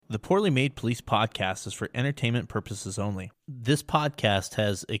The Poorly Made Police podcast is for entertainment purposes only. This podcast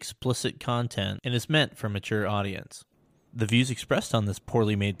has explicit content and is meant for a mature audience. The views expressed on this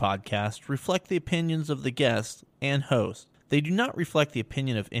Poorly Made podcast reflect the opinions of the guest and host. They do not reflect the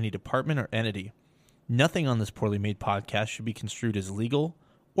opinion of any department or entity. Nothing on this Poorly Made podcast should be construed as legal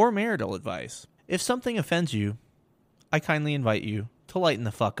or marital advice. If something offends you, I kindly invite you to lighten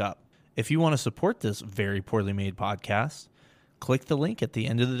the fuck up. If you want to support this very poorly made podcast, click the link at the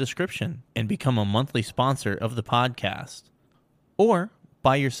end of the description and become a monthly sponsor of the podcast. Or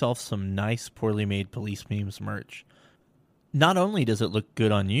buy yourself some nice poorly made police memes merch. Not only does it look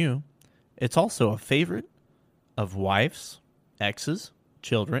good on you, it's also a favorite of wives, exes,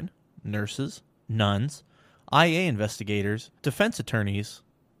 children, nurses, nuns, IA investigators, defense attorneys,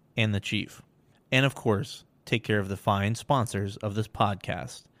 and the chief. And of course, take care of the fine sponsors of this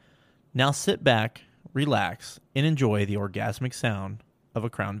podcast. Now sit back, relax, and enjoy the orgasmic sound of a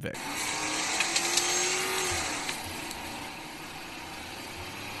Crown Vic.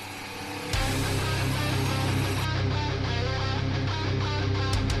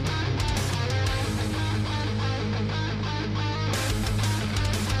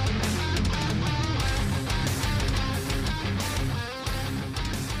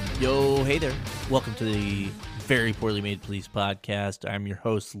 Yo, hey there. Welcome to the Very Poorly Made Police podcast. I'm your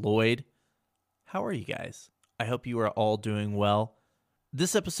host, Lloyd. How are you guys? I hope you are all doing well.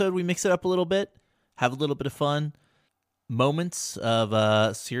 This episode, we mix it up a little bit, have a little bit of fun, moments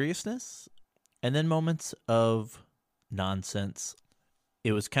of seriousness, and then moments of nonsense.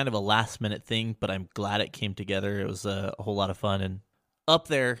 It was kind of a last-minute thing, but I'm glad it came together. It was a whole lot of fun, and up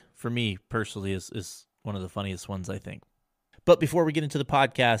there, for me, personally, is one of the funniest ones, I think. But before we get into the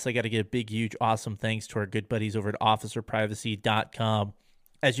podcast, I got to give a big, huge, awesome thanks to our good buddies over at OfficerPrivacy.com.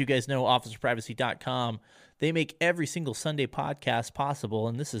 As you guys know, OfficerPrivacy.com, they make every single Sunday podcast possible,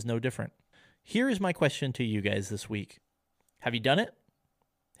 and this is no different. Here is my question to you guys this week. Have you done it?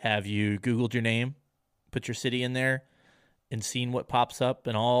 Have you Googled your name, put your city in there, and seen what pops up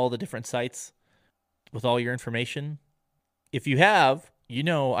in all the different sites with all your information? If you have, you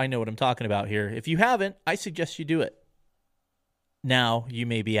know I know what I'm talking about here. If you haven't, I suggest you do it. Now, you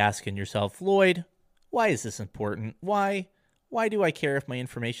may be asking yourself, Lloyd, why is this important? Why do I care if my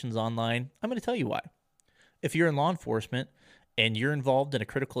information's online? I'm going to tell you why. If you're in law enforcement and you're involved in a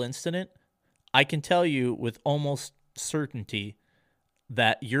critical incident, I can tell you with almost certainty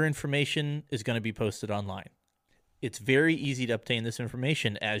that your information is going to be posted online. It's very easy to obtain this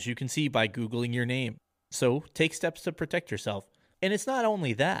information, as you can see by Googling your name. So take steps to protect yourself. And it's not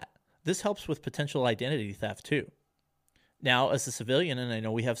only that. This helps with potential identity theft too. Now, as a civilian, and I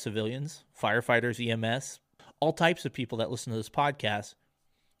know we have civilians, firefighters, EMS, all types of people that listen to this podcast,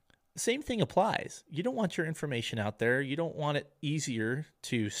 the same thing applies. You don't want your information out there. You don't want it easier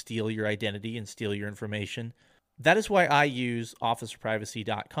to steal your identity and steal your information. That is why I use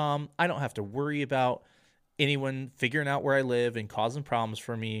OfficerPrivacy.com. I don't have to worry about anyone figuring out where I live and causing problems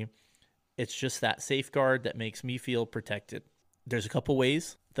for me. It's just that safeguard that makes me feel protected. There's a couple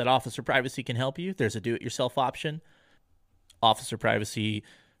ways that Officer Privacy can help you. There's a do-it-yourself option. Officer Privacy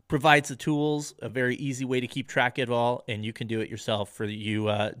provides the tools, a very easy way to keep track of it all, and you can do it yourself for you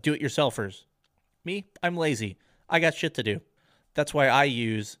do-it-yourselfers. Me, I'm lazy. I got shit to do. That's why I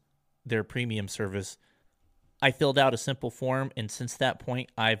use their premium service. I filled out a simple form, and since that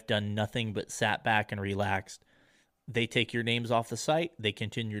point, I've done nothing but sat back and relaxed. They take your names off the site. They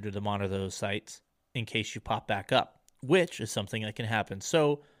continue to monitor those sites in case you pop back up, which is something that can happen.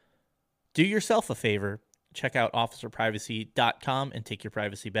 So do yourself a favor. Check out OfficerPrivacy.com and take your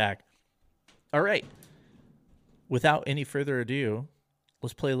privacy back. All right. Without any further ado,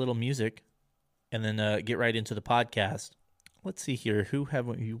 let's play a little music and then get right into the podcast. Let's see here. Who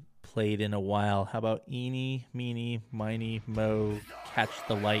haven't you played in a while? How about Eeny, Meeny, Miny, Mo, Catch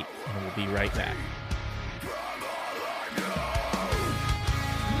the Light, and we'll be right back.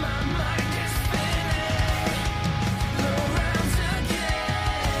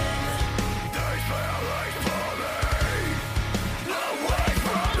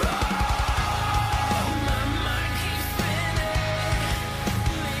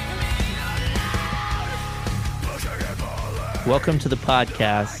 Welcome to the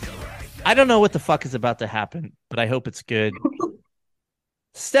podcast. I don't know what the fuck is about to happen, but I hope it's good.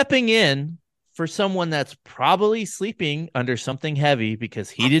 Stepping in for someone that's probably sleeping under something heavy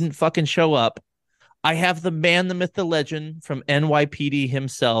because he didn't fucking show up, I have the man, the myth, the legend from NYPD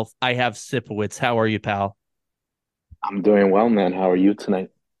himself. I have Sipowicz. How are you, pal? I'm doing well, man. How are you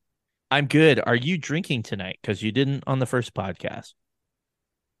tonight? I'm good. Are you drinking tonight? Because you didn't on the first podcast.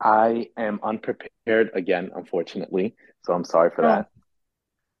 I am unprepared again, unfortunately. So I'm sorry for Oh, that.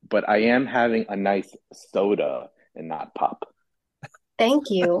 but I am having a nice soda and not pop. Thank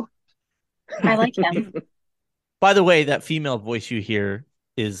you. I like him. By the way, that female voice you hear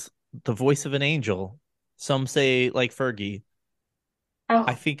is the voice of an angel. Some say like Fergie. I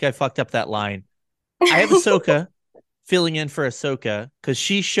Oh, think I fucked up that line. I have Ahsoka filling in for Ahsoka because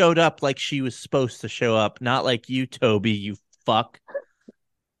she showed up like she was supposed to show up, not like you, Toby, you fuck.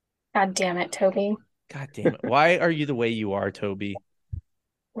 God damn it, Toby. God damn it. Why are you the way you are, Toby?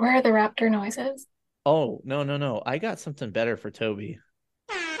 Where are the raptor noises? Oh, no, no, no. I got something better for Toby.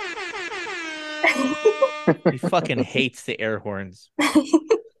 He fucking hates the air horns.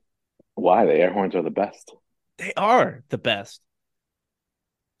 Why? The air horns are the best. They are the best.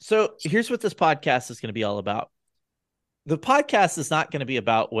 So here's what this podcast is going to be all about. The podcast is not going to be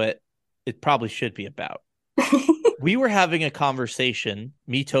about what it probably should be about. We were having a conversation,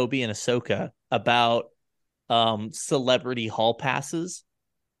 me, Toby, and Ahsoka, about celebrity hall passes.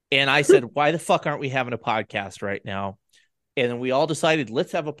 And I said, why the fuck aren't we having a podcast right now? And then we all decided,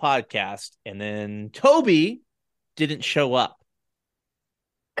 let's have a podcast. And then Toby didn't show up.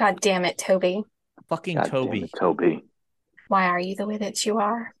 God damn it, Toby. Fucking God Toby. damn it, Toby. Why are you the way that you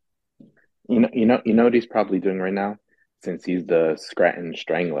are? You know what he's probably doing right now? Since he's the Scranton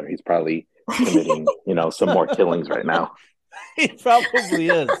Strangler, he's probably committing, some more killings right now. He probably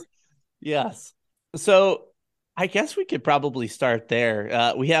is. Yes. So I guess we could probably start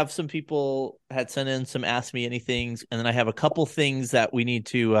there. We have some people had sent in some Ask Me Anythings, and then I have a couple things that we need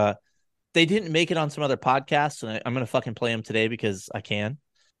to they didn't make it on some other podcasts, and I'm going to fucking play them today because I can.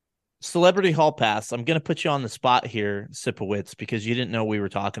 Celebrity Hall Pass. I'm going to put you on the spot here, Sipowitz, because you didn't know we were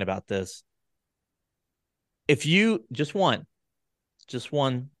talking about this. If you just one,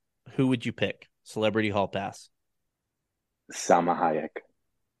 who would you pick? Celebrity Hall Pass. Salma Hayek.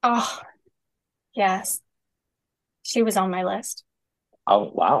 Oh, yes. She was on my list.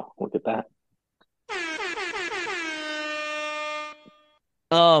 Oh, wow. Look at that.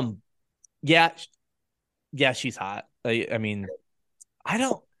 Yeah, yeah, she's hot. I mean,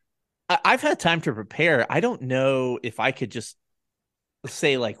 I've had time to prepare. I don't know if I could just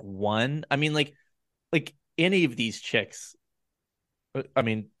say like one. I mean, like any of these chicks. I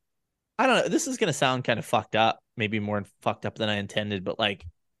mean, I don't know. This is gonna sound kind of fucked up, maybe more fucked up than I intended, but like,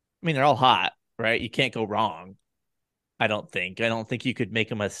 I mean, they're all hot, right? You can't go wrong. I don't think. I don't think you could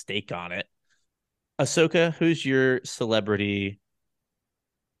make a mistake on it. Ahsoka, who's your celebrity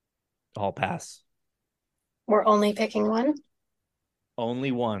hall pass? We're only picking one.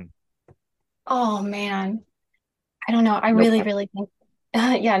 Only one. Oh man. I don't know. I No really, pressure. really think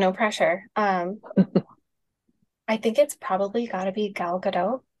yeah, no pressure. I think it's probably gotta be Gal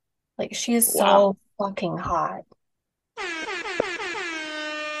Gadot. Like she is Wow. so fucking hot.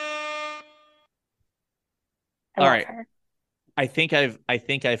 I All love right. her. I think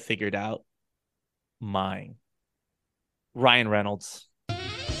I've figured out mine. Ryan Reynolds.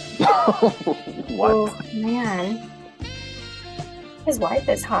 What? Oh man. His wife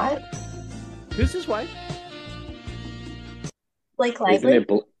is hot. Who's his wife? Blake Isn't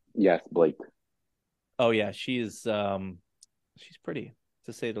Lively. it? Yes, Blake. Oh yeah, she's pretty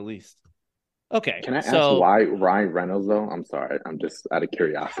to say the least. Okay, Can I ask so why Ryan Reynolds though? I'm sorry. I'm just out of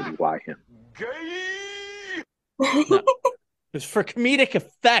curiosity. Why him? no, it's for comedic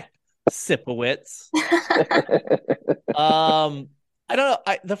effect, Sipowitz. I don't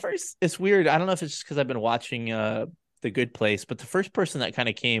know. The first it's weird. I don't know if it's just because I've been watching The Good Place, but the first person that kind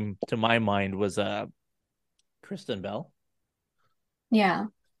of came to my mind was Kristen Bell. Yeah.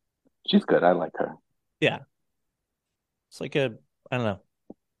 She's good. I like her. Yeah, it's like a I don't know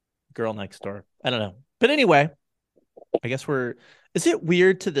girl next door. I don't know, but anyway, I guess we're. Is it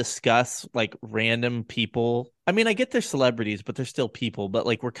weird to discuss like random people? I mean, I get they're celebrities, but they're still people. But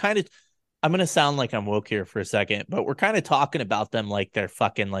like, we're kind of. I'm gonna sound like I'm woke here for a second, but we're kind of talking about them like they're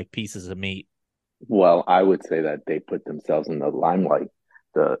fucking like pieces of meat. Well, I would say that they put themselves in the limelight,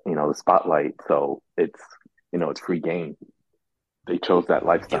 the spotlight. So it's free game. They chose that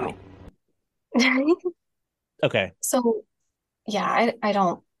lifestyle. Okay, So yeah, I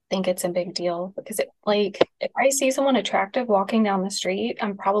don't think it's a big deal because like if I see someone attractive walking down the street,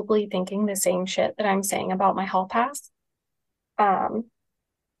 I'm probably thinking the same shit that I'm saying about my hall pass. Um,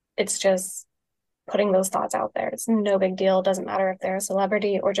 it's just putting those thoughts out there. It's no big deal. It doesn't matter if they're a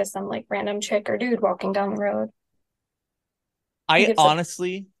celebrity or just some like random chick or dude walking down the road. Who I gives a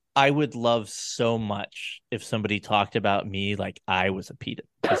honestly, I would love so much if somebody talked about me like I was a piece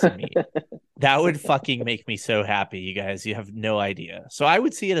of meat. That would fucking make me so happy, you guys. You have no idea. So I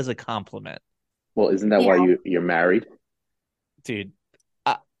would see it as a compliment, Well, isn't that why yeah. you're married? dude.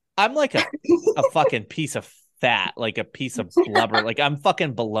 I, I'm like a fucking piece of fat, like a piece of blubber. Like I'm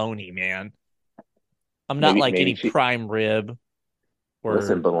fucking bologna, man. I'm not Maybe like maybe eating she prime rib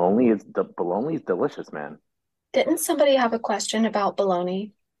listen, or bologna is delicious, man. Didn't somebody have a question about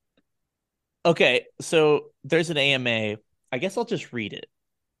bologna? okay. So there's an AMA. I guess I'll just read it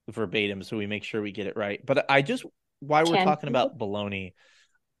verbatim so we make sure we get it right. But I just while we're Can talking you? about bologna,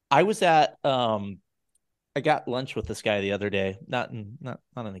 I was at I got lunch with this guy the other day, not in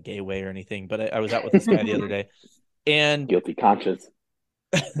a gay way or anything, but I was out with this guy the other day, and Guilty conscience.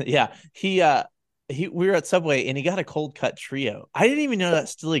 yeah, he we were at Subway and he got a cold cut trio. I didn't even know that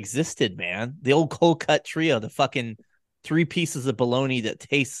still existed, man. The old cold cut trio, the fucking three pieces of bologna that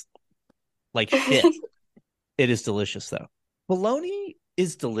tastes like shit. It is delicious though. Bologna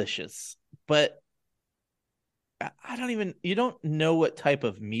is delicious, but I don't even you don't know what type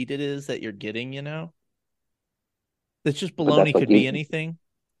of meat it is that you're getting, you know? It's just But bologna could be anything.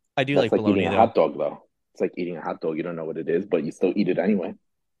 I do that's like like eating bologna a though. hot dog though. It's like eating a hot dog. You don't know what it is, but you still eat it anyway.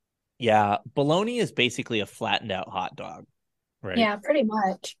 Yeah, bologna is basically a flattened out hot dog, right? Yeah, pretty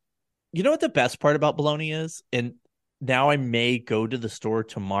much. You know what the best part about bologna is? And now I may go to the store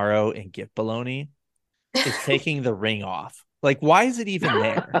tomorrow and get bologna, is taking the ring off. Like, why is it even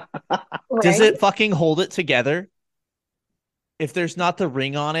there? Does Right? it fucking hold it together? If there's not the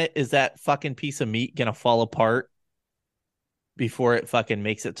ring on it, is that fucking piece of meat gonna fall apart before it fucking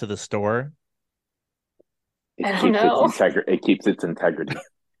makes it to the store? I don't know. It keeps its integrity.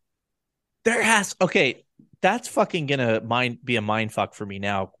 There has okay. That's fucking gonna be a mind fuck for me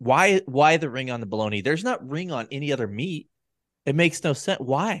now. Why the ring on the bologna? There's not ring on any other meat. It makes no sense.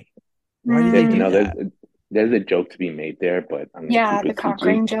 Why? Why did they You Mm, do know, that? there's a joke to be made there, but I'm gonna yeah, keep the it cock PG.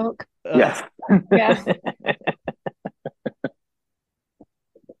 ring joke. Yes. Yeah.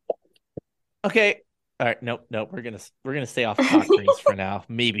 Okay. All right. Nope. Nope. We're gonna stay off cock rings for now.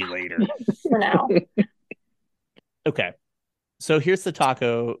 Maybe later. For now. Okay. So here's the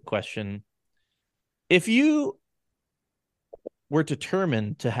taco question. If you were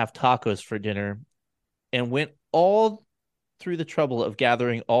determined to have tacos for dinner and went all through the trouble of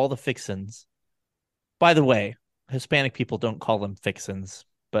gathering all the fixins, by the way, Hispanic people don't call them fixins,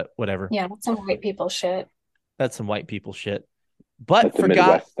 but whatever. Yeah, that's some white people shit. That's some white people shit. But That's a forgot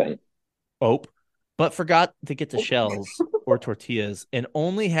Midwest thing. oh, but forgot to get the shells or tortillas and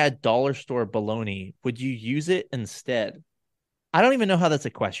only had dollar store bologna. Would you use it instead? I don't even know how that's a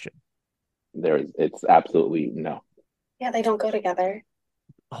question. It's absolutely no. Yeah, they don't go together.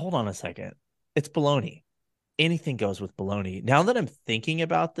 Hold on a second. It's bologna. Anything goes with bologna. Now that I'm thinking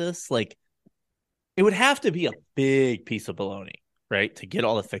about this, like it would have to be a big piece of bologna, right? To get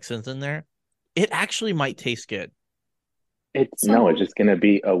all the fixings in there. It actually might taste good. It's So, just gonna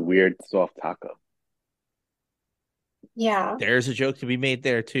be a weird soft taco. yeah. There's a joke to be made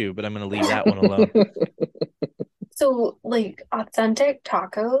there too, but I'm going to leave that one alone. So, like, authentic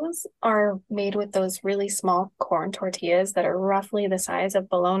tacos are made with those really small corn tortillas that are roughly the size of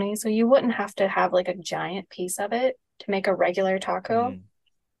bologna. So you wouldn't have to have like a giant piece of it to make a regular taco. Mm.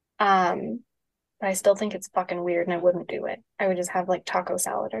 Um, but I still think it's fucking weird and I wouldn't do it. I would just have like taco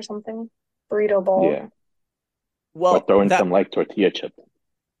salad or something. Burrito bowl. Yeah. Or Well, throw in that some like tortilla chips.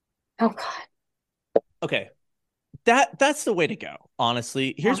 Oh God. okay. That's the way to go.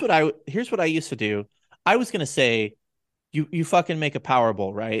 Honestly, Yeah. here's what I used to do. I was gonna say you fucking make a power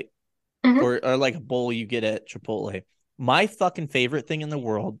bowl, right? Mhm. Or like a bowl you get at Chipotle. My fucking favorite thing in the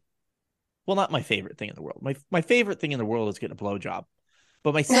world. Well, not my favorite thing in the world. My favorite thing in the world is getting a blowjob.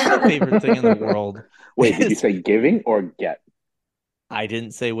 But my second favorite thing in the world Wait, did you is say giving or get? I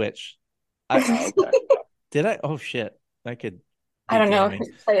didn't say which. I Okay. did I? Oh shit. That could I be don't know.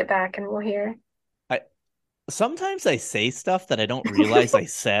 damning. Play it back and we'll hear. I sometimes I say stuff that I don't realize I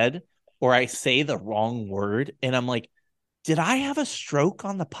said, or I say the wrong word, and I'm like, did I have a stroke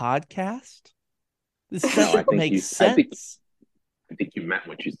on the podcast? This No, doesn't make sense. I think you meant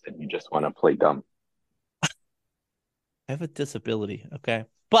what you said. You just want to play dumb. I have a disability, okay?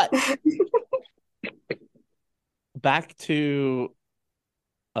 But back to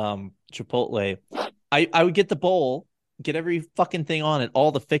Chipotle. I would get the bowl, get every fucking thing on it,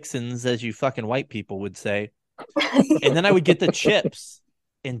 all the fixins, as you fucking white people would say. And then I would get the chips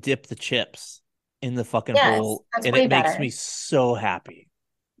and dip the chips in the fucking Yes, bowl. that's And way it makes better. me so happy.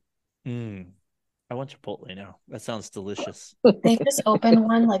 I want Chipotle now. That sounds delicious. They just opened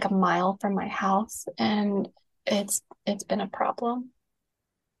one like a mile from my house and it's been a problem.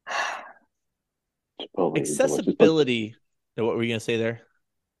 Chipotle is delicious. But Accessibility. What were you gonna say there?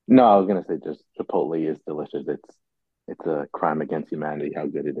 no, I was gonna say just Chipotle is delicious. It's a crime against humanity how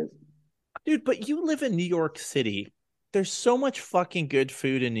good it is. Dude, but you live in New York City. There's so much fucking good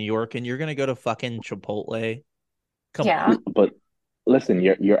food in New York, and you're gonna go to fucking Chipotle. Come on. Yeah. But listen,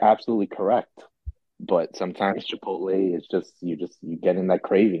 you're absolutely correct. But sometimes Chipotle is just you get in that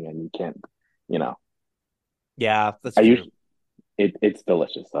craving and you can't, you know. Yeah, that's I true. usually it's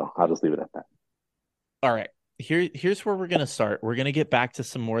delicious, so I'll just leave it at that. All right. Here's where we're gonna start. We're gonna get back to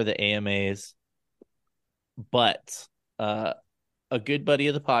some more of the AMAs, but uh a good buddy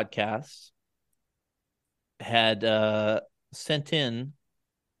of the podcast had sent in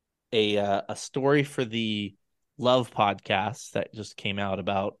a story for the Love podcast that just came out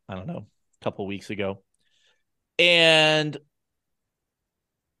about, I don't know, a couple weeks ago. And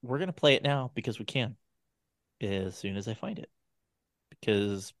we're going to play it now because we can as soon as I find it.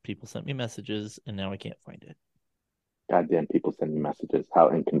 Because people sent me messages and now I can't find it. Goddamn, people send me messages. How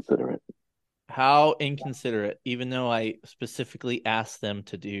inconsiderate. How inconsiderate, even though I specifically asked them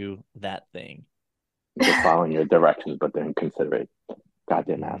to do that thing. They're following your directions, but they're inconsiderate.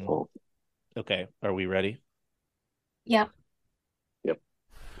 Goddamn Mhm. assholes. Okay, are we ready? Yeah. Yep.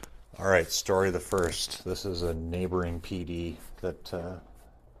 All right, story the first. This is a neighboring PD that, so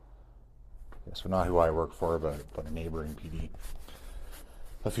not who I work for, but a neighboring PD.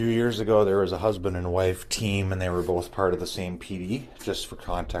 A few years ago, there was a husband and wife team, and they were both part of the same PD. Just for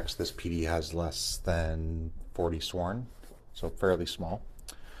context, this PD has less than 40 sworn, so fairly small.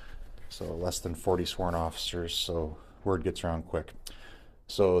 So less than 40 sworn officers, so word gets around quick.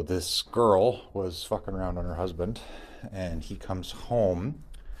 So this girl was fucking around on her husband, and he comes home.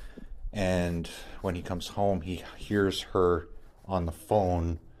 And when he comes home, he hears her on the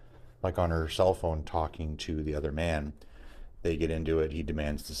phone, like on her cell phone, talking to the other man. They get into it. He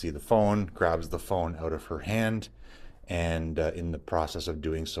demands to see the phone, grabs the phone out of her hand, and in the process of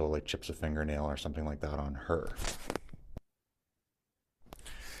doing so, like chips a fingernail or something like that on her.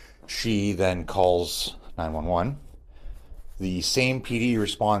 She then calls 911. The same PD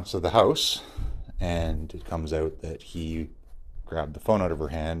responds to the house, and it comes out that he grabbed the phone out of her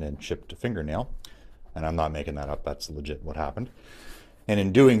hand and chipped a fingernail. And I'm not making that up, that's legit what happened. And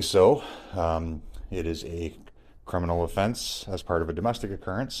in doing so, it is a criminal offense as part of a domestic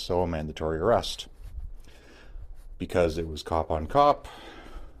occurrence, so a mandatory arrest. Because it was cop on cop,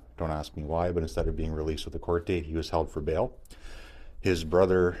 don't ask me why, but instead of being released with a court date, he was held for bail. His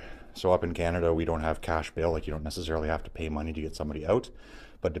brother, so up in Canada, we don't have cash bail, like you don't necessarily have to pay money to get somebody out,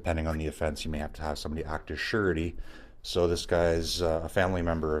 but depending on the offense, you may have to have somebody act as surety. So this guy's a family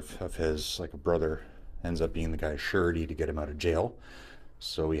member of his, like a brother, ends up being the guy's surety to get him out of jail.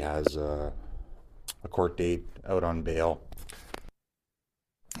 So he has a court date, out on bail.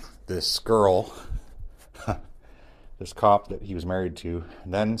 This girl, this cop that he was married to,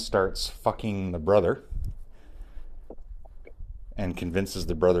 then starts fucking the brother and convinces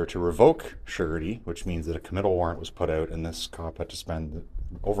the brother to revoke surety, which means that a committal warrant was put out, and this cop had to spend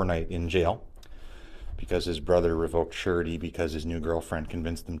overnight in jail because his brother revoked surety because his new girlfriend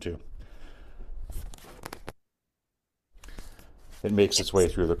convinced him to. It makes its way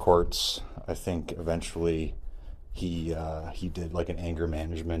through the courts. I think eventually he did like an anger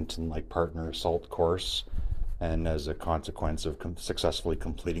management and like partner assault course, and as a consequence of successfully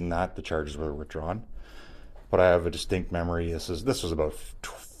completing that, the charges were withdrawn. But I have a distinct memory. This was about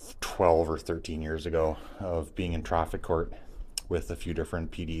 12 or 13 years ago of being in traffic court with a few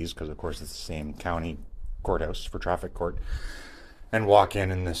different PDs, because of course it's the same county courthouse for traffic court, and walk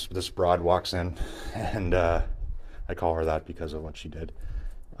in, and this broad walks in, and I call her that because of what she did.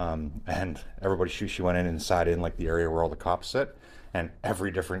 And everybody, she went in and sat in like the area where all the cops sit, and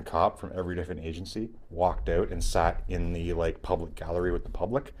every different cop from every different agency walked out and sat in the like public gallery with the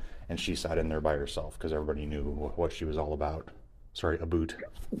public, and she sat in there by herself because everybody knew what she was all about. Sorry, a boot.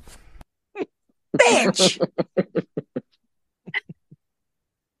 Bitch!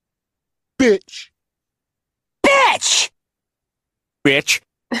 Bitch! Bitch! Bitch!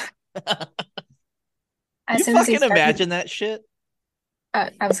 As You soon as he fucking started, imagine that shit? I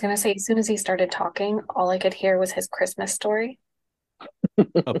was gonna say, as soon as he started talking, all I could hear was his Christmas story.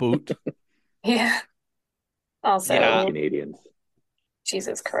 A boot? Yeah. Oh, Yeah. Also, Canadians.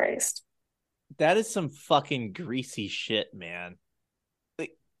 Jesus Christ. That is some fucking greasy shit, man.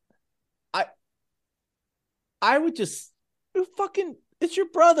 Like, I I would just it's your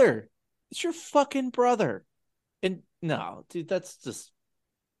brother. It's your fucking brother. And no, dude, that's just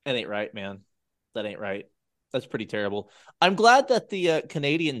that ain't right, man. That ain't right. That's pretty terrible. I'm glad that the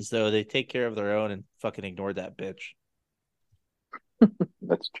Canadians though, they take care of their own and fucking ignored that bitch.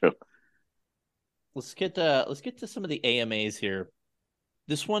 That's true. Let's get to some of the AMAs here.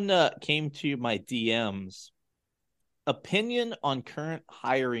 This one came to my DMs. Opinion on current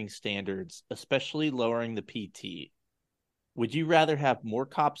hiring standards, especially lowering the PT. Would you rather have more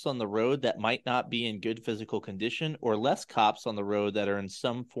cops on the road that might not be in good physical condition, or less cops on the road that are in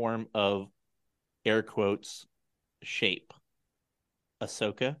some form of air quotes shape?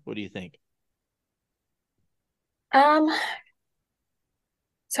 Ahsoka, what do you think? Um,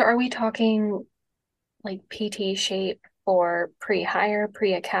 so are we talking like PT shape for pre-hire,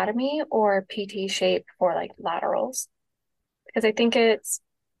 pre-academy, or PT shape for like laterals? Because I think it's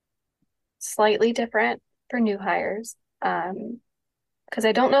slightly different for new hires. Because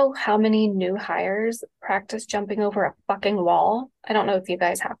I don't know how many new hires practice jumping over a fucking wall. I don't know if you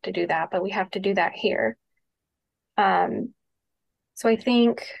guys have to do that, but we have to do that here. So I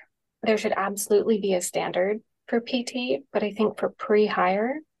think there should absolutely be a standard for PT, but I think for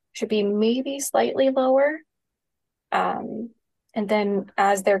pre-hire should be maybe slightly lower. And then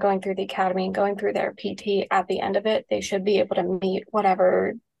as they're going through the academy and going through their PT at the end of it, they should be able to meet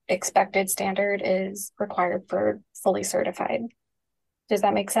whatever expected standard is required for fully certified. Does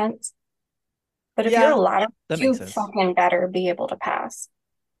that make sense? But if you're Yeah, a ladder, that you makes sense. fucking better be able to pass.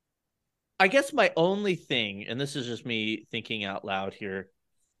 I guess my only thing, and this is just me thinking out loud here,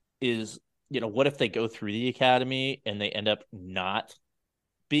 is, what if they go through the academy and they end up not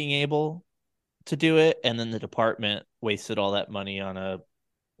being able to do it, and then the department wasted all that money on a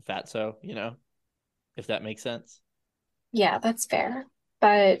fatso, if that makes sense. Yeah, that's fair.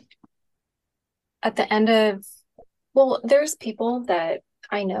 But at the end of, well, there's people that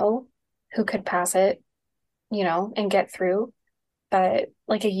I know who could pass it, and get through, but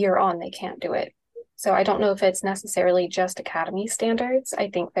like a year on, they can't do it. So I don't know if it's necessarily just academy standards.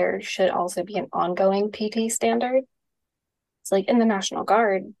 I think there should also be an ongoing PT standard. It's like in the National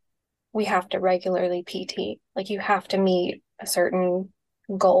Guard, we have to regularly PT. Like you have to meet a certain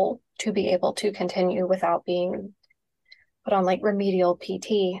goal to be able to continue without being put on like remedial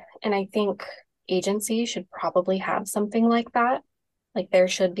PT. And I think agencies should probably have something like that. Like there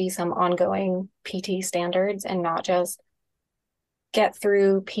should be some ongoing PT standards and not just get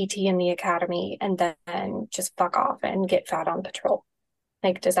through PT in the academy and then just fuck off and get fat on patrol.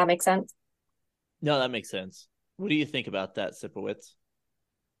 Like, does that make sense? No, that makes sense. What do you think about that, Sipowicz?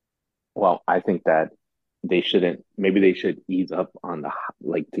 Well, I think that they shouldn't, maybe they should ease up on the,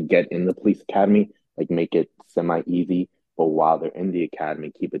 like, to get in the police academy, like make it semi easy, but while they're in the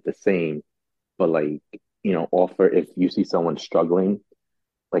academy, keep it the same. But like, offer, if you see someone struggling,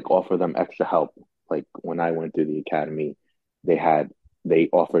 like offer them extra help. Like when I went through the academy, they had they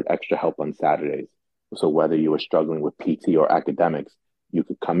offered extra help on Saturdays. So whether you were struggling with PT or academics, you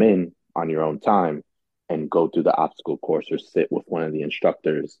could come in on your own time and go through the obstacle course or sit with one of the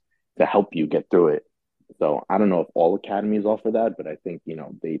instructors to help you get through it. So I don't know if all academies offer that, but I think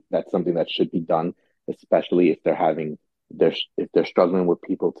that's something that should be done, especially if they're struggling with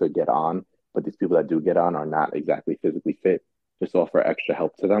people to get on, but these people that do get on are not exactly physically fit. Just offer extra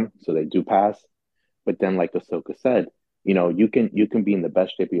help to them so they do pass. But then, like Ahsoka said, you can be in the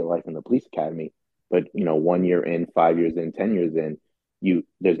best shape of your life in the police academy, but 1 year in, 5 years in, 10 years in,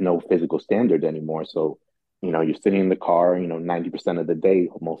 there's no physical standard anymore. So, you're sitting in the car, 90% of the day,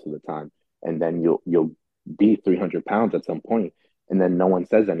 most of the time, and then you'll be 300 pounds at some point, and then no one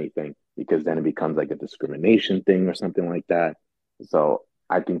says anything because then it becomes like a discrimination thing or something like that. So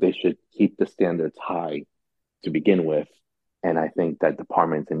I think they should keep the standards high to begin with, and I think that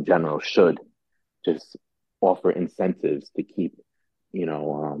departments in general should just offer incentives you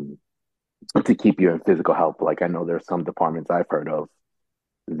know, to keep you in physical health. Like I know there's some departments I've heard of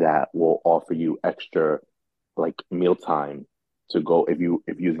that will offer you extra like meal time to go if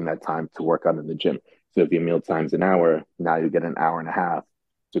using that time to work out in the gym. So if your meal time's an hour, now you get an hour and a half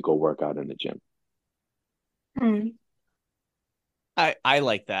to go work out in the gym. Hmm. I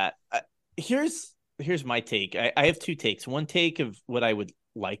like that. Here's my take. I have two takes. One take of what I would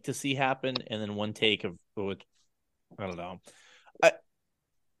like to see happen, and then one take of what I don't know.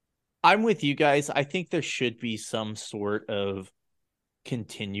 I'm with you guys. I think there should be some sort of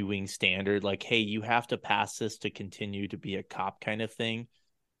continuing standard, like, hey, you have to pass this to continue to be a cop kind of thing.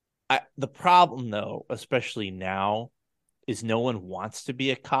 The problem, though, especially now, is no one wants to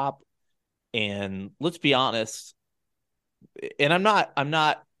be a cop. And let's be honest, and I'm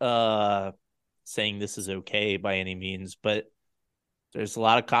not saying this is okay by any means, but there's a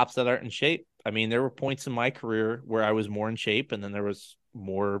lot of cops that aren't in shape. I mean, there were points in my career where I was more in shape, and then there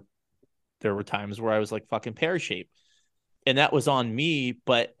were times where I was like fucking pear shape. And that was on me,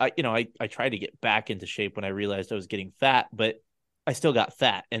 but I tried to get back into shape when I realized I was getting fat, but I still got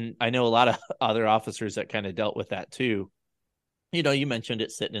fat. And I know a lot of other officers that kind of dealt with that too. You mentioned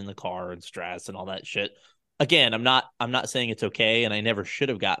it, sitting in the car and stress and all that shit. again, I'm not saying it's okay, and I never should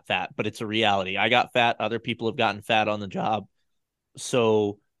have got fat, but it's a reality. I got fat. Other people have gotten fat on the job.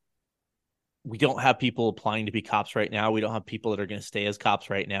 So we don't have people applying to be cops right now. We don't have people that are going to stay as cops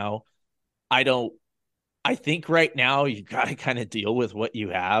right now. I don't. I think right now you got to kind of deal with what you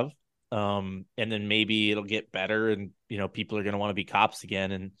have, and then maybe it'll get better, and people are going to want to be cops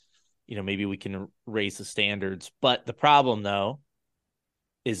again, and maybe we can raise the standards. But the problem though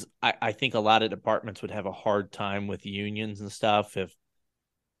is I think a lot of departments would have a hard time with unions and stuff if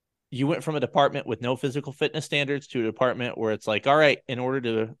you went from a department with no physical fitness standards to a department where it's like, all right, in order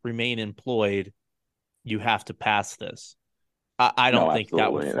to remain employed, you have to pass this. I No, don't think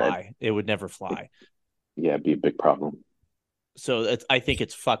that would absolutely. fly. It would never fly. Yeah, it'd be a big problem. So I think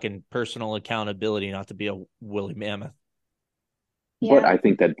it's fucking personal accountability not to be a woolly mammoth. But Yeah. I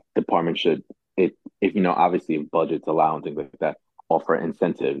think that department should, if obviously if budgets allow and things like that, offer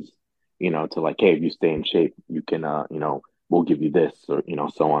incentives, to like, hey, if you stay in shape, you can, we'll give you this, or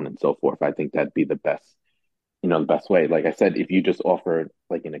so on and so forth. I think that'd be the best way. Like I said, if you just offer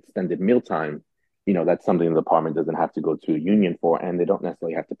like an extended mealtime, that's something the department doesn't have to go to a union for, and they don't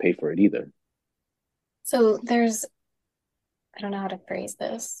necessarily have to pay for it either. So I don't know how to phrase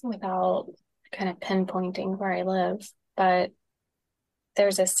this without kind of pinpointing where I live, but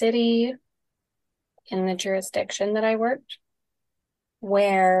there's a city in the jurisdiction that I worked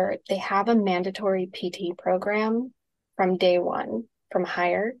where they have a mandatory PT program from day one, from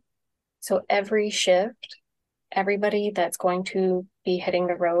hire. So every shift, everybody that's going to be hitting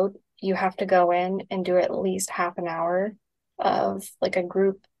the road, you have to go in and do at least half an hour of like a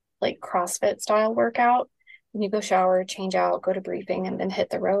group, like CrossFit style workout. And you go shower, change out, go to briefing, and then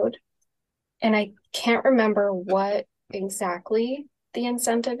hit the road. And I can't remember what exactly the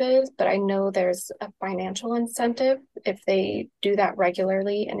incentive is, but I know there's a financial incentive if they do that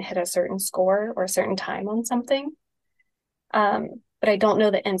regularly and hit a certain score or a certain time on something. But I don't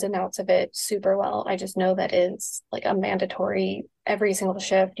know the ins and outs of it super well. I just know that it's like a mandatory every single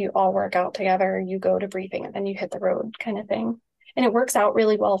shift. You all work out together, you go to briefing, and then you hit the road kind of thing. And it works out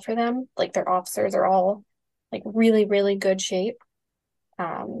really well for them. Like their officers are all like really, really good shape.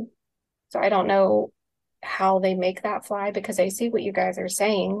 So I don't know how they make that fly because I see what you guys are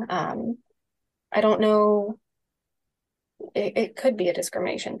saying. I don't know. It could be a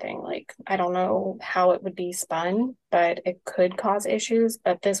discrimination thing. Like, I don't know how it would be spun, but it could cause issues.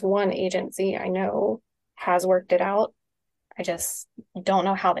 But this one agency I know has worked it out. I just don't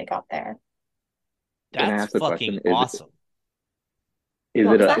know how they got there. Can I That's ask a question? fucking awesome.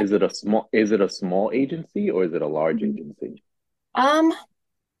 What was that? Is it a small agency or is it a large agency? I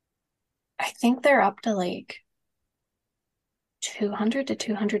think they're up to like 200 to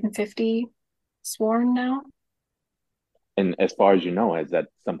 250 sworn now. And as far as you know, is that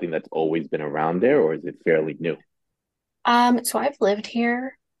something that's always been around there, or is it fairly new? So I've lived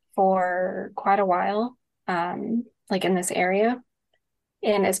here for quite a while, like in this area.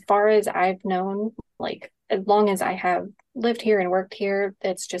 And as far as I've known, like as long as I have lived here and worked here,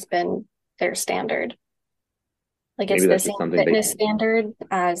 it's just been their standard. Like it's Maybe the that's just same something fitness standard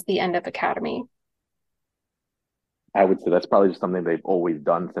as the end of academy. I would say that's probably just something they've always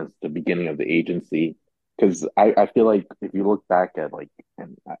done since the beginning of the agency. Because I feel like if you look back at like,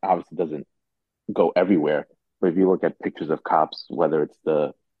 and obviously it doesn't go everywhere, but if you look at pictures of cops, whether it's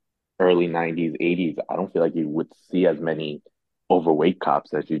the early 90s, 80s, I don't feel like you would see as many overweight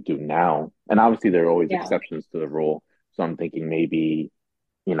cops as you do now. And obviously there are always Yeah, exceptions to the rule. So I'm thinking maybe,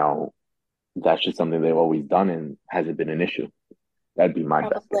 you know, that's just something they've always done and hasn't been an issue. That'd be my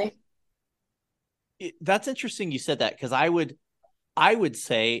best guess. probably. That's interesting you said that because I would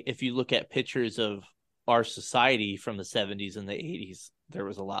say if you look at pictures of our society from the 70s and the 80s, there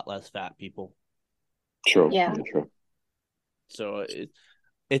was a lot less fat people. True. Yeah. Yeah, true. So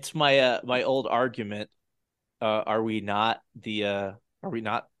it's my old argument. Are we not a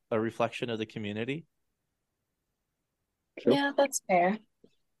reflection of the community? True. Yeah, that's fair.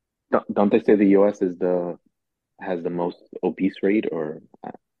 Don't they say the US has the most obese rate or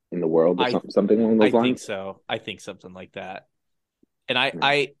in the world or I something along I those think lines? so. I think something like that. And I Yeah.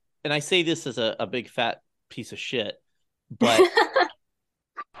 I and I say this as a big fat piece of shit, but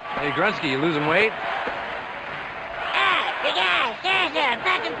Hey, Grunsky, you losing weight? Hey, you guys, there's a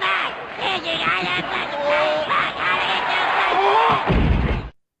fucking fight. There's a guy that fucking fight. How to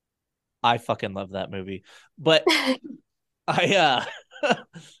get I fucking love that movie. But I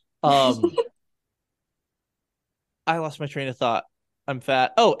um I lost my train of thought. I'm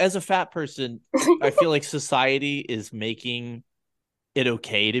fat. Oh, as a fat person, I feel like society is making it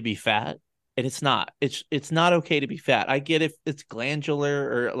okay to be fat, and it's not. It's not okay to be fat. I get if it's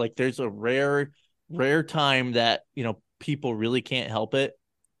glandular or like there's a rare rare time that, people really can't help it.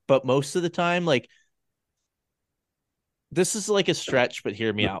 But most of the time, like, this is like a stretch, but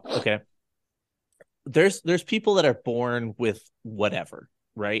hear me out. Okay. There's people that are born with whatever,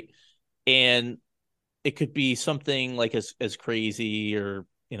 right? And it could be something like as crazy, or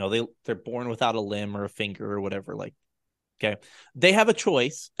they're born without a limb or a finger or whatever. Like, okay, they have a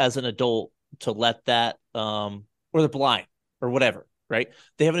choice as an adult to let that or they're blind or whatever, right?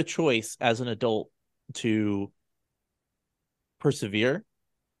 They have a choice as an adult to persevere,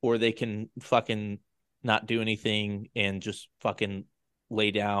 or they can fucking not do anything and just fucking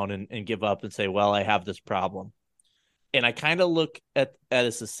lay down and give up and say, well, I have this problem. And I kind of look at that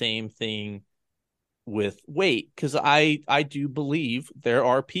as the same thing with weight, because I do believe there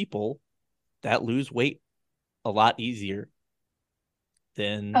are people that lose weight a lot easier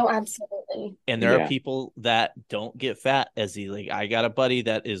than Oh, absolutely. and there are Yeah. people that don't get fat as easily. I got a buddy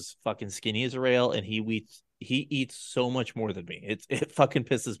that is fucking skinny as a rail, and he eats so much more than me. It fucking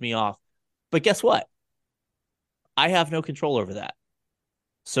pisses me off. But guess what? I have no control over that.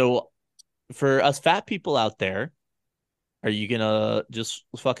 So for us fat people out there, are you gonna just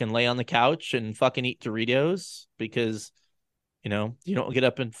fucking lay on the couch and fucking eat Doritos because you don't get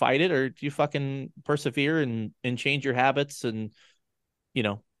up and fight it, or do you fucking persevere and change your habits, and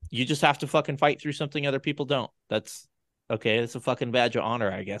you just have to fucking fight through something other people don't? That's okay. It's a fucking badge of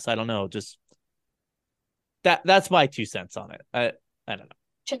honor, I guess. I don't know. Just that's my 2 cents on it. I don't know.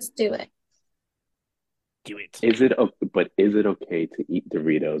 Just do it. Do it. Is it okay to eat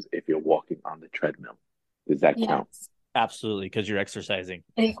Doritos if you're walking on the treadmill? Does that count? Yes. Absolutely, because you're exercising.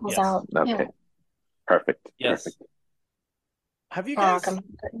 It equals Yes. out. Okay. Yeah. Perfect. Yes. Perfect. Have you Oh, guys? come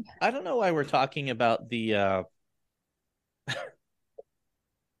on. I don't know why we're talking about the. All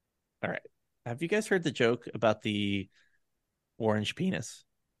right. Have you guys heard the joke about the orange penis?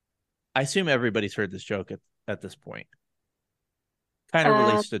 I assume everybody's heard this joke at this point. Kind of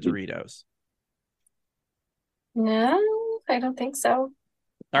relates to Doritos. No, I don't think so.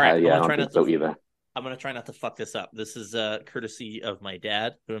 All right. Yeah, I I'm don't gonna think so either. I'm gonna try not to fuck this up. This is courtesy of my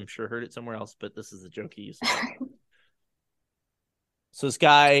dad, who I'm sure heard it somewhere else, but this is the joke he used to tell. So this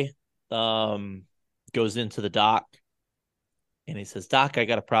guy goes into the doc, and he says, "Doc, I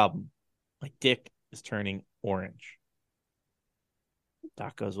got a problem. My dick is turning orange."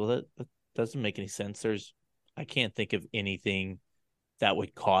 Doc goes, "Well, that doesn't make any sense. I can't think of anything that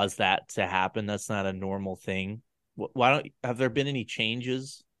would cause that to happen. That's not a normal thing. Have there been any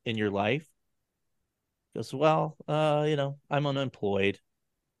changes in your life?" He goes, "Well, I'm unemployed,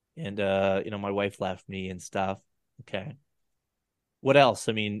 and my wife left me and stuff." Okay. What else?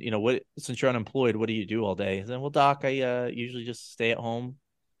 I mean, since you're unemployed, what do you do all day? He said, "Well, Doc, I usually just stay at home,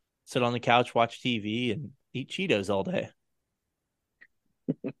 sit on the couch, watch TV, and eat Cheetos all day."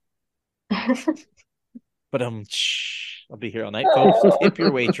 But I'll be here all night, folks. Tip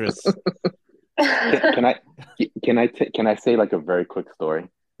your waitress. Can I say like a very quick story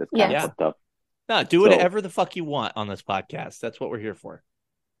that's kind Yes. of fucked up? No, do So- whatever the fuck you want on this podcast. That's what we're here for.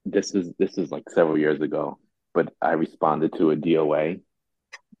 This is like several years ago, but I responded to a DOA,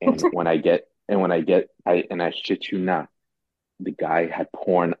 and when I shit you not, the guy had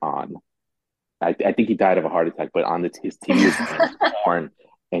porn on. I think he died of a heart attack, but on his TV was playing porn,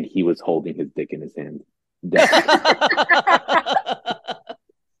 and he was holding his dick in his hand.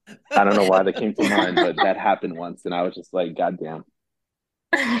 I don't know why that came to mind, but that happened once, and I was just like, God damn.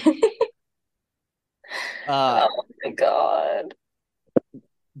 Oh my God.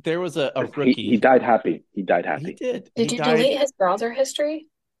 There was a rookie. He died happy. He died He happy. did. Did He you died. delete his browser history?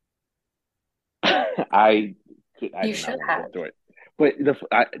 I You did should not want to have. go through it.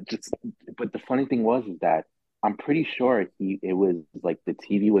 But the funny thing was is that I'm pretty sure it was like the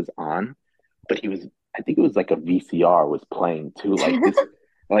TV was on, but I think it was like a VCR was playing too. Like this,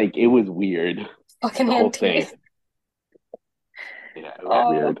 like it was weird. Fucking The whole antique. thing. Yeah, it was Oh.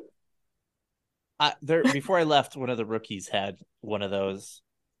 weird. Before I left, one of the rookies had one of those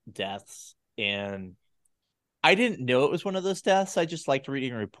deaths, and I didn't know it was one of those deaths. I just liked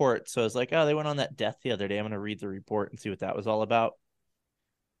reading a report, so I was like, "Oh, they went on that death the other day. I'm going to read the report and see what that was all about."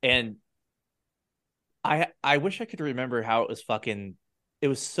 And I wish I could remember how it was fucking. It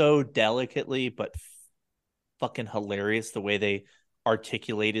was so delicately, but fucking hilarious the way they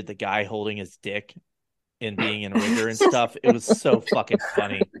articulated the guy holding his dick and being in rigor and stuff. It was so fucking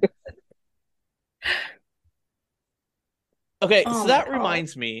funny. Okay, Oh so my that God.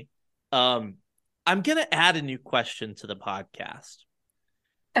 reminds me. I'm gonna add a new question to the podcast,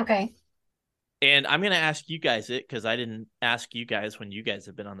 Okay. and I'm gonna ask you guys it because I didn't ask you guys when you guys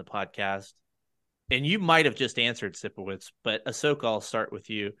have been on the podcast, and you might have just answered Sipowicz, but Ahsoka, I'll start with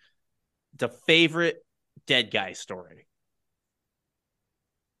you. the favorite dead guy story.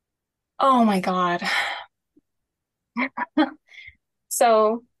 Oh my God.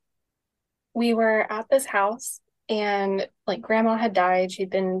 So we were at this house and like grandma had died. She'd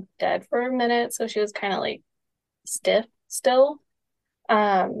been dead for a minute, so she was kind of like stiff still.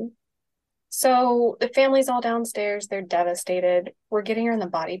 Um, so the family's all downstairs, they're devastated. We're getting her in the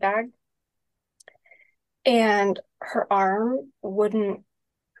body bag, and her arm wouldn't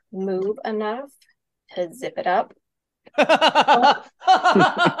move enough to zip it up.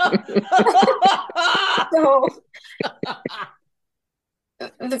 So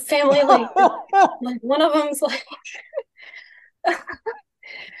the family like one of them's like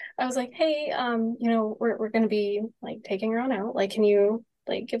I was like, hey, we're gonna be like taking her on out. Like, can you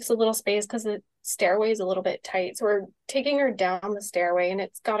like give us a little space because the stairway is a little bit tight. So we're taking her down the stairway and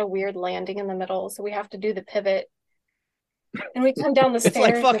it's got a weird landing in the middle. So we have to do the pivot. And we come down the It's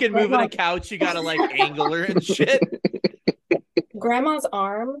like stairs. fucking moving a couch. You gotta like angle her and shit. Grandma's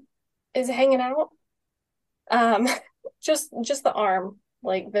arm is hanging out. Just the arm,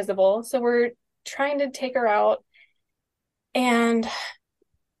 like visible. So we're trying to take her out, and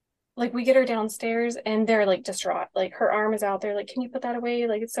like we get her downstairs and they're like distraught. Like her arm is out there, like, can you put that away?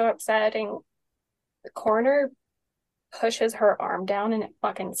 Like it's so upsetting. The coroner pushes her arm down and it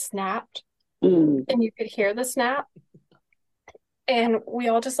fucking snapped. And you could hear the snap. And we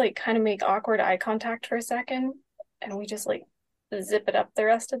all just like kind of make awkward eye contact for a second. And we just like zip it up the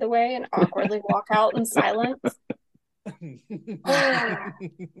rest of the way and awkwardly walk out in silence.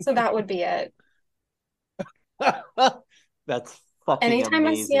 So that would be it. That's fucking Anytime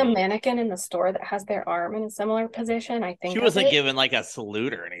amazing. I see a mannequin in the store that has their arm in a similar position, I think she wasn't given like a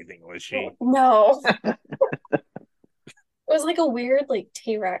salute or anything, was she? No. It was like a weird like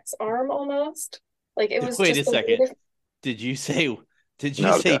T-Rex arm almost. Like it was Wait just a second. weirdest... Did you say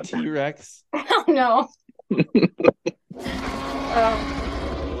God. T-Rex? Oh no.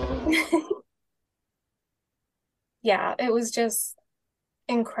 Yeah, it was just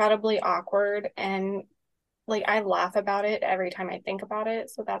incredibly awkward, and like I laugh about it every time I think about it.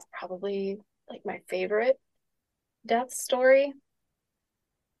 So that's probably like my favorite death story.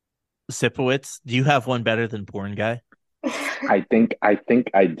 Sipowicz, do you have one better than Porn Guy? I think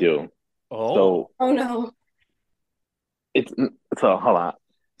I do. Oh. So Oh no. it's so hold on.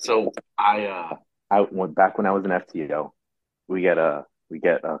 So I went back when I was in FTO. We get a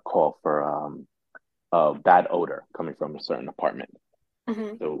call for a bad odor coming from a certain apartment.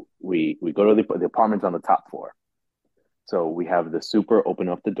 Mhm. So we go to the apartment's on the top floor. So we have the super open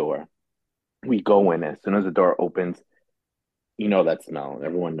up the door. We go in. As soon as the door opens, you know that smell.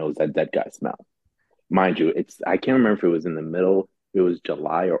 Everyone knows that dead guy smell. Mind you, I can't remember if it was in the middle, if it was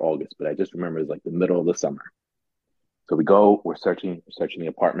July or August, but I just remember it's like the middle of the summer. So we go, we're searching the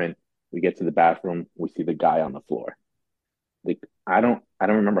apartment. We get to the bathroom, we see the guy on the floor. Like I don't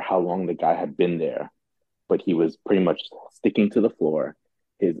remember how long the guy had been there, but he was pretty much sticking to the floor.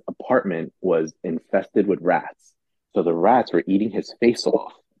 His apartment was infested with rats. So the rats were eating his face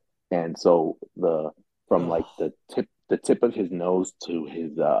off. And so from like the tip of his nose to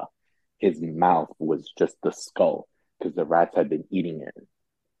his mouth was just the skull because the rats had been eating it.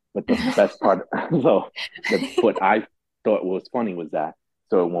 But the best part, what I thought was funny was that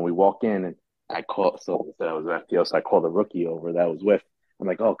so when we walk in and I called, so I was at FTO, so I called the rookie over that I was with. I'm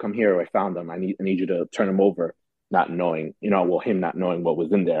like, oh, come here, I found him. I need you to turn him over, not knowing, him not knowing what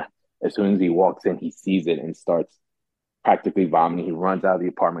was in there. As soon as he walks in, he sees it and starts practically vomiting. He runs out of the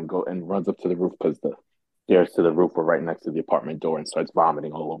apartment, runs up to the roof because the stairs to the roof were right next to the apartment door and starts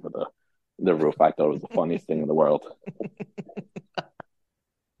vomiting all over the roof. I thought it was the funniest thing in the world.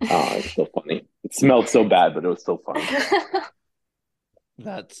 Oh, it's so funny. It smelled so bad, but it was so funny.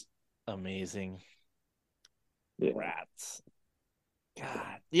 That's amazing. Yeah. Rats.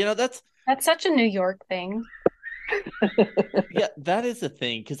 God, that's such a New York thing. Yeah, that is a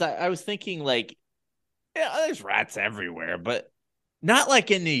thing. Because I was thinking like, yeah, there's rats everywhere, but not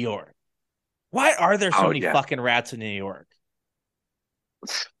like in New York. Why are there so many fucking rats in New York?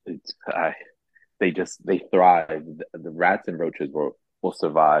 They thrive. The rats and roaches will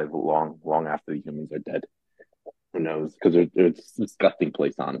survive long after the humans are dead. Who knows? Because they're a disgusting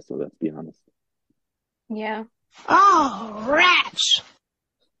place, honestly. Let's be honest. Yeah. Oh, rats!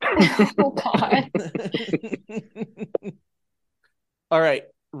 Oh God. All right,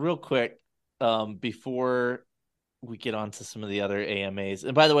 real quick, before we get on to some of the other AMAs.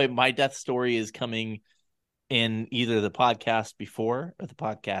 And by the way, my death story is coming in either the podcast before or the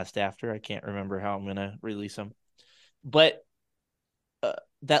podcast after. I can't remember how I'm going to release them. But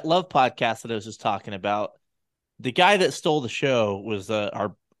that love podcast that I was just talking about, the guy that stole the show was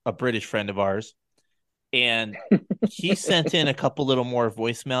our a British friend of ours, and he sent in a couple little more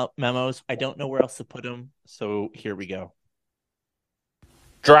voice memos. I don't know where else to put them, so here we go.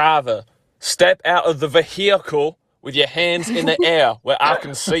 Driver, step out of the vehicle with your hands in the air where I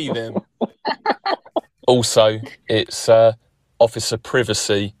can see them. Also, it's officer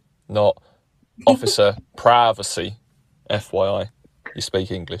privacy, not officer privacy. FYI, you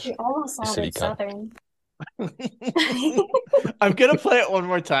speak English. You almost You sounded silly cunt. Southern. I'm gonna play it one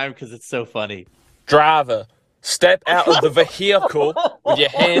more time because it's so funny. Driver, step out of the vehicle with your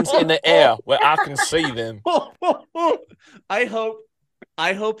hands in the air where I can see them.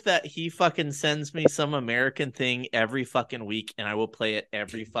 I hope that he fucking sends me some American thing every fucking week, and I will play it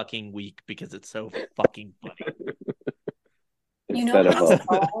every fucking week because it's so fucking funny. You know Instead how of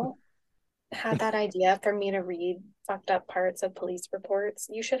Saul had that idea for me to read fucked up parts of police reports?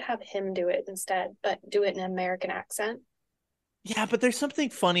 You should have him do it instead, but do it in an American accent. Yeah, but there's something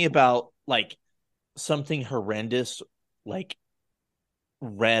funny about like something horrendous, like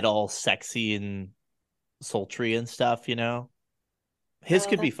read all sexy and sultry and stuff, you know? His Oh,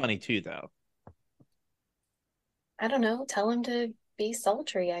 could be that's- funny too, though. I don't know. Tell him to be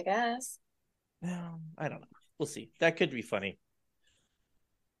sultry, I guess. No, I don't know. We'll see. That could be funny.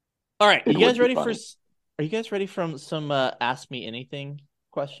 All right, It you guys would be ready funny. are you guys ready from some Ask Me Anything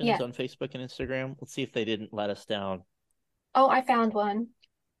questions Yeah. on Facebook and Instagram? Let's see if they didn't let us down. Oh, I found one.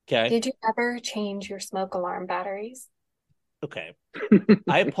 Okay. Did you ever change your smoke alarm batteries? Okay.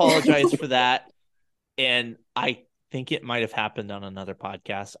 I apologize for that. And I think it might have happened on another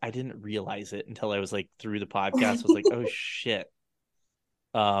podcast. I didn't realize it until I was like through the podcast. I was like, oh shit.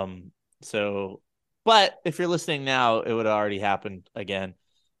 So but if you're listening now, it would have already happened again.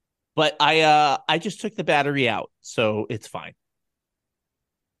 But I just took the battery out, so it's fine.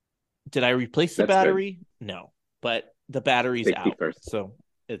 Did I replace the That's good. battery? No. But the battery's Safety out. first. So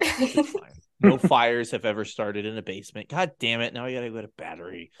it's fine. No fires have ever started in a basement. God damn it. Now I gotta go to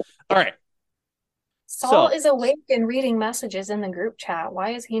battery. All right. Saul So- is awake and reading messages in the group chat.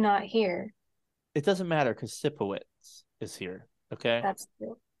 Why is he not here? It doesn't matter because Sipowicz is here. Okay. That's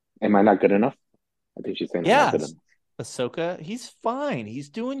true. Am I not good enough? I think she's saying I'm not good Yes. enough. Ahsoka, he's fine. He's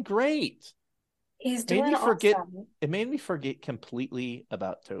doing great. He's Made doing me forget- awesome. It made me forget completely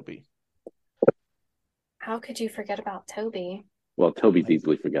about Toby. How could you forget about Toby? Well, Toby's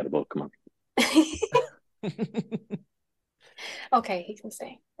easily forgettable. Come on. Okay, he can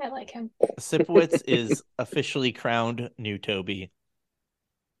stay. I like him. Sipowicz is officially crowned new Toby.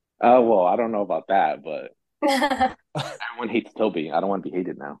 Well, I don't know about that, but everyone hates Toby. I don't want to be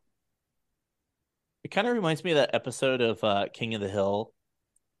hated now. It kind of reminds me of that episode of King of the Hill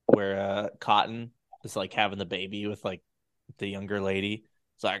where Cotton is like having the baby with like the younger lady.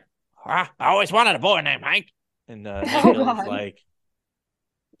 It's like, I always wanted a boy named Hank. And Hank Hill's God. like,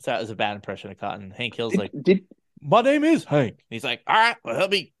 so that was a bad impression of Cotton. Hank Hill's like, Did my name is Hank. And he's like, all right, well, he'll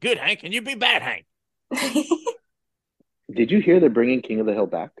be good Hank and you be bad Hank. you hear they're bringing King of the Hill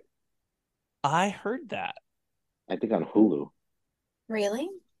back? I heard that. I think on Hulu. Really?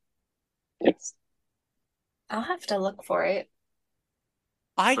 Yes. I'll have to look for it.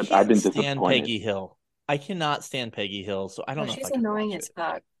 I But can't I've been stand disappointed. Peggy Hill. I cannot stand Peggy Hill, so I don't know if She's I can annoying watch as it.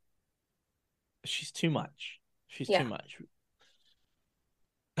 fuck. She's too much. She's Yeah. too much.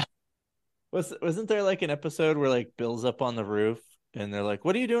 Wasn't there like an episode where like Bill's up on the roof and they're like,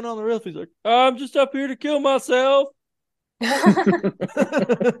 "What are you doing on the roof?" He's like, "I'm just up here to kill myself."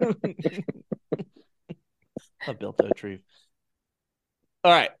 A Bill Totreve.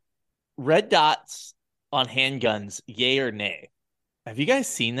 All right, red dots on handguns, yay or nay? Have you guys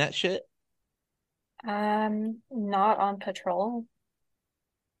seen that shit? Not on patrol.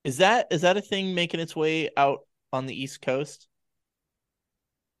 Is that a thing making its way out on the East Coast?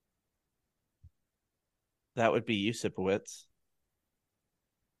 That would be you, Sipowicz.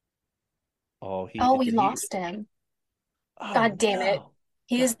 Oh, We did he- lost him. Oh, God damn it. no.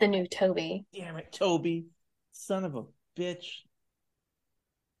 He is the new Toby. Damn it, Toby. Son of a bitch.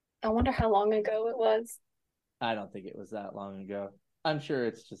 I wonder how long ago it was. I don't think it was that long ago. I'm sure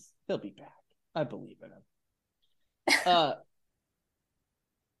it's just, he'll be back. I believe in him.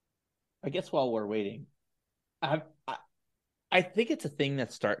 I guess while we're waiting, I think it's a thing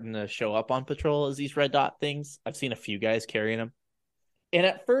that's starting to show up on patrol is these red dot things. I've seen a few guys carrying them. And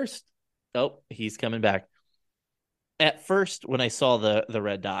at first, oh, he's coming back. At first, when I saw the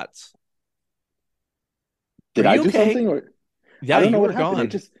red dots, Did Are I you do okay? something? Or yeah, I don't you know were what happened. gone. It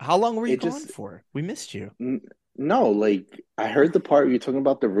just- How long were you it gone just- for? We missed you. no, like I heard the part you're talking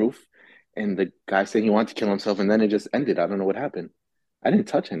about the roof and the guy saying he wanted to kill himself, and then it just ended. I don't know what happened. I didn't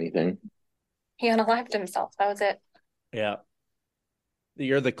touch anything. He unalived himself. That was it. Yeah.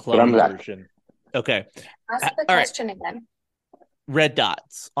 You're the I'm clone back. version. Okay. Ask the All right. question again. Red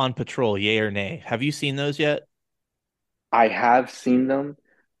dots on patrol, yay or nay? Have you seen those yet? I have seen them.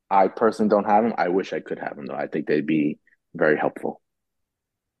 I personally don't have them. I wish I could have them though. I think they'd be very helpful.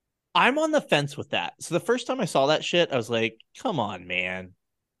 I'm on the fence with that. So the first time I saw that shit, I was like, come on, man.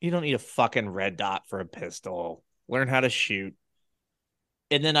 You don't need a fucking red dot for a pistol. Learn how to shoot.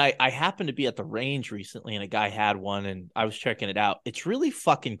 And then I happened to be at the range recently and a guy had one and I was checking it out. It's really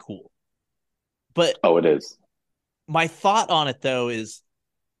fucking cool. But Oh, it is. my thought on it though is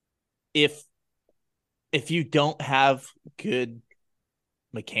if you don't have good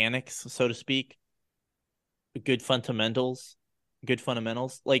mechanics, so to speak, good fundamentals,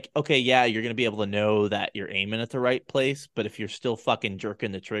 like, okay, yeah, you're going to be able to know that you're aiming at the right place, but if you're still fucking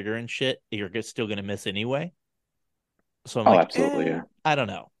jerking the trigger and shit, you're still going to miss anyway. So I'm Oh, like, absolutely. Yeah. I don't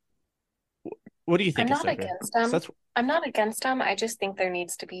know. What do you think, I'm not Ahsoka? against 'Cause them. I'm not against them. I just think there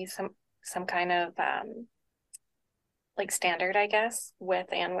needs to be some kind of like standard, I guess, with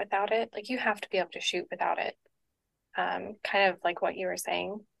and without it. Like you have to be able to shoot without it. Kind of like what you were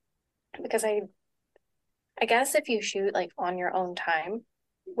saying. Because I guess if you shoot like on your own time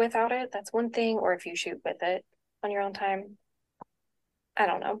without it, that's one thing, or if you shoot with it on your own time, I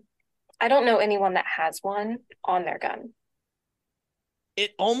don't know. I don't know anyone that has one on their gun.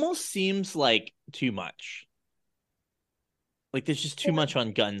 It almost seems like too much. Like there's just too much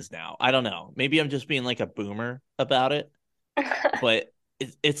on guns now. I don't know. Maybe I'm just being like a boomer about it, but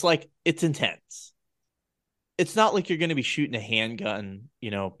it's like it's intense. It's not like you're going to be shooting a handgun,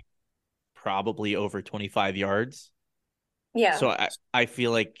 probably over 25 yards. Yeah. So I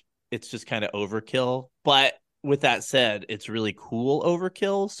feel like it's just kind of overkill. But with that said, it's really cool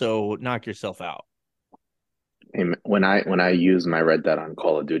overkill. So knock yourself out. And when I use my red dot on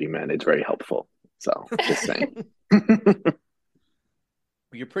Call of Duty, man, it's very helpful. So just saying.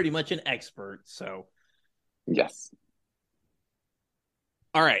 You're pretty much an expert. So Yes.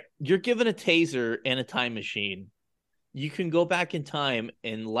 all right, you're given a taser and a time machine. You can go back in time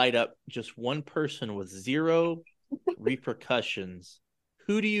and light up just one person with zero repercussions.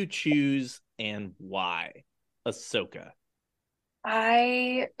 Who do you choose and why? Ahsoka.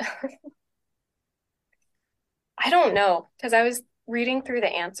 I don't know because I was reading through the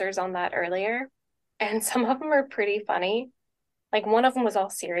answers on that earlier, and some of them are pretty funny. Like one of them was all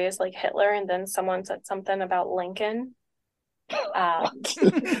serious, like Hitler, and then someone said something about Lincoln.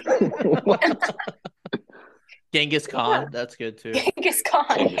 What? Genghis Khan. Yeah. That's good too. Genghis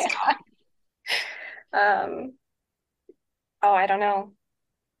Khan. Yeah. Oh, I don't know.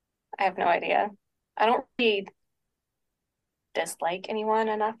 I have no idea. I don't really dislike anyone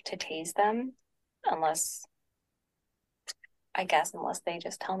enough to tase them unless they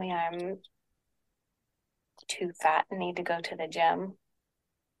just tell me I'm too fat and need to go to the gym.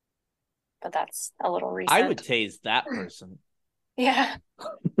 But that's a little recent. I would tase that person. Yeah.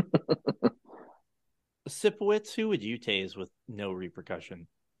 Sipowicz, who would you tase with no repercussion?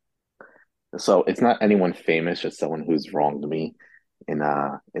 So it's not anyone famous, just someone who's wronged me in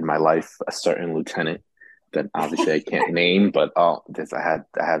my life, a certain lieutenant that obviously I can't name, but I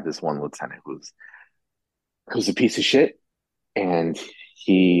have this one lieutenant who's a piece of shit, and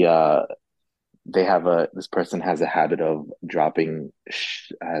he this person has a habit of dropping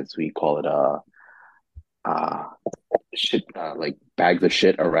as we call it shit like bags of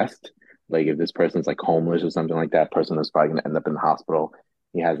shit arrest. Like if this person's like homeless or something like that, person is probably gonna end up in the hospital.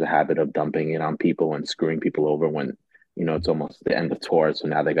 He has a habit of dumping it on people and screwing people over when it's almost the end of tour, so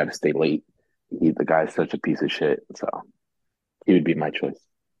now they got to stay late. The guy's such a piece of shit, so he would be my choice.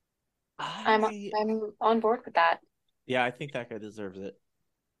 I'm on board with that. Yeah, I think that guy deserves it.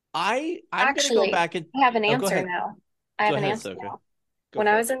 I'm Actually, gonna go back and I have an go answer ahead. now. I have Go an ahead, answer Ahsoka. now. Go When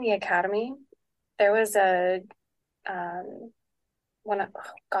for I it. was in the academy, there was a oh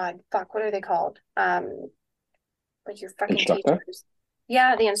God, fuck, what are they called? Like your fucking Instructor? teachers.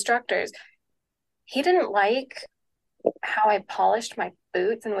 Yeah, the instructors. He didn't like how I polished my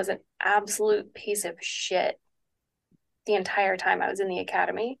boots and was an absolute piece of shit the entire time I was in the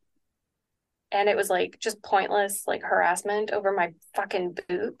academy. And it was like just pointless like harassment over my fucking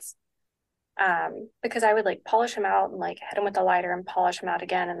boots. Because I would like polish them out and like hit them with the lighter and polish them out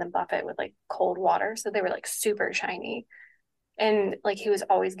again and then buff it with like cold water. So they were like super shiny. And like he was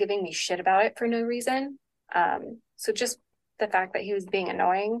always giving me shit about it for no reason. So just the fact that he was being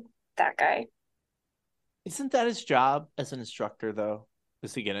annoying, that guy. Isn't that his job as an instructor, though?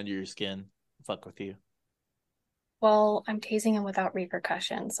 Is to get under your skin, fuck with you. Well, I'm tasing him without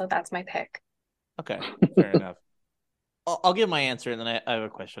repercussions, so that's my pick. Okay, fair enough. I'll give my answer, and then I have a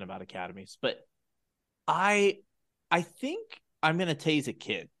question about academies. But I think I'm gonna tase a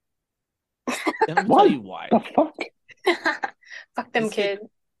kid, and I'm gonna What tell you why. the fuck? Fuck them This kid-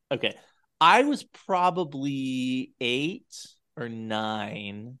 kids. Okay, I was probably 8 or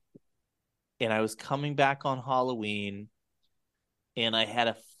 9, and I was coming back on Halloween, and I had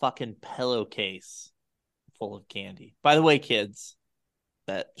a fucking pillowcase full of candy. By the way, kids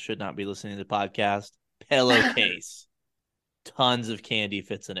that should not be listening to the podcast, pillowcase, tons of candy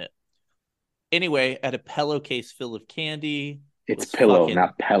fits in it. Anyway, I had a pillowcase full of candy. It's was pillow, fucking-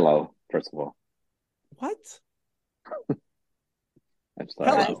 not pillow. First of all, What? I'm sorry.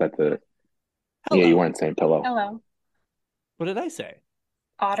 Hello. I just had to. Hello. Yeah, you weren't saying pillow. Hello. What did I say?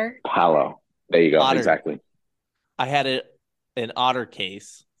 Otter. Palo. There you go. Otter. Exactly. I had an otter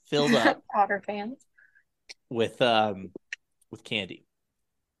case filled up Otter fans. with candy,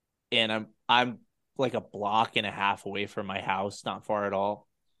 and I'm like a block and a half away from my house, not far at all,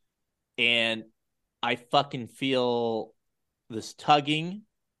 and I fucking feel this tugging,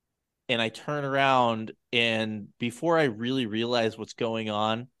 and I turn around, and before I really realize what's going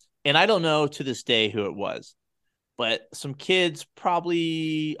on, and I don't know to this day who it was, but some kids,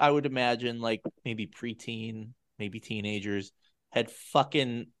 probably I would imagine like maybe preteen, maybe teenagers, had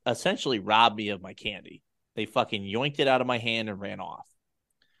fucking essentially robbed me of my candy. They fucking yoinked it out of my hand and ran off.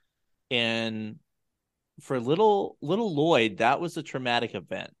 And for little Lloyd, that was a traumatic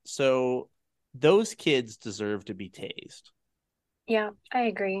event. So those kids deserve to be tased. Yeah, I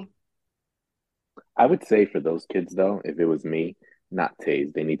agree. I would say for those kids though, if it was me, not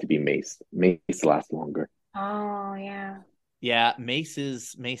tased. They need to be maced. Mace lasts longer. Oh, yeah. Yeah,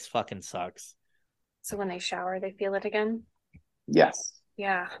 Mace fucking sucks. So when they shower, they feel it again? Yes.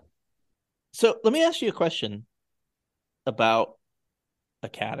 Yeah. So let me ask you a question about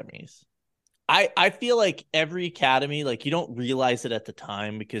academies. I feel like every academy, like you don't realize it at the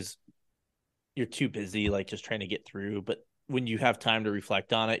time because you're too busy, like just trying to get through. But when you have time to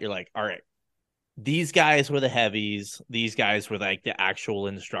reflect on it, you're like, all right, these guys were the heavies. These guys were like the actual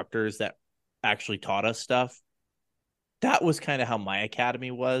instructors that actually taught us stuff. That was kind of how my academy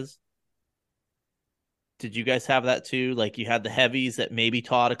was. Did you guys have that too? Like you had the heavies that maybe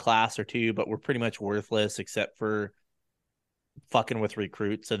taught a class or two, but were pretty much worthless except for fucking with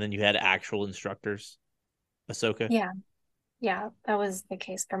recruits. And then you had actual instructors. Ahsoka? Yeah. Yeah, that was the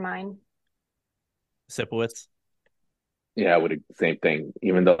case for mine. Sipowicz? Yeah, I would same thing.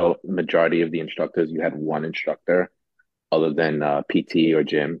 Even though majority of the instructors, you had one instructor, other than PT or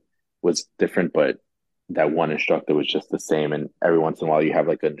gym, was different, but that one instructor was just the same. And every once in a while, you have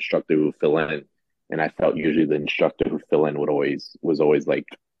like an instructor who fill in, and I felt usually the instructor who fill in was always like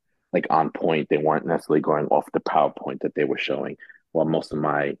on point. They weren't necessarily going off the PowerPoint that they were showing. While most of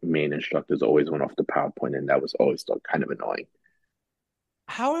my main instructors always went off the PowerPoint, and that was always still kind of annoying.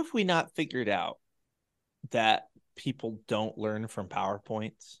 How have we not figured out that people don't learn from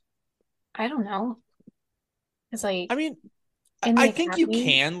PowerPoints? I don't know. It's like, I mean, in the I think you academy-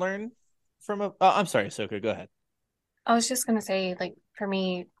 can learn from a. Oh, I'm sorry, Ahsoka, go ahead. I was just gonna say, like, for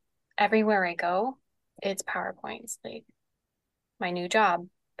me, everywhere I go, it's PowerPoints. Like, my new job,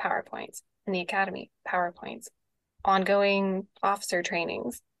 PowerPoints. In the academy, PowerPoints. Ongoing officer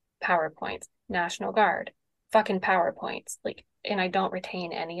trainings, PowerPoints. National Guard, fucking PowerPoints. Like, and I don't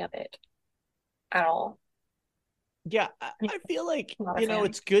retain any of it at all. Yeah, I feel like, Not a you know, fan.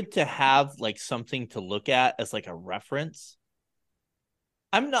 it's good to have like something to look at as like a reference.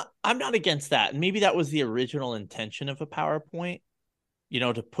 I'm not against that. And maybe that was the original intention of a PowerPoint, you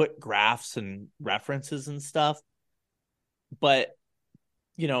know, to put graphs and references and stuff. But,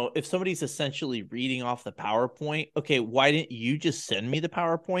 you know, if somebody's essentially reading off the PowerPoint, okay, why didn't you just send me the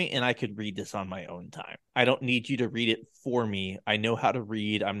PowerPoint and I could read this on my own time? I don't need you to read it for me. I know how to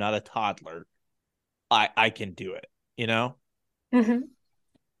read. I'm not a toddler. I can do it, you know? Mm-hmm.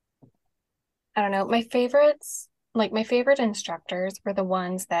 I don't know. My favorites, like my favorite instructors were the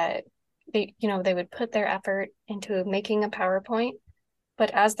ones that they would put their effort into making a PowerPoint,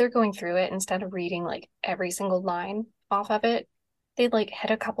 but as they're going through it, instead of reading like every single line off of it, they'd like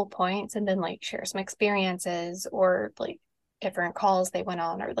hit a couple points and then like share some experiences or like different calls they went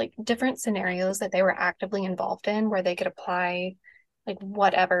on or like different scenarios that they were actively involved in where they could apply like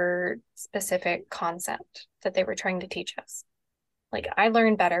whatever specific concept that they were trying to teach us. Like I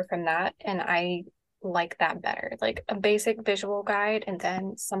learned better from that and I like that better. Like a basic visual guide and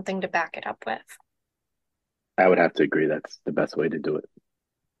then something to back it up with. I would have to agree. That's the best way to do it.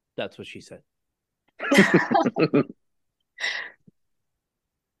 That's what she said.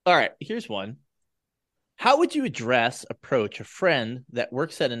 All right, here's one. How would you approach a friend that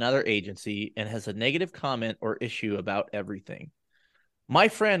works at another agency and has a negative comment or issue about everything? My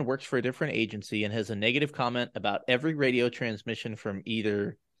friend works for a different agency and has a negative comment about every radio transmission from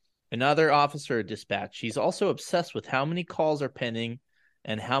either another officer or dispatch. He's also obsessed with how many calls are pending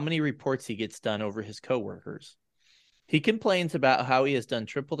and how many reports he gets done over his coworkers. He complains about how he has done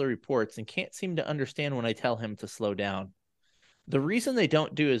triple the reports and can't seem to understand when I tell him to slow down. The reason they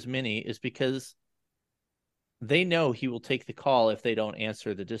don't do as many is because they know he will take the call if they don't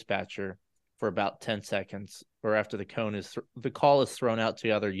answer the dispatcher for about 10 seconds or after the call is thrown out to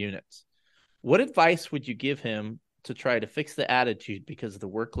other units. What advice would you give him to try to fix the attitude because of the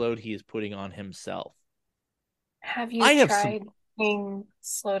workload he is putting on himself? Have you tried being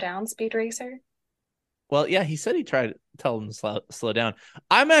slow down, Speed Racer? Well, yeah, he said he tried to tell him to slow down.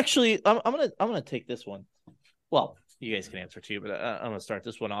 I'm gonna take this one. Well, you guys can answer too, but I'm gonna start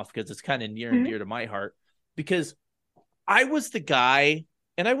this one off because it's kind of near and dear to my heart. Because I was the guy,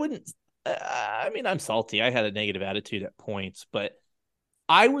 and I wouldn't. I mean, I'm salty. I had a negative attitude at points, but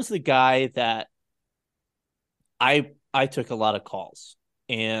I was the guy that I took a lot of calls,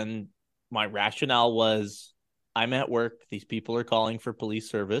 and my rationale was, I'm at work. These people are calling for police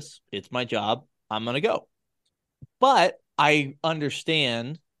service. It's my job. I'm going to go. But I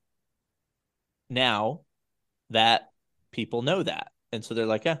understand now that people know that. And so they're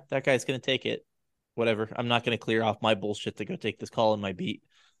like, that guy's going to take it. Whatever. I'm not going to clear off my bullshit to go take this call in my beat.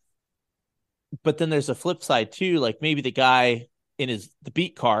 But then there's a flip side too. Like maybe the guy in the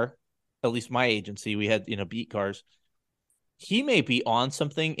beat car, at least my agency, we had, beat cars. He may be on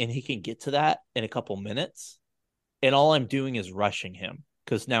something and he can get to that in a couple minutes. And all I'm doing is rushing him.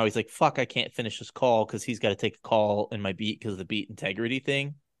 Because now he's like, fuck, I can't finish this call because he's got to take a call in my beat because of the beat integrity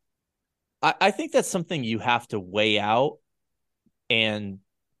thing. I think that's something you have to weigh out and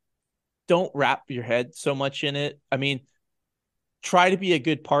don't wrap your head so much in it. I mean, try to be a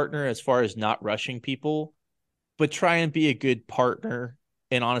good partner as far as not rushing people, but try and be a good partner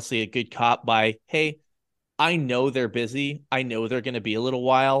and honestly a good cop by, hey, I know they're busy. I know they're going to be a little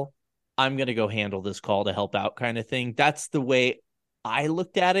while. I'm going to go handle this call to help out kind of thing. That's the way I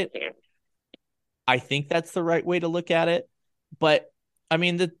looked at it. I think that's the right way to look at it. But I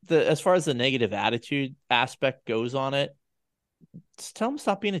mean, the as far as the negative attitude aspect goes on it, just tell him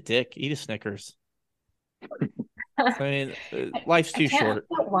stop being a dick. Eat a Snickers. I mean, life's too short.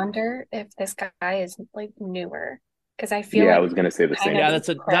 I wonder if this guy is like newer because I feel I like was gonna say the same. Yeah, that's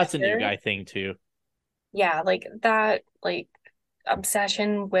a new guy thing too. Yeah, like that, like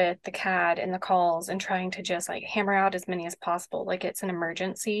obsession with the CAD and the calls and trying to just like hammer out as many as possible. Like it's an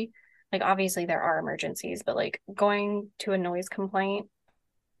emergency. Like obviously there are emergencies, but like going to a noise complaint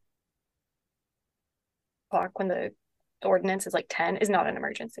clock when the ordinance is like 10 is not an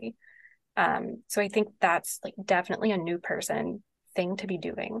emergency. So I think that's like definitely a new person thing to be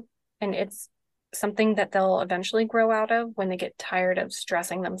doing. And it's something that they'll eventually grow out of when they get tired of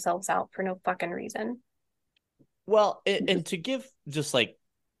stressing themselves out for no fucking reason. Well, and to give just like,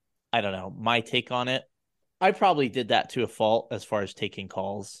 I don't know, my take on it, I probably did that to a fault as far as taking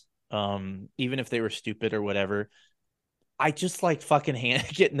calls, even if they were stupid or whatever. I just like fucking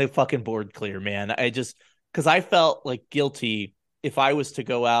getting the fucking board clear, man. Because I felt like guilty if I was to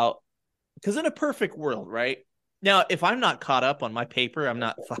go out, because in a perfect world, right? Now, if I'm not caught up on my paper, I'm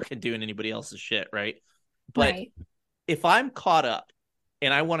not fucking doing anybody else's shit, right? But if I'm caught up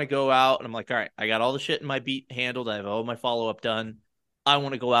and I want to go out and I'm like, all right, I got all the shit in my beat handled. I have all my follow-up done. I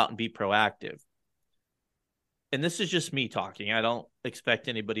want to go out and be proactive. And this is just me talking. I don't expect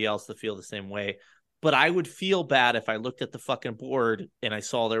anybody else to feel the same way. But I would feel bad if I looked at the fucking board and I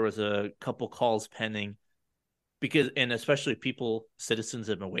saw there was a couple calls pending and especially citizens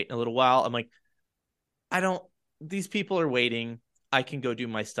have been waiting a little while. I'm like, these people are waiting. I can go do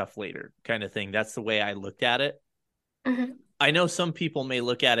my stuff later kind of thing. That's the way I looked at it. Mm-hmm. I know some people may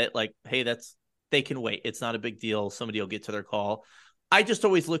look at it like, hey, they can wait. It's not a big deal. Somebody will get to their call. I just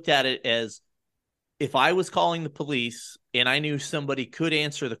always looked at it as if I was calling the police and I knew somebody could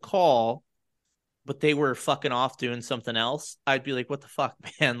answer the call, but they were fucking off doing something else, I'd be like, what the fuck,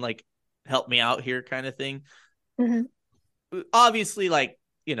 man? Like, help me out here kind of thing. Mm-hmm. Obviously, like,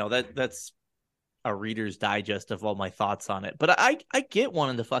 that's a Reader's Digest of all my thoughts on it. But I get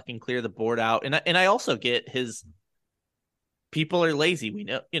wanting to fucking clear the board out. And I also get his people are lazy.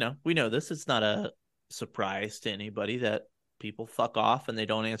 We know this. It's not a surprise to anybody that people fuck off and they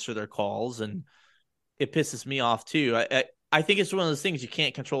don't answer their calls. And it pisses me off too. I think it's one of those things you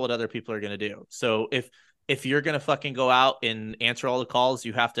can't control what other people are going to do. So if you're going to fucking go out and answer all the calls,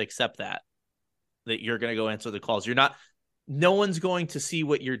 you have to accept that you're going to go answer the calls. No one's going to see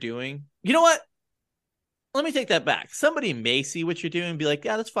what you're doing. You know what? let me take that back. Somebody may see what you're doing and be like,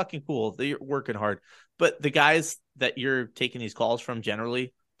 yeah, that's fucking cool. They're working hard. But the guys that you're taking these calls from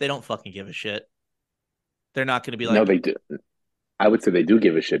generally, they don't fucking give a shit. They're not going to be No, like, they do. I would say they do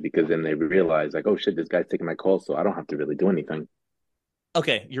give a shit because then they realize like, oh shit, this guy's taking my call, so I don't have to really do anything.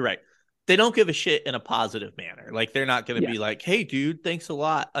 okay, you're right. They don't give a shit in a positive manner. Like they're not going to Yeah. be like, hey, dude, thanks a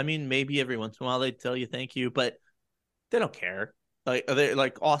lot. I mean, maybe every once in a while they tell you thank you, but they don't care. Like they're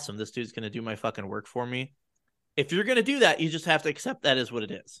like, awesome, this dude's going to do my fucking work for me. If you're going to do that, you just have to accept that as what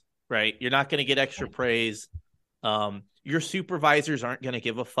it is, right? You're not going to get extra praise. Your supervisors aren't going to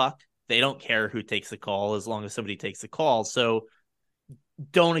give a fuck. They don't care who takes the call as long as somebody takes the call. So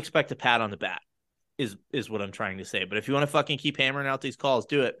don't expect a pat on the back is what I'm trying to say. But if you want to fucking keep hammering out these calls,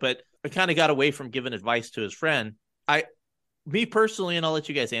 do it. But I kind of got away from giving advice to his friend. Me personally, and I'll let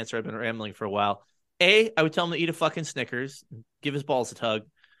you guys answer. I've been rambling for a while. A, I would tell him to eat a fucking Snickers, give his balls a tug.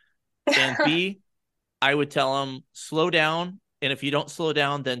 And B, I would tell him slow down. And if you don't slow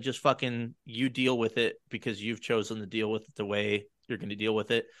down, then just fucking you deal with it because you've chosen to deal with it the way you're going to deal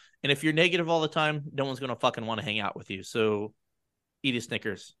with it. And if you're negative all the time, no one's going to fucking want to hang out with you. So eat a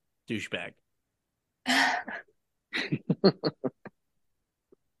Snickers, douchebag.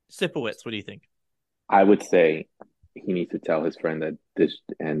 Sipowicz, what do you think? I would say he needs to tell his friend that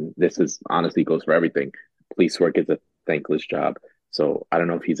this is honestly goes for everything. Police work is a thankless job. So I don't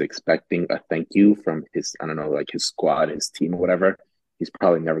know if he's expecting a thank you from his, I don't know, like his squad, his team, or whatever. He's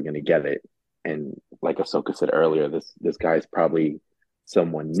probably never going to get it. And like Ahsoka said earlier, this guy is probably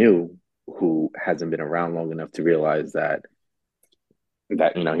someone new who hasn't been around long enough to realize that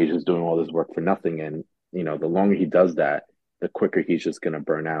he's just doing all this work for nothing. And the longer he does that, the quicker he's just going to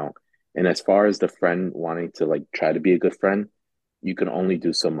burn out. And as far as the friend wanting to like try to be a good friend, you can only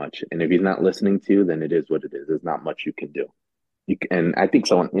do so much. And if he's not listening to you, then it is what it is. There's not much you can do. And I think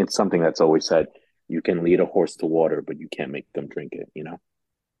it's something that's always said, you can lead a horse to water, but you can't make them drink it.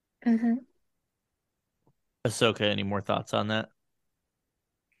 Mm-hmm. Ahsoka, any more thoughts on that?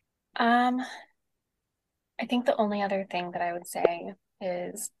 I think the only other thing that I would say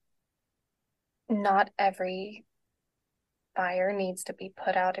is not every fire needs to be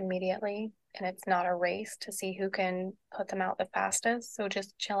put out immediately, and it's not a race to see who can put them out the fastest. So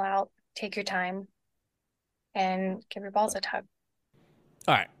just chill out, take your time, and give your balls a tug.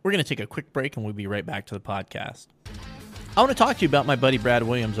 All right, we're going to take a quick break and we'll be right back to the podcast. I want to talk to you about my buddy Brad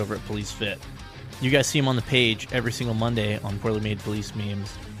Williams over at Police Fit. You guys see him on the page every single Monday on Poorly Made Police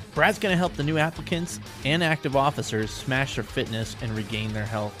Memes. Brad's going to help the new applicants and active officers smash their fitness and regain their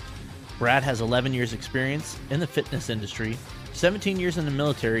health. Brad has 11 years experience in the fitness industry, 17 years in the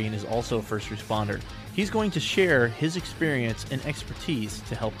military, and is also a first responder. He's going to share his experience and expertise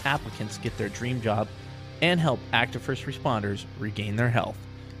to help applicants get their dream job and help active first responders regain their health.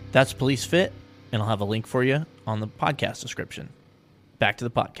 That's Police Fit, and I'll have a link for you on the podcast description. Back to the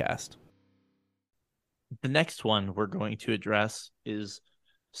podcast. The next one we're going to address is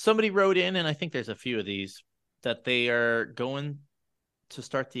somebody wrote in, and I think there's a few of these, that they are going to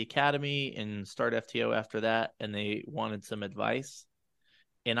start the academy and start FTO after that, and they wanted some advice.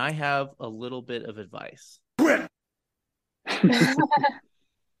 And I have a little bit of advice. Quit!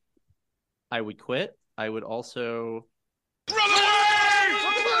 I would quit. I would also... Run away!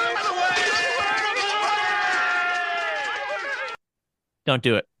 Run away! Don't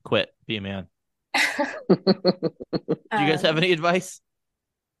do it. Quit. Be a man. Do you guys have any advice?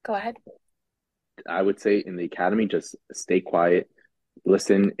 Go ahead. I would say in the academy, just stay quiet.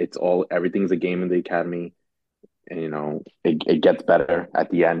 Listen, everything's a game in the academy. And, it gets better at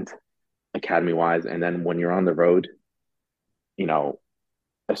the end, academy-wise. And then when you're on the road,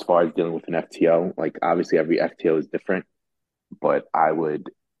 as far as dealing with an FTO, like obviously every FTO is different, but I would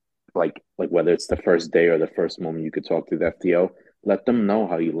like whether it's the first day or the first moment you could talk to the FTO, let them know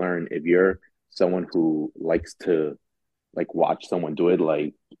how you learn. If you're someone who likes to like watch someone do it,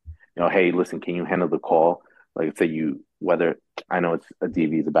 like, hey, listen, can you handle the call? Like say whether I know it's a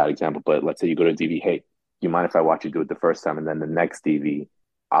DV is a bad example, but let's say you go to DV, hey, do you mind if I watch you do it the first time and then the next DV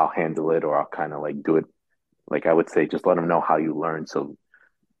I'll handle it, or I'll kind of like do it. Like I would say, just let them know how you learn. So,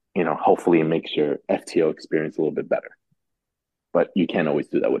 hopefully it makes your FTO experience a little bit better. But you can't always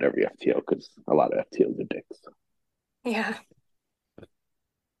do that with every FTO because a lot of FTOs are dicks. Yeah.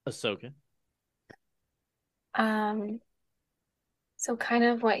 Ahsoka. So kind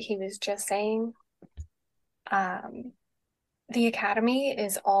of what he was just saying, the academy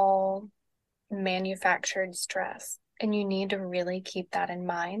is all manufactured stress, and you need to really keep that in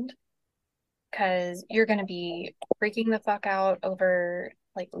mind because you're going to be freaking the fuck out over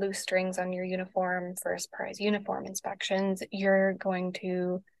like loose strings on your uniform, first prize uniform inspections. You're going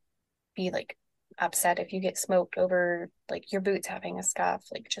to be like upset if you get smoked over like your boots having a scuff.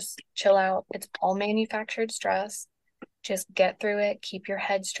 Like just chill out. It's all manufactured stress. Just get through it, keep your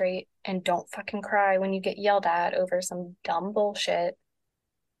head straight, and don't fucking cry when you get yelled at over some dumb bullshit.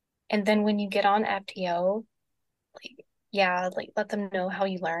 And then when you get on FTO, like, yeah, like let them know how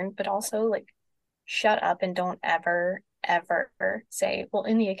you learned, but also like shut up and don't ever, ever say, well,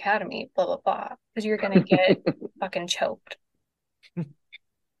 in the academy, blah, blah, blah, because you're gonna get fucking choked. And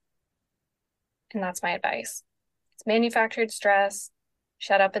that's my advice. It's manufactured stress.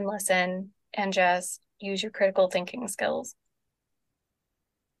 Shut up and listen and just use your critical thinking skills.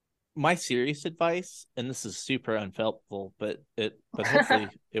 My serious advice, and this is super unhelpful, but hopefully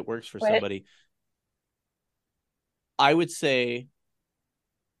it works for What? somebody. I would say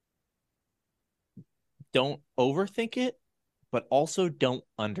don't overthink it, but also don't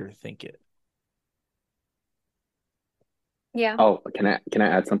underthink it. Yeah. Oh, can I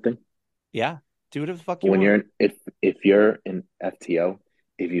add something? Yeah, do whatever the fuck you When want. if you're in FTO,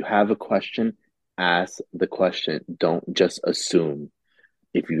 if you have a question, ask the question. Don't just assume.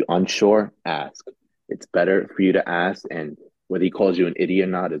 If you're unsure, ask. It's better for you to ask, and whether he calls you an idiot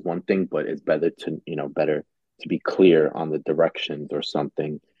or not is one thing, but it's better to, better to be clear on the directions or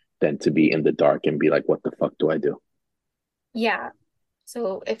something than to be in the dark and be like, what the fuck do I do? Yeah.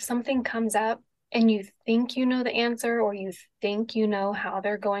 So if something comes up and you think you know the answer or you think you know how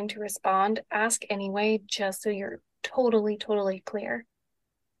they're going to respond, ask anyway, just so you're totally, totally clear.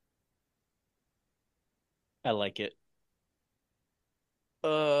 I like it.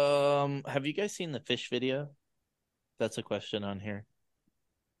 Have you guys seen the fish video? That's a question on here.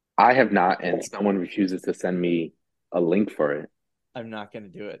 I have not, and someone refuses to send me a link for it. I'm not gonna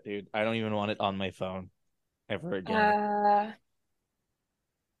do it, dude. I don't even want it on my phone ever again.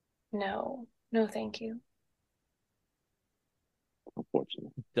 No, thank you.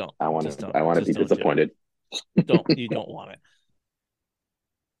 Unfortunately, Don't. I want Just to. don't. I want to Just be don't do it. disappointed. You don't want it.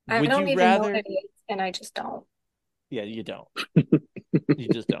 I Would don't you even know rather? what it is, and I just don't. Yeah, you don't. You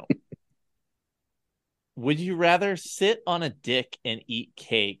just don't. Would you rather sit on a dick and eat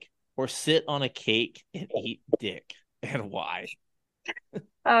cake or sit on a cake and eat dick? And why?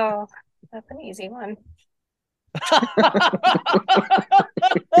 Oh, that's an easy one.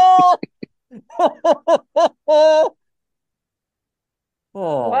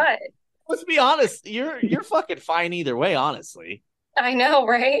 Oh, What? let's be honest. You're fucking fine either way, honestly. I know,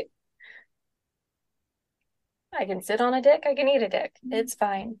 right? I can sit on a dick, I can eat a dick. It's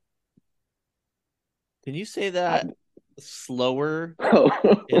fine. Can you say that slower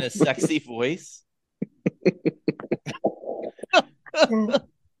Oh. in a sexy voice?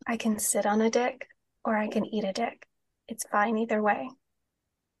 I can sit on a dick or I can eat a dick. It's fine either way.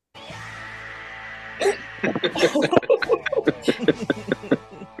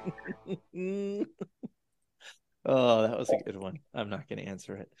 Oh, that was a good one. I'm not going to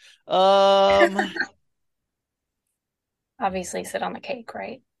answer it. Obviously, sit on the cake,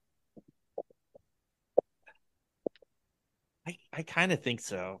 right? I kind of think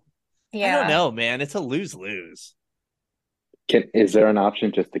so. I Yeah. don't know, man. It's a lose-lose. Is there an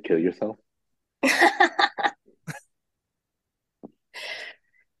option just to kill yourself?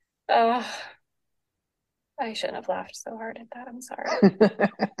 Oh, I shouldn't have laughed so hard at that. I'm sorry.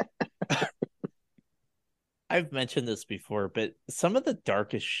 I've mentioned this before, but some of the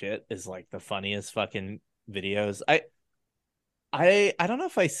darkest shit is like the funniest fucking videos. I don't know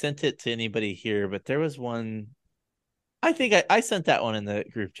if I sent it to anybody here, but there was one. I think I sent that one in the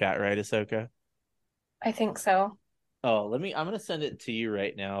group chat, right, Ahsoka? I think so. Oh, I'm gonna send it to you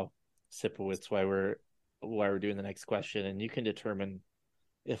right now, Sipowicz, while we're doing the next question, and you can determine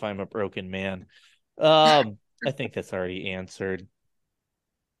if I'm a broken man. I think that's already answered.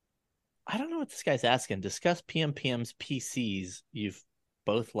 I don't know what this guy's asking. Discuss PMPM's PCs you've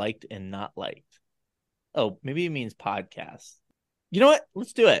both liked and not liked. Oh, maybe he means podcasts. You know what?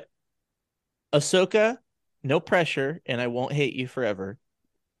 Let's do it. Ahsoka, no pressure, and I won't hate you forever.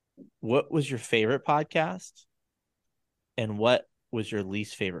 What was your favorite podcast? And what was your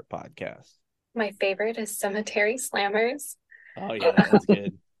least favorite podcast? My favorite is Cemetery Slammers. Oh, yeah, that one's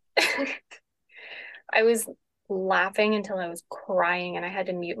good. I was laughing until I was crying and I had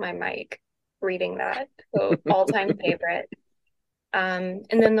to mute my mic reading that. So all-time favorite. And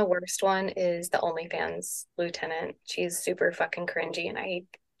then the worst one is the OnlyFans lieutenant. She's super fucking cringy and I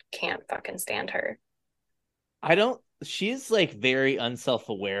can't fucking stand her. She's like very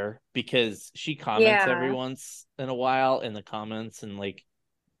unself-aware because she comments every Yeah. once in a while in the comments and like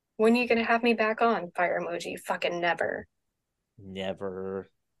When are you gonna have me back on? Fire emoji. Fucking never. never.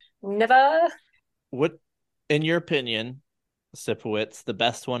 Never. What, in your opinion, Sipowicz, the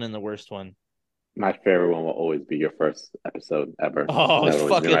best one and the worst one? My favorite one will always be your first episode ever. Oh,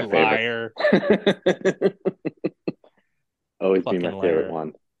 That'll always be my fucking favorite. liar. Always be my Fucking favorite liar.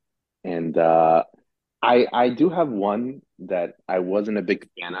 one. And I do have one that I wasn't a big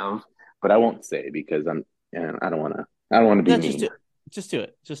fan of, but I won't say because I don't wanna be No, just mean. do it. Just do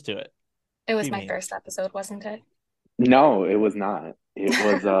it. Just do it. It was Be my mean. first episode, wasn't it? No, it was not. It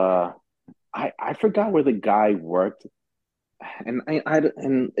was I forgot where the guy worked, and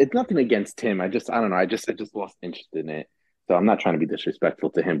and it's nothing against him. I don't know. I just lost interest in it. So I'm not trying to be disrespectful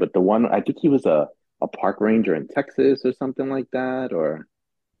to him, but the one I think he was a park ranger in Texas or something like that, or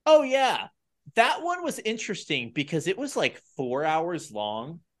Oh, yeah. That one was interesting because it was like 4 hours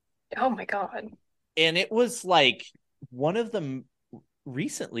long. Oh my God. And it was like one of the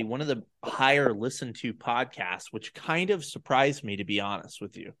one of the higher listened to podcasts, which kind of surprised me, to be honest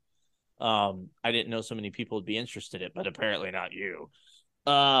with you. I didn't know so many people would be interested in it, but apparently not you.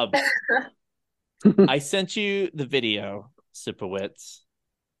 I sent you the video, Sipowitz,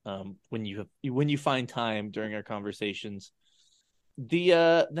 when you find time during our conversations.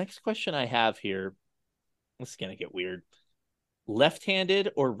 The next question I have here, this is gonna get weird.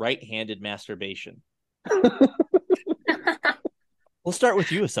 Left-handed or right-handed masturbation? We'll start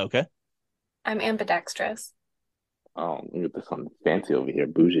with you, Ahsoka. I'm ambidextrous. oh, look at this one fancy over here,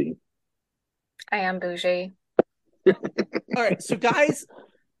 bougie. I am bougie. All right, so guys,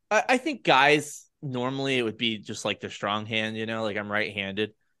 I think guys normally it would be just like the strong hand, like I'm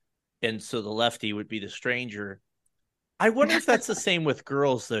right-handed, and so the lefty would be the stranger. I wonder if that's the same with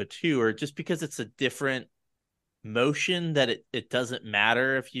girls though too, or just because it's a different motion that it doesn't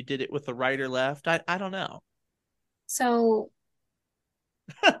matter if you did it with the right or left. I don't know. So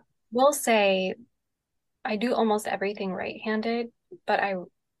we'll say I do almost everything right-handed, but I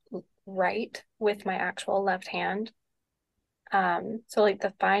write with my actual left hand. So like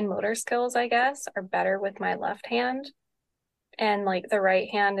the fine motor skills, I guess, are better with my left hand. And like the right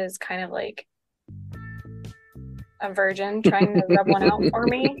hand is kind of like a virgin trying to rub one out for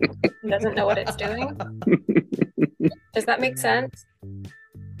me. It doesn't know what it's doing. Does that make sense?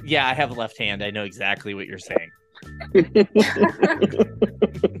 Yeah, I have a left hand. I know exactly what you're saying.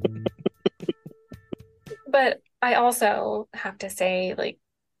 But I also have to say, like,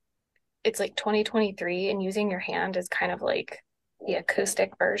 it's like 2023, and using your hand is kind of like the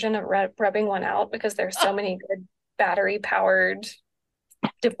acoustic version of rubbing one out because there's so many good battery powered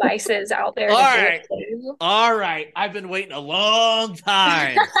devices out there to All do right. it too. All right. I've been waiting a long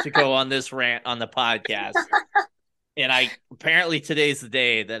time to go on this rant on the podcast. And apparently today's the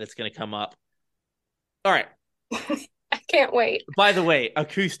day that it's going to come up. All right. I can't wait. By the way,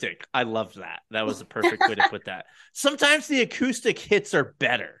 acoustic. I loved that. That was a perfect way to put that. Sometimes the acoustic hits are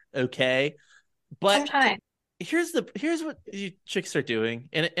better, okay? But Sometimes. here's what you chicks are doing.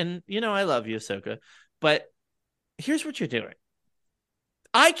 And I love you, Ahsoka, but here's what you're doing.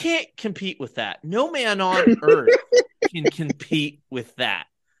 I can't compete with that. No man on earth can compete with that.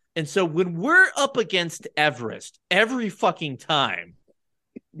 And so when we're up against Everest every fucking time,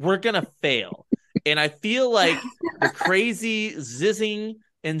 we're going to fail. And I feel like the crazy zizzing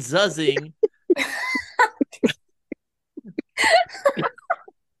and zuzzing.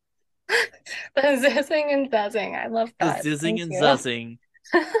 The zizzing and buzzing. I love that. The zizzing Thank and you. zuzzing.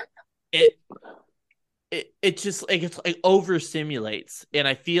 It just like it's like overstimulates, and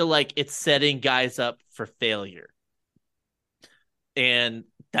I feel like it's setting guys up for failure. And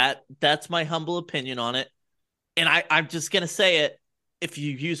that's my humble opinion on it. And I'm just gonna say it. If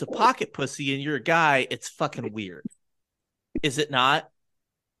you use a pocket pussy and you're a guy, it's fucking weird. Is it not?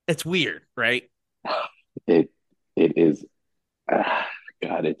 It's weird, right? It is.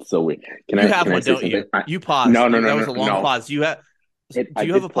 God, it's so weird. You have one, don't you? You paused. No. That was a long pause. Do you have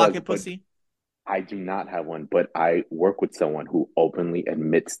a pocket pussy? I do not have one, but I work with someone who openly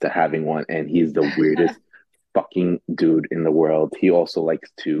admits to having one, and he's the weirdest fucking dude in the world. He also likes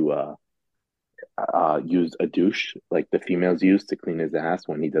to use a douche like the females use to clean his ass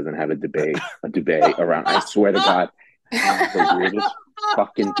when he doesn't have a duvet around. I swear to God, he's the weirdest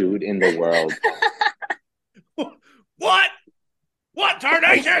fucking dude in the world. What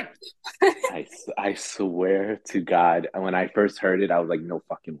tarnation? I swear to God, when I first heard it, I was like, no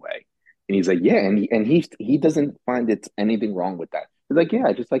fucking way. And he's like, yeah, and he doesn't find it's anything wrong with that. He's like, yeah,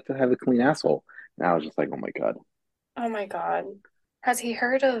 I just like to have a clean asshole. And I was just like, oh my God. Oh my God. Has he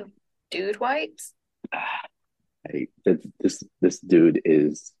heard of dude wipes? This dude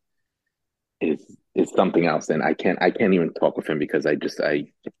is something else, and I can't even talk with him because I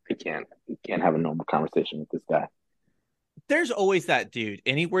can't have a normal conversation with this guy. There's always that dude.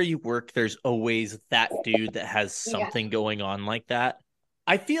 Anywhere you work, there's always that dude that has something going on like that.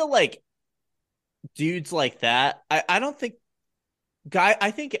 I feel like dudes like that, I don't think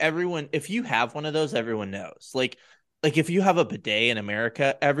I think everyone, if you have one of those, everyone knows. Like if you have a bidet in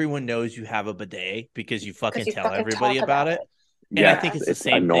America, everyone knows you have a bidet because you fucking Because you tell fucking everybody talk about about it. it. And I Yes, think Yeah. it's the it's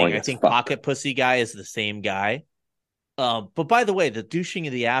same thing. annoying I as think fuck. pocket pussy guy is the same guy. But by the way, the douching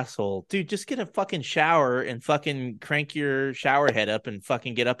of the asshole, dude, just get a fucking shower and fucking crank your shower head up and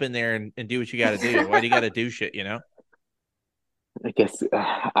fucking get up in there and do what you got to do. Why do you got to do shit, you know? I guess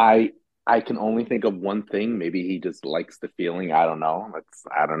I can only think of one thing. Maybe he just likes the feeling. I don't know.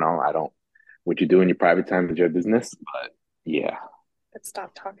 I don't know. I don't. What you do in your private time is your business. But yeah, But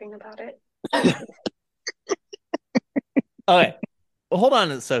stop talking about it. Okay. Well, hold on,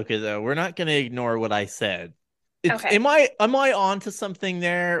 Ahsoka, though. We're not going to ignore what I said. Okay. Am I on to something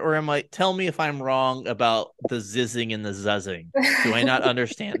there, or tell me if I'm wrong about the zizzing and the zuzzing? Do I not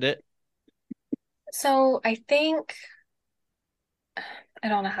understand it? So I think, I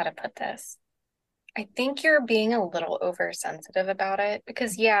don't know how to put this. I think you're being a little oversensitive about it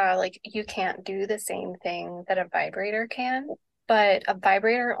because, yeah, like you can't do the same thing that a vibrator can, but a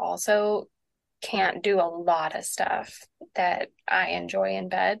vibrator also can't do a lot of stuff that I enjoy in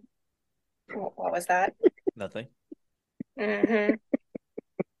bed. What was that? Nothing. Mm-hmm.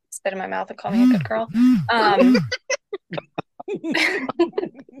 Spit in my mouth and call me a good girl.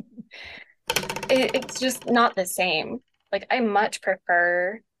 It's just not the same. Like I much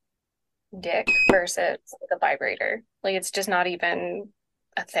prefer dick versus the vibrator. Like it's just not even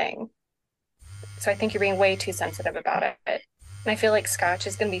a thing. So I think you're being way too sensitive about it. And I feel like Scotch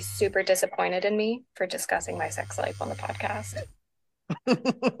is going to be super disappointed in me for discussing my sex life on the podcast.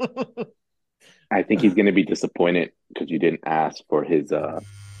 I think he's gonna be disappointed because you didn't ask for his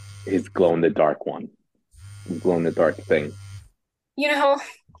glow in the dark one, glow in the dark thing. You know,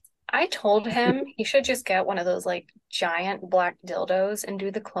 I told him he should just get one of those like giant black dildos and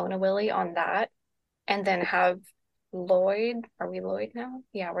do the Clone a Willy on that, and then have Lloyd. Are we Lloyd now?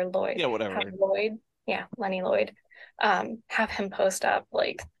 Yeah, we're Lloyd. Yeah, whatever. Have Lloyd. Yeah, Lenny Lloyd. Have him post up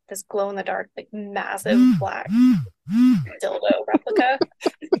like this glow in the dark, like massive black dildo replica.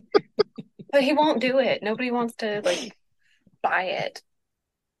 But he won't do it. Nobody wants to like buy it.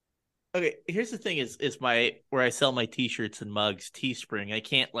 Okay, here's the thing: is my where I sell my T-shirts and mugs, Teespring. I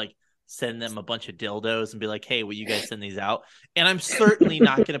can't like send them a bunch of dildos and be like, "Hey, will you guys send these out?" And I'm certainly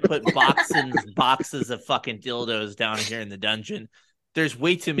not going to put boxes of fucking dildos down here in the dungeon. There's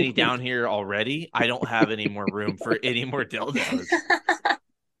way too many down here already. I don't have any more room for any more dildos.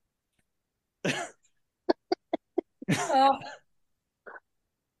 Oh,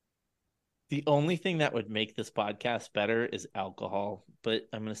 The only thing that would make this podcast better is alcohol, but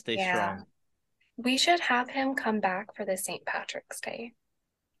I'm going to stay yeah. strong. We should have him come back for the St. Patrick's Day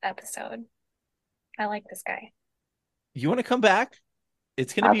episode. I like this guy. You want to come back?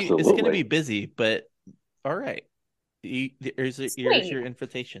 It's going to be Absolutely. busy, but all right. Here's your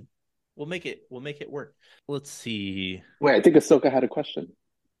invitation. We'll make it work. Let's see. Wait, I think Ahsoka had a question.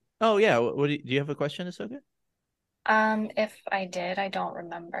 Oh yeah, what do you have a question, Ahsoka? If I did, I don't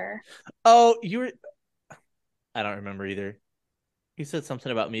remember. Oh, I don't remember either. You said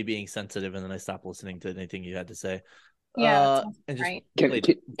something about me being sensitive, and then I stopped listening to anything you had to say. Yeah, And just right. Can I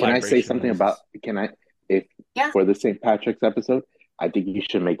say vibration something noises. about if Yeah. for the St. Patrick's episode? I think you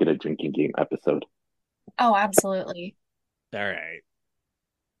should make it a drinking game episode. Oh, absolutely. All right,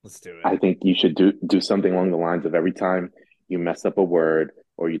 let's do it. I think you should do something along the lines of every time you mess up a word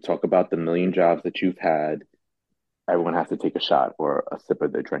or you talk about the million jobs that you've had, everyone has to take a shot or a sip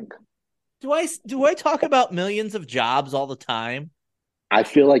of their drink. Do I talk about millions of jobs all the time? I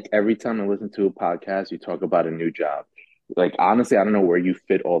feel like every time I listen to a podcast, you talk about a new job. Like honestly, I don't know where you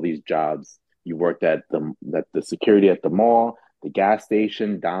fit all these jobs. You worked at the security at the mall, the gas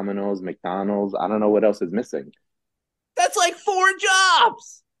station, Domino's, McDonald's. I don't know what else is missing. That's like 4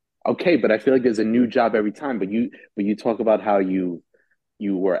 jobs. Okay, but I feel like there's a new job every time. But you talk about how you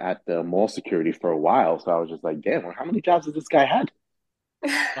were at the mall security for a while. So I was just like, damn, how many jobs has this guy had?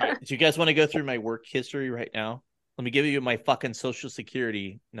 All right, do you guys want to go through my work history right now? Let me give you my fucking social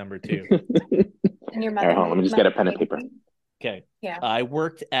security number too. And your All right, hold on, let me just get a pen and paper. Okay. Yeah. I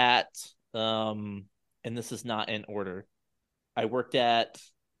worked at and this is not in order. I worked at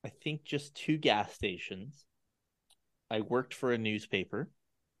I think just 2 gas stations. I worked for a newspaper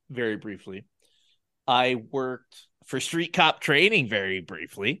very briefly. I worked for street cop training very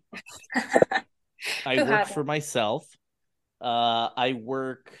briefly. I worked for myself. I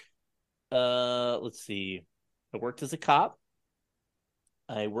work let's see. I worked as a cop.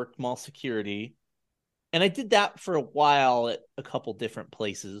 I worked mall security. And I did that for a while at a couple different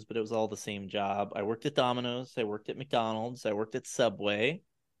places, but it was all the same job. I worked at Domino's, I worked at McDonald's, I worked at Subway.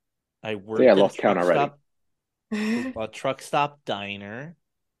 I So worked yeah, I at a lost count truck already. stop, a truck stop diner.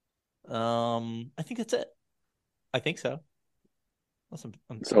 I think that's it. I think so. I So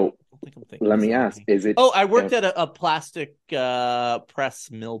don't think I'm let me missing ask: anything. is it? Oh, I worked at a plastic press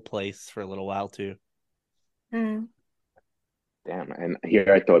mill place for a little while too. Hmm. Damn, and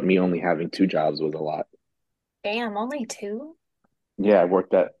here I thought me only having two jobs was a lot. Damn, only two? Yeah, I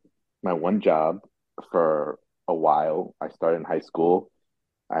worked at my one job for a while. I started in high school.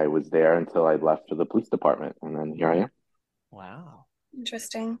 I was there until I left for the police department, and then here I am. Wow.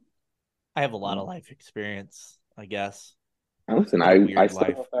 Interesting. I have a lot of life experience, I guess. And listen, Had a I weird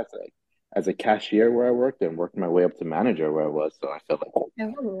started life. off as a cashier where I worked and worked my way up to manager where I was. So I felt like Oh,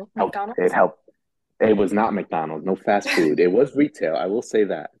 it McDonald's? helped. It was not McDonald's, no fast food. It was retail. I will say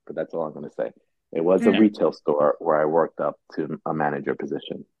that, but that's all I'm going to say. It was a Yeah. retail store where I worked up to a manager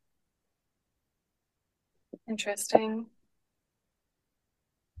position. Interesting.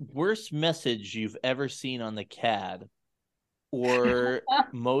 Worst message you've ever seen on the CAD, or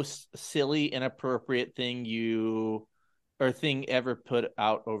most silly, inappropriate thing thing ever put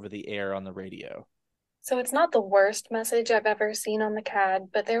out over the air on the radio? So it's not the worst message I've ever seen on the CAD,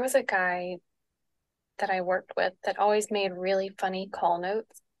 but there was a guy that I worked with that always made really funny call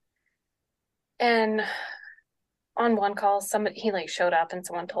notes. And on one call, he like showed up and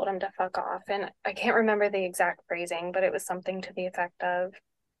someone told him to fuck off. And I can't remember the exact phrasing, but it was something to the effect of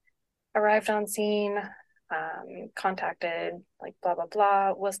arrived on scene, contacted, like blah blah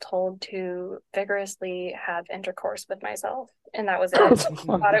blah, was told to vigorously have intercourse with myself, and that was it. I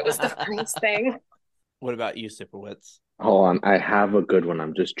thought it was the funniest thing. What about you, Sipowicz? Hold on, I have a good one.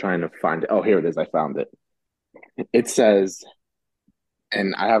 I'm just trying to find it. Oh, here it is. I found it. It says,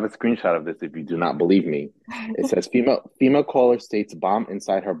 and I have a screenshot of this if you do not believe me. It says female caller states bomb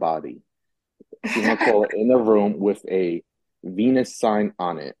inside her body. Female caller in a room with a Venus sign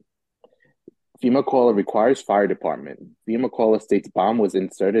on it. Female caller requires fire department. Female caller states bomb was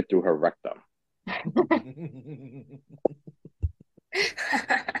inserted through her rectum.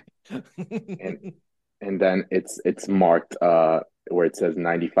 And and then it's marked where it says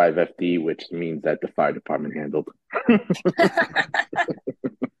 95 FD, which means that the fire department handled.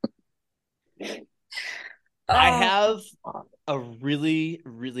 I have a really,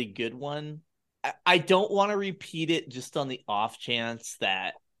 really good one. I don't want to repeat it just on the off chance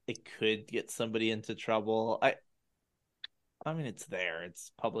that it could get somebody into trouble. I mean, it's there,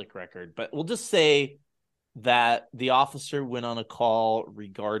 it's public record, but we'll just say that the officer went on a call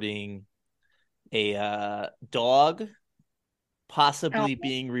regarding a dog possibly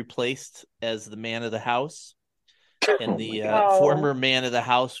being replaced as the man of the house, and the former man of the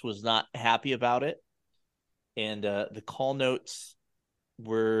house was not happy about it, and the call notes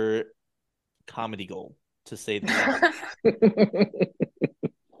were comedy gold, to say the least.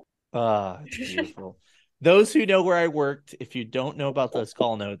 It's beautiful. Those who know where I worked, if you don't know about those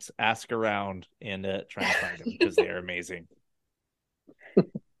call notes, ask around and try and find them because they are amazing.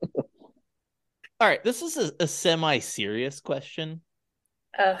 All right, this is a semi-serious question.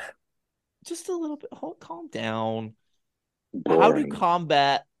 Just a little bit. Calm down. Boring. How do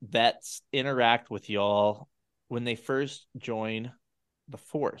combat vets interact with y'all when they first join the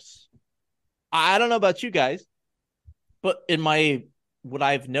force? I don't know about you guys, but what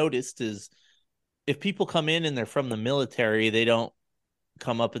I've noticed is if people come in and they're from the military, they don't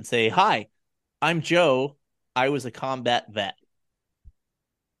come up and say, "Hi, I'm Joe. I was a combat vet."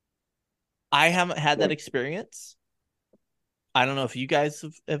 I haven't had that experience. I don't know if you guys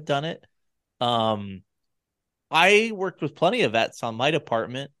have done it. I worked with plenty of vets on my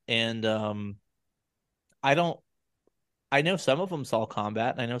department, and I know some of them saw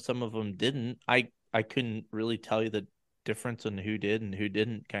combat, and I know some of them didn't. I couldn't really tell you the difference in who did and who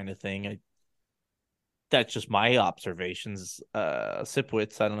didn't, kind of thing. That's just my observations.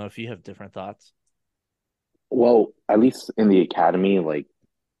 Sipowicz, I don't know if you have different thoughts. Well, at least in the academy, like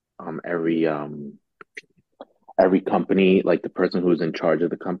every company, like the person who was in charge of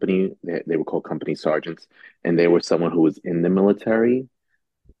the company, they were called company sergeants, and they were someone who was in the military.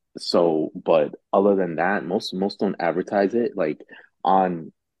 So, but other than that, most don't advertise it. Like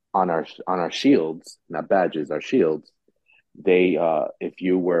on on our shields, not badges, our shields. They if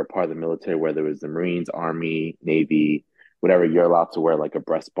you were part of the military, whether it was the Marines, Army, Navy, whatever, you're allowed to wear like a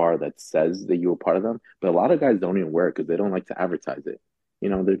breast bar that says that you were part of them. But a lot of guys don't even wear it because they don't like to advertise it.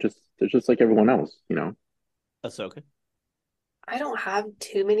 They're just like everyone else. Ahsoka? I don't have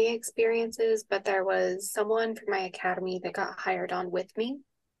too many experiences, but there was someone from my academy that got hired on with me,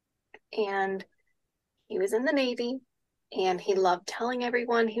 and he was in the Navy, and he loved telling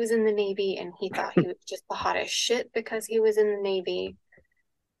everyone he was in the Navy, and he thought he was just the hottest shit because he was in the Navy.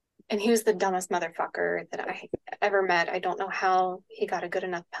 And he was the dumbest motherfucker that I ever met. I don't know how he got a good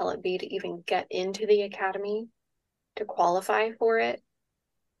enough pellet B to even get into the academy to qualify for it.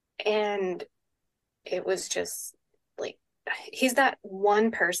 And it was just like, he's that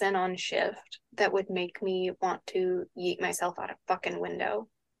one person on shift that would make me want to yeet myself out a fucking window.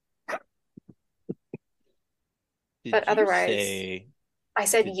 But otherwise, I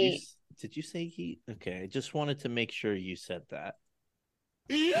said yeet. Did you say yeet? Okay, I just wanted to make sure you said that.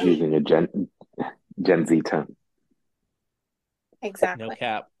 Using a Gen Z term. Exactly. No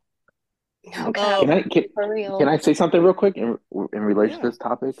cap. No cap. For real. Can I say something real quick in relation to this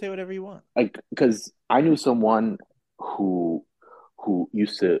topic? Say whatever you want. Like, because I knew someone who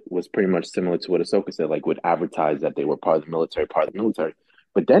was pretty much similar to what Ahsoka said, like would advertise that they were part of the military.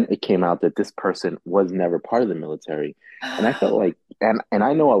 But then it came out that this person was never part of the military. And I felt like, and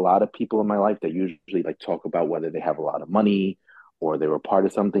I know a lot of people in my life that usually like talk about whether they have a lot of money or they were part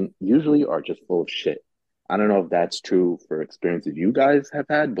of something, usually are just full of shit. I don't know if that's true for experiences you guys have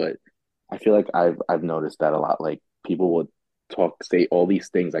had, but I feel like I've noticed that a lot. Like people will say all these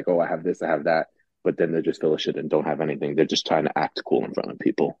things like, oh, I have this, I have that, but then they're just full of shit and don't have anything. They're just trying to act cool in front of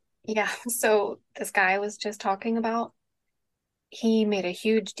people. Yeah. So this guy was just talking about, he made a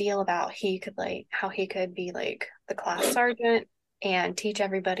huge deal about how he could be like the class sergeant and teach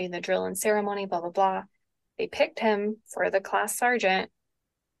everybody the drill and ceremony, blah, blah, blah. They picked him for the class sergeant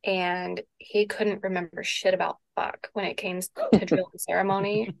and he couldn't remember shit about fuck when it came to drill and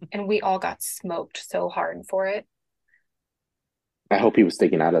ceremony. And we all got smoked so hard for it. I hope he was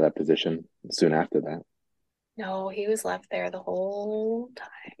taken out of that position soon after that. No, he was left there the whole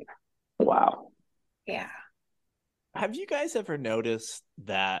time. Wow. Yeah. Have you guys ever noticed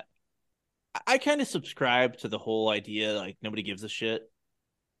that I kind of subscribe to the whole idea like nobody gives a shit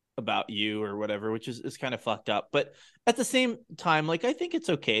about you or whatever, which is kind of fucked up. But at the same time, like I think it's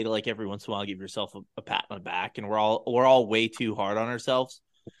okay to like every once in a while give yourself a pat on the back, and we're all way too hard on ourselves.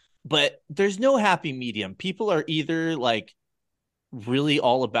 But there's no happy medium. People are either like really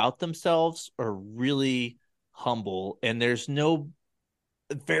all about themselves or really humble, and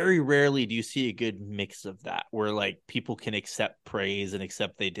very rarely do you see a good mix of that where like people can accept praise and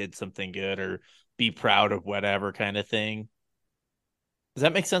accept they did something good or be proud of whatever kind of thing. Does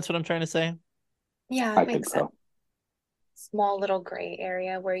that make sense what I'm trying to say? Yeah, I it think makes so. sense. Small little gray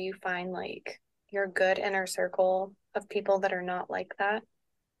area where you find like your good inner circle of people that are not like that.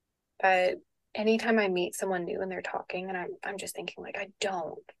 But anytime I meet someone new and they're talking and I'm just thinking like, I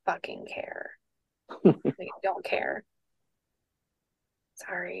don't fucking care. I don't care.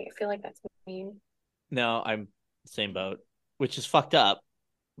 Sorry, I feel like that's mean. No, I'm same boat, which is fucked up,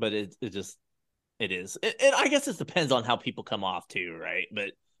 but it is. And I guess it depends on how people come off too, right?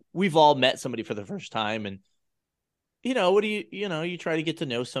 But we've all met somebody for the first time, and what do you try to get to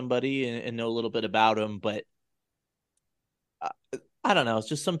know somebody and know a little bit about them, but I don't know. It's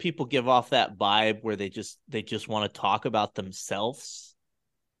just some people give off that vibe where they just want to talk about themselves,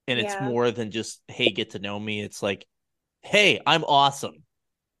 and it's more than just, hey, get to know me. It's like, hey, I'm awesome.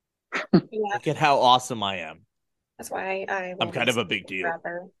 Yeah. Look at how awesome I am. That's why I'm kind of a big deal.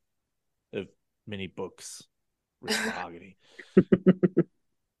 Forever. Of many books. Rich mahogany.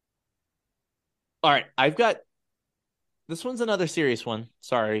 All right, I've got this one's another serious one.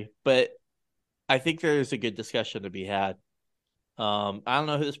 Sorry, but I think there's a good discussion to be had. I don't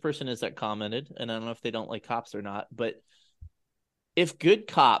know who this person is that commented, and I don't know if they don't like cops or not, but if good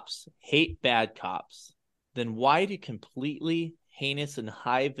cops hate bad cops, then why do completely heinous and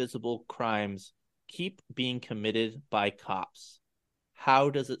high visible crimes keep being committed by cops? How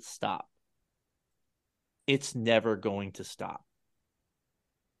does it stop? It's never going to stop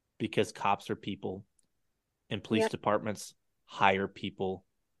because cops are people and police departments hire people,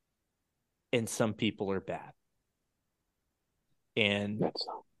 and some people are bad. And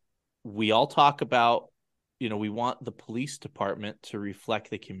we all talk about, we want the police department to reflect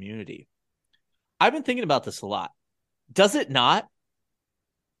the community. I've been thinking about this a lot. Does it not?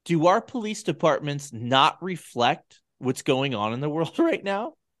 Do our police departments not reflect what's going on in the world right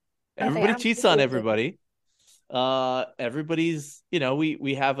now? Everybody cheats on everybody. Everybody's,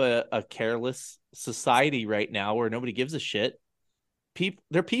 we have a careless society right now where nobody gives a shit.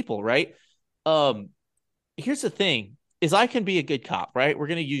 They're people, right? Here's the thing is I can be a good cop, right? We're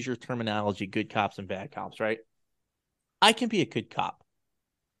going to use your terminology, good cops and bad cops, right? I can be a good cop.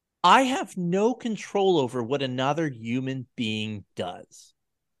 I have no control over what another human being does.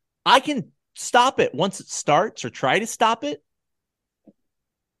 I can stop it once it starts or try to stop it,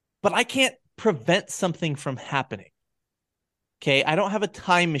 but I can't prevent something from happening. Okay, I don't have a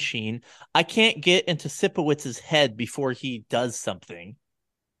time machine. I can't get into Sipowicz's head before he does something.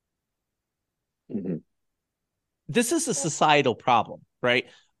 Mm-hmm. This is a societal problem, right?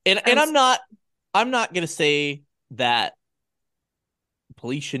 And I'm not going to say that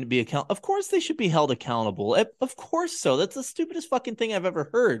police shouldn't be accountable. Of course they should be held accountable. Of course so. That's the stupidest fucking thing I've ever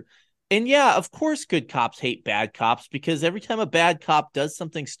heard. And yeah, of course good cops hate bad cops, because every time a bad cop does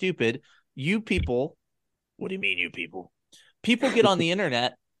something stupid, you people, what do you mean you people? People get on the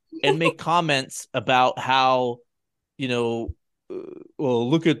internet and make comments about how, you know, well,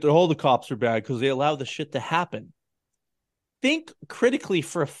 look at all the cops are bad because they allow the shit to happen. Think critically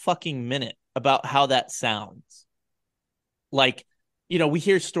for a fucking minute about how that sounds. Like, we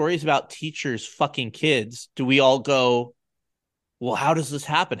hear stories about teachers fucking kids. Do we all go, well, how does this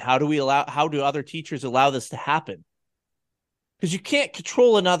happen? How do other teachers allow this to happen? Because you can't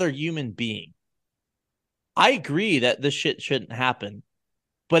control another human being. I agree that this shit shouldn't happen,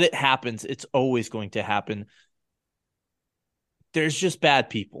 but it happens. It's always going to happen. There's just bad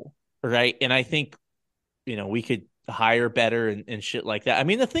people, right? And I think, we could hire better and shit like that. I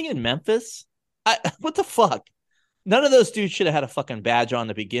mean, the thing in Memphis, what the fuck? None of those dudes should have had a fucking badge on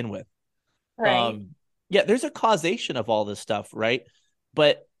to begin with. Right. Yeah, there's a causation of all this stuff, right?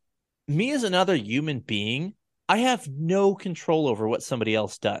 But me as another human being, I have no control over what somebody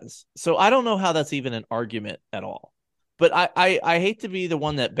else does. So I don't know how that's even an argument at all. But I hate to be the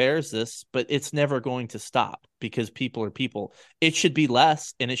one that bears this, but it's never going to stop because people are people. It should be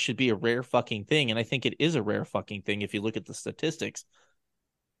less, and it should be a rare fucking thing. And I think it is a rare fucking thing if you look at the statistics.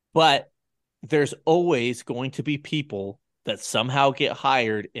 But there's always going to be people that somehow get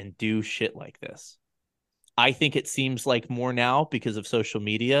hired and do shit like this. I think it seems like more now because of social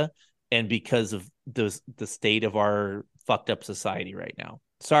media and because of the state of our fucked up society right now.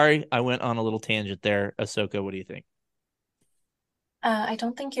 Sorry, I went on a little tangent there. Ahsoka, what do you think? I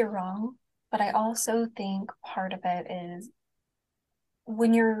don't think you're wrong, but I also think part of it is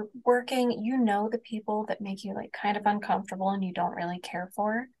when you're working, the people that make you like kind of uncomfortable and you don't really care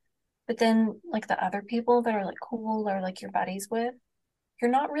for. But then like the other people that are like cool or like your buddies with,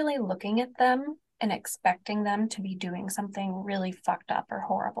 you're not really looking at them and expecting them to be doing something really fucked up or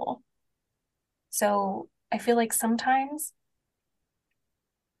horrible. So I feel like sometimes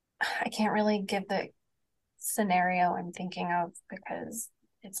I can't really give the scenario I'm thinking of because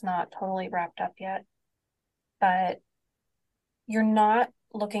it's not totally wrapped up yet. But you're not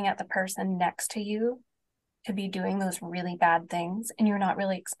looking at the person next to you to be doing those really bad things, and you're not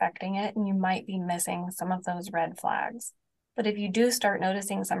really expecting it, and you might be missing some of those red flags. But if you do start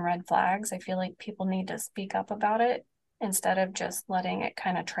noticing some red flags, I feel like people need to speak up about it instead of just letting it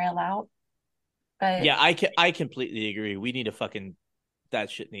kind of trail out. But Yeah, I completely agree. We need to fucking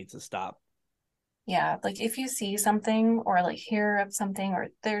that shit needs to stop. yeah, like if you see something or like hear of something or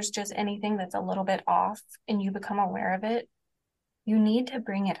there's just anything that's a little bit off and you become aware of it, you need to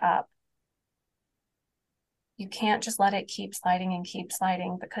bring it up. You can't just let it keep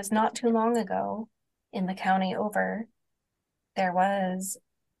sliding because not too long ago in the county over, there was,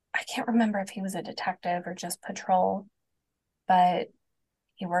 I can't remember if he was a detective or just patrol, but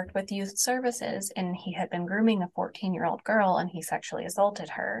he worked with youth services and he had been grooming a 14-year-old girl and he sexually assaulted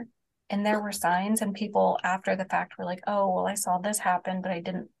her. And there were signs, and people after the fact were like, oh, well, I saw this happen, but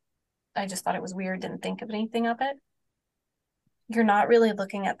I just thought it was weird, didn't think of anything of it. You're not really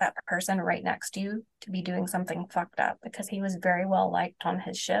looking at that person right next to you to be doing something fucked up because he was very well liked on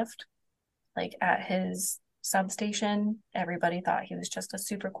his shift. Like at his substation, everybody thought he was just a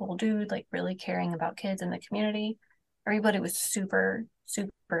super cool dude, like really caring about kids in the community. Everybody was super,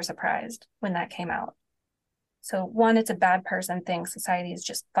 super surprised when that came out. So one, it's a bad person thing. Society is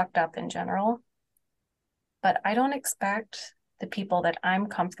just fucked up in general. But I don't expect the people that I'm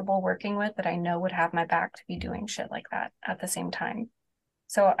comfortable working with that I know would have my back to be doing shit like that at the same time.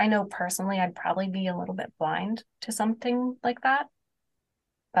 So I know personally I'd probably be a little bit blind to something like that.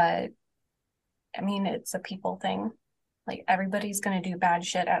 But I mean, it's a people thing. Like everybody's going to do bad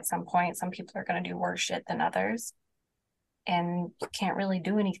shit at some point. Some people are going to do worse shit than others. And you can't really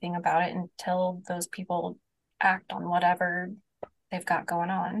do anything about it until those people act on whatever they've got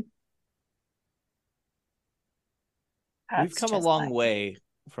going on. We've come a long way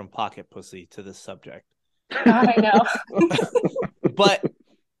from pocket pussy to this subject. God, I know. But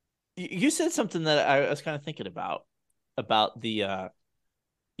you said something that I was kind of thinking about the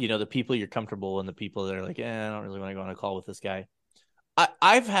the people you're comfortable and the people that are like, I don't really want to go on a call with this guy.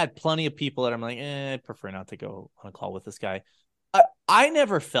 I've had plenty of people that I'm like, I prefer not to go on a call with this guy. I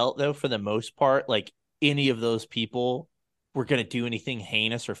never felt, though, for the most part, like any of those people were going to do anything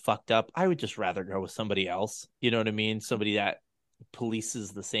heinous or fucked up. I would just rather go with somebody else. You know what I mean? Somebody that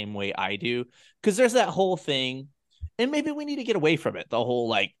polices the same way I do. Because there's that whole thing. And maybe we need to get away from it. The whole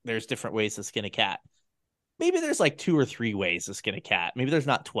like, there's different ways to skin a cat. Maybe there's like 2 or 3 ways to skin a cat. Maybe there's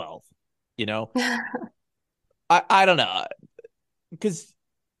not 12. You know, I don't know, because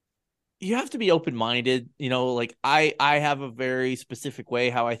you have to be open minded. You know, like I have a very specific way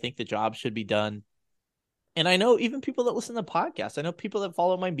how I think the job should be done. And I know even people that listen to the podcast, I know people that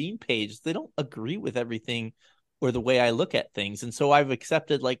follow my meme page, they don't agree with everything or the way I look at things. And so I've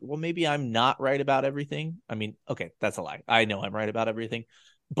accepted, like, well, maybe I'm not right about everything. I mean, okay, that's a lie. I know I'm right about everything,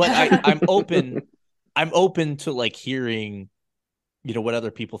 but I'm open. I'm open to like hearing, you know, what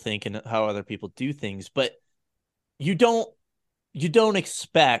other people think and how other people do things. But you don't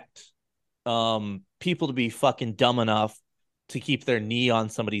expect people to be fucking dumb enough to keep their knee on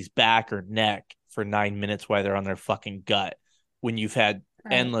somebody's back or neck for 9 minutes while they're on their fucking gut when you've had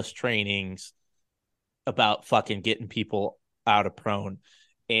endless trainings about fucking getting people out of prone.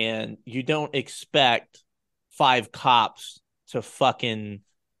 And you don't expect 5 cops to fucking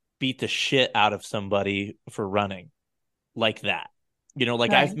beat the shit out of somebody for running like that. You know,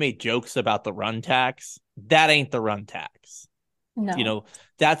 like I've made jokes about the run tax. That ain't the run tax. No. You know,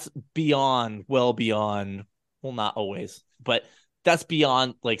 that's beyond, well beyond, well, not always, but that's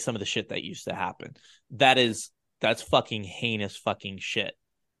beyond like some of the shit that used to happen. That's fucking heinous fucking shit.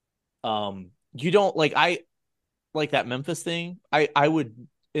 You don't like, I like that Memphis thing. I would,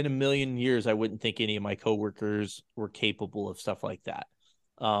 in a million years, I wouldn't think any of my coworkers were capable of stuff like that.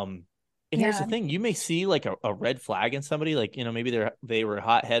 And here's the thing, you may see like a red flag in somebody, like, you know, maybe they were a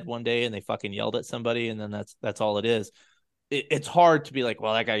hothead one day and they fucking yelled at somebody, and then that's all it is. It's hard to be like,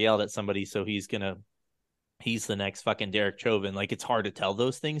 well, that guy yelled at somebody, so he's the next fucking Derek Chauvin. Like, it's hard to tell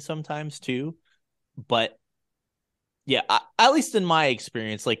those things sometimes too. But yeah, at least in my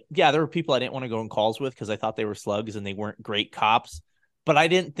experience, like, yeah, there were people I didn't want to go on calls with because I thought they were slugs and they weren't great cops. But I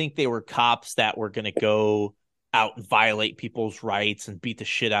didn't think they were cops that were going to go out and violate people's rights and beat the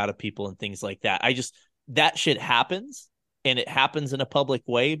shit out of people and things like that. That shit happens, and it happens in a public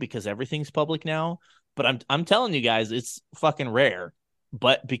way because everything's public now. But I'm telling you guys, it's fucking rare.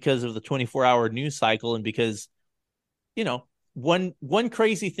 But because of the 24-hour news cycle, and because, you know, one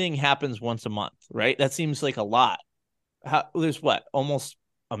crazy thing happens once a month, right? That seems like a lot. There's what, almost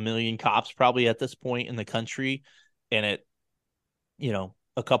 1 million cops probably at this point in the country, and it, you know,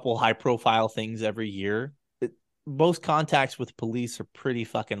 a couple high profile things every year. Most contacts with police are pretty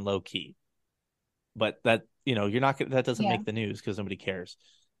fucking low key, but that, you know, that doesn't make the news because nobody cares.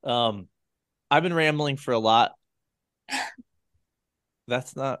 I've been rambling for a lot.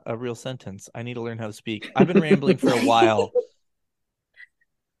 That's not a real sentence. I need to learn how to speak. I've been rambling for a while.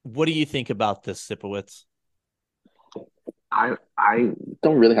 What do you think about this, Sipowicz? I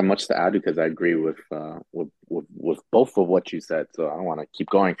don't really have much to add because I agree with both of what you said. So I don't want to keep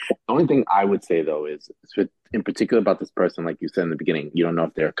going. The only thing I would say though is in particular about this person, like you said in the beginning, you don't know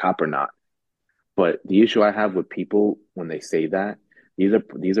if they're a cop or not. But the issue I have with people when they say that,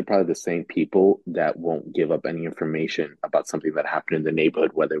 these are probably the same people that won't give up any information about something that happened in the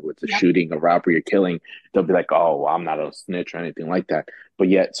neighborhood, whether it's a shooting, a robbery, or killing. They'll be like, "Oh, well, I'm not a snitch or anything like that." But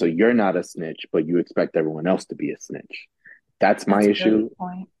yet, so you're not a snitch, but you expect everyone else to be a snitch. That's my issue.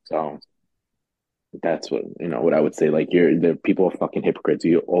 So that's what I would say. Like, the people are fucking hypocrites.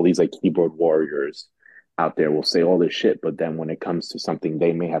 All these like keyboard warriors out there will say all this shit, but then when it comes to something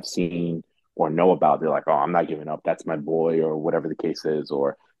they may have seen or know about, they're like, "Oh, I'm not giving up. That's my boy," or whatever the case is,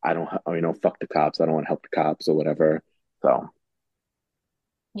 or I don't, fuck the cops. I don't want to help the cops or whatever. So,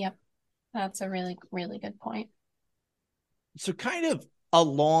 yep, that's a really, really good point. So kind of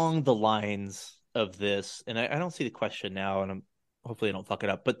along the lines of this, and I don't see the question now, and hopefully I don't fuck it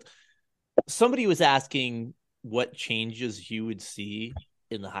up, but somebody was asking what changes you would see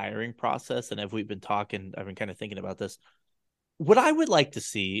in the hiring process. And if we've been talking, I've been kind of thinking about this. What I would like to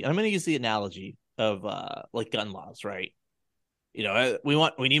see, and I'm going to use the analogy of like gun laws, right? You know,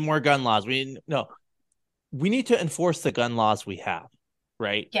 we need more gun laws. We need to enforce the gun laws we have,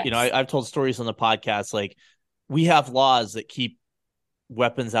 right? Yes. You know, I've told stories on the podcast, like we have laws that keep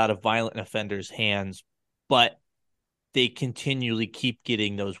weapons out of violent offenders' hands, but they continually keep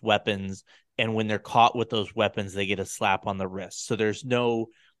getting those weapons. And when they're caught with those weapons, they get a slap on the wrist. So there's no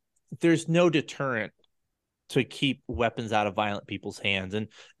deterrent to keep weapons out of violent people's hands. And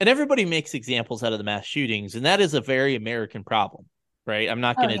everybody makes examples out of the mass shootings, and that is a very American problem, right? I'm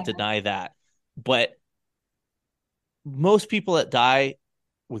not going to deny that. But most people that die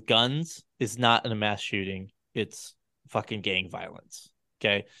with guns is not in a mass shooting. It's fucking gang violence.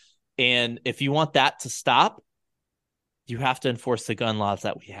 Okay. And if you want that to stop, you have to enforce the gun laws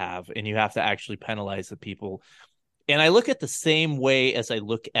that we have, and you have to actually penalize the people. And I look at the same way as I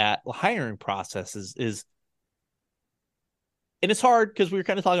look at hiring processes is And it's hard because we were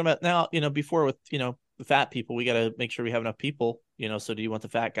kind of talking about now, before with, the fat people, we got to make sure we have enough people, so do you want the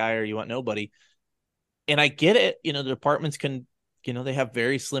fat guy or you want nobody? And I get it. The departments can, they have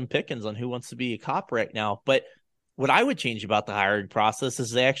very slim pickings on who wants to be a cop right now. But what I would change about the hiring process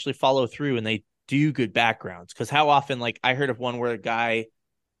is they actually follow through and they do good backgrounds. Because how often, like I heard of one where a guy,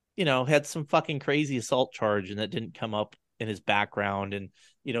 had some fucking crazy assault charge and that didn't come up in his background, and,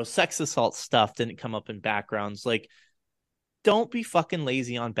 sex assault stuff didn't come up in backgrounds. Like, don't be fucking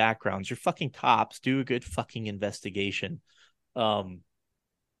lazy on backgrounds. You're fucking cops. Do a good fucking investigation. That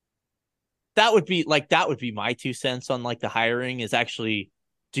would be my 2 cents on like the hiring, is actually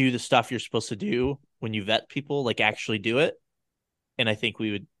do the stuff you're supposed to do when you vet people, like actually do it. And I think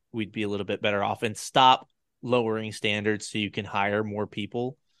we'd be a little bit better off, and stop lowering standards so you can hire more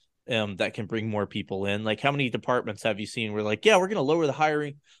people that can bring more people in. Like, how many departments have you seen where like, yeah, we're going to lower the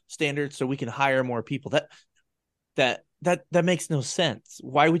hiring standards so we can hire more people? That makes no sense.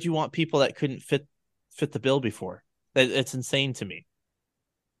 Why would you want people that couldn't fit the bill before? It's insane to me.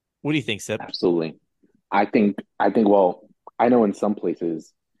 What do you think, Sip? Absolutely. Well, I know in some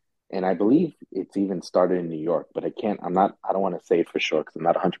places, and I believe it's even started in New York, but I don't want to say it for sure because I'm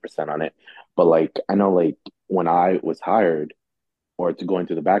not 100% on it. But like, I know like when I was hired or to go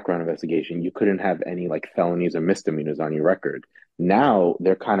into the background investigation, you couldn't have any like felonies or misdemeanors on your record. Now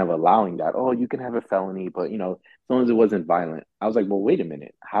they're kind of allowing that. Oh, you can have a felony, but as long as it wasn't violent. I was like, well, wait a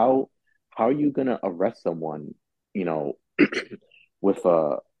minute. How are you gonna arrest someone, you know, with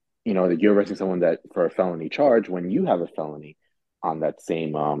that you're arresting someone that for a felony charge when you have a felony on that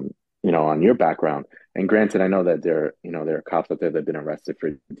same on your background. And granted, I know that there are cops out there that have been arrested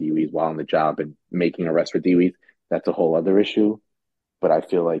for DUIs while on the job and making arrests for DUIs. That's a whole other issue. But I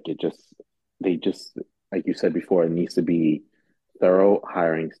feel like they just, like you said before, it needs to be thorough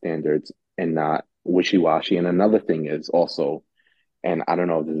hiring standards and not wishy-washy. And another thing is also, and I don't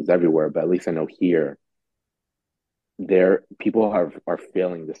know if this is everywhere, but at least I know here, people are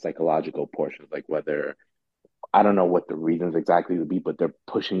failing the psychological portions, like whether I don't know what the reasons exactly would be, but they're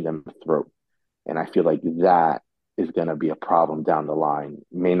pushing them through. And I feel like that is going to be a problem down the line.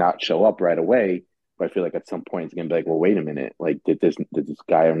 May not show up right away, but I feel like at some point it's going to be like, well, wait a minute. Like, did this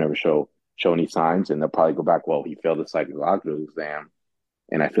guy never show any signs? And they'll probably go back, well, he failed the psychological exam.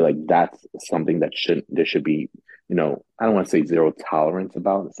 And I feel like that's something that there should be, I don't want to say zero tolerance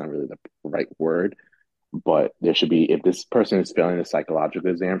about. It's not really the right word, but there should be, if this person is failing the psychological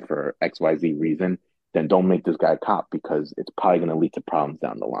exam for XYZ reason, then don't make this guy a cop because it's probably going to lead to problems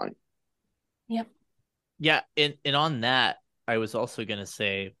down the line. Yep. Yeah, and on that, I was also going to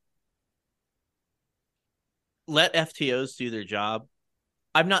say, let FTOs do their job.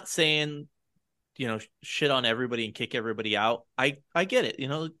 I'm not saying, shit on everybody and kick everybody out. I get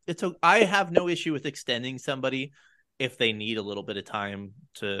it. I have no issue with extending somebody if they need a little bit of time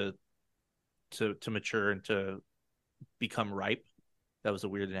to mature and to become ripe. That was a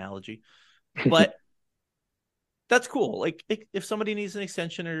weird analogy, but that's cool. Like, if somebody needs an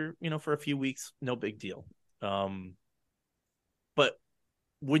extension or, for a few weeks, no big deal. But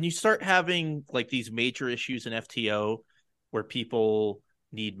when you start having like these major issues in FTO where people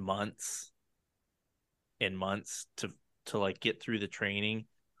need months and months to like get through the training,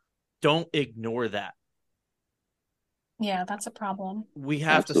 don't ignore that. Yeah, that's a problem. We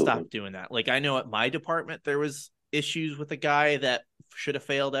have Absolutely. to stop doing that. Like, I know at my department, there was issues with a guy that should have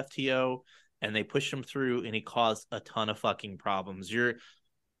failed FTO and they pushed him through and he caused a ton of fucking problems.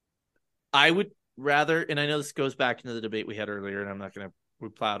 I would rather, and I know this goes back into the debate we had earlier, and I'm not going to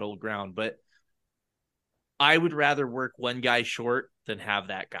replow old ground, but I would rather work one guy short than have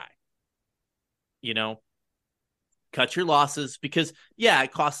that guy. Cut your losses, because yeah,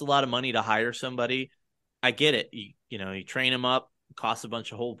 it costs a lot of money to hire somebody. I get it. You train them up, costs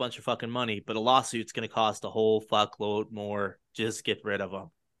a whole bunch of fucking money, but a lawsuit's going to cost a whole fuckload more. Just get rid of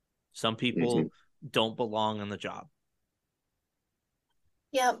them. Some people don't belong on the job.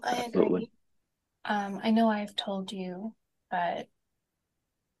 Yep, I Absolutely. agree. I know I've told you, but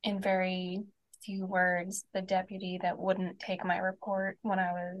in very few words, the deputy that wouldn't take my report when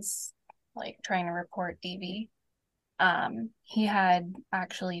I was like trying to report DV, he had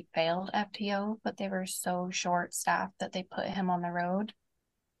actually failed FTO, but they were so short-staffed that they put him on the road.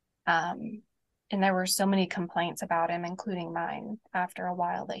 And there were so many complaints about him, including mine, after a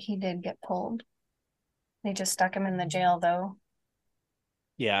while, that he did get pulled. They just stuck him in the jail, though.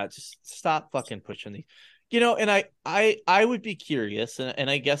 Yeah, just stop fucking pushing the, and I would be curious, and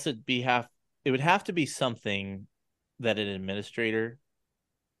I guess it would have to be something that an administrator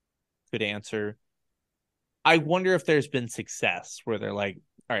could answer. I wonder if there's been success where they're like,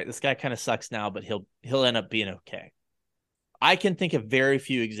 all right, this guy kind of sucks now, but he'll end up being okay. I can think of very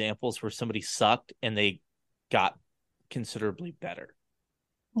few examples where somebody sucked and they got considerably better.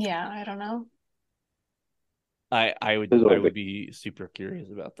 Yeah, I don't know. I There's always would be super curious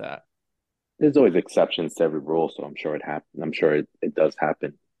about that. there's always exceptions to every rule, so I'm sure it happens. I'm sure it does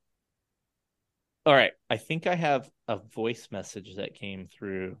happen. All right, I think I have a voice message that came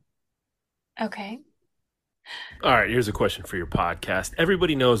through. Okay. All right, here's a question for your podcast.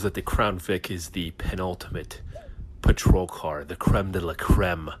 Everybody knows that the Crown Vic is the penultimate patrol car, the creme de la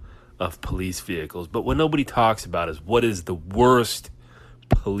creme of police vehicles. But what nobody talks about is what is the worst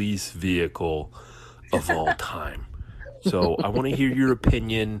police vehicle of all time. So I want to hear your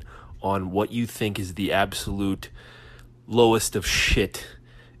opinion on what you think is the absolute lowest of shit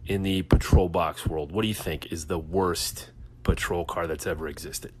in the patrol box world. What do you think is the worst patrol car that's ever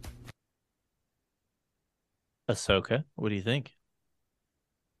existed? Ahsoka, what do you think?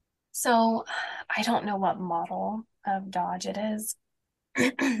 So I don't know what model of Dodge it is.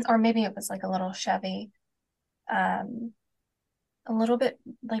 Or maybe it was like a little Chevy. A little bit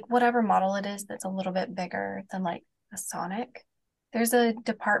like whatever model it is that's a little bit bigger than like a Sonic. There's a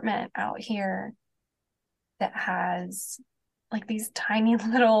department out here that has like these tiny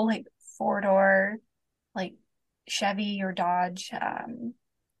little like 4-door like Chevy or Dodge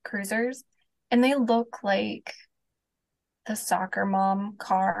cruisers, and they look like the soccer mom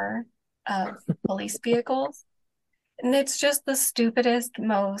car of police vehicles. And it's just the stupidest,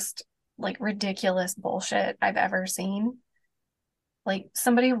 most like ridiculous bullshit I've ever seen. Like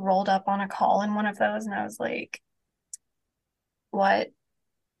somebody rolled up on a call in one of those, and I was like, what?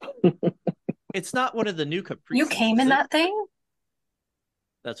 It's not one of the new Caprices. You came is in it? that thing?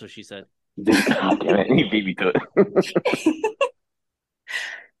 That's what she said. God damn it, you beat me to it.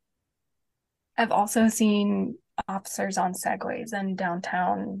 I've also seen officers on Segways in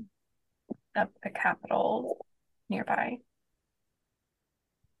downtown up the Capitol nearby.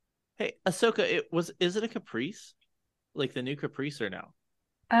 Hey, Ahsoka, is it a Caprice? Like the new Caprice or no?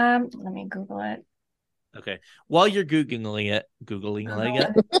 Let me Google it. Okay. While you're Googling it,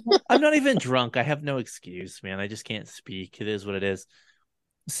 I'm not even drunk. I have no excuse, man. I just can't speak. It is what it is.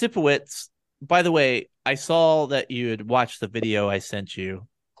 Sipowicz, by the way, I saw that you had watched the video I sent you.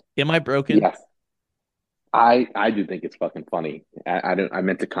 Am I broken? Yes. I do think it's fucking funny. I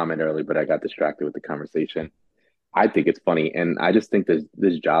meant to comment earlier, but I got distracted with the conversation. I think it's funny, and I just think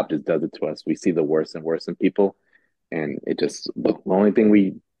this job just does it to us. We see the worst and worst in people, and it just the only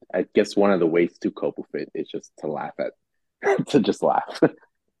thing I guess one of the ways to cope with it is just to laugh to just laugh.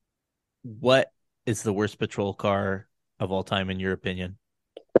 What is the worst patrol car of all time in your opinion?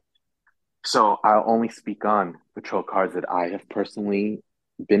 So I'll only speak on patrol cars that I have personally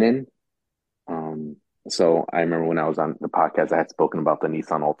been in. So I remember when I was on the podcast, I had spoken about the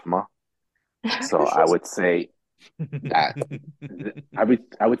Nissan Altima. So I would say that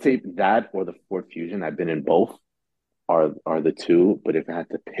I would say that or the Ford Fusion. I've been in both are the two, but if I had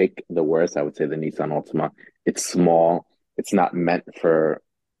to pick the worst, I would say the Nissan Altima. It's small. It's not meant for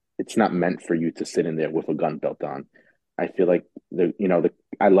you to sit in there with a gun belt on. I feel like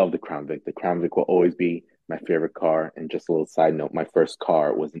I love the Crown Vic. The Crown Vic will always be my favorite car. And just a little side note, my first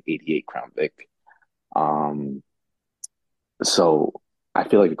car was an '88 Crown Vic. So I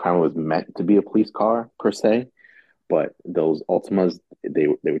feel like the Crown was meant to be a police car per se, but those Ultimas they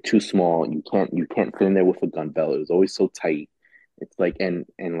were too small. You can't fit in there with a gun belt. It was always so tight. It's like and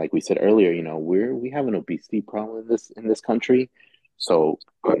like we said earlier, we have an obesity problem in this country. So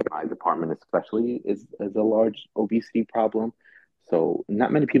my department especially is a large obesity problem. So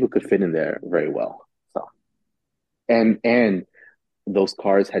not many people could fit in there very well. So and those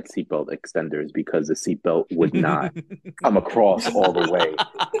cars had seatbelt extenders because the seatbelt would not come across all the way.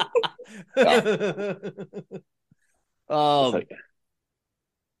 So.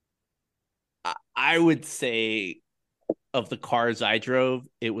 I would say of the cars I drove,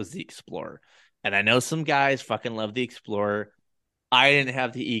 it was the Explorer. And I know some guys fucking love the Explorer. I didn't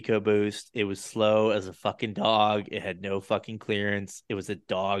have the EcoBoost. It was slow as a fucking dog. It had no fucking clearance. It was a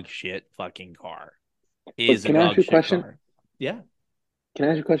dog shit fucking car. Can I ask you a question? Car. Yeah. Can I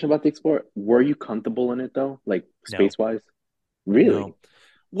ask you a question about the Explorer? Were you comfortable in it though? Like space-wise? Really? No.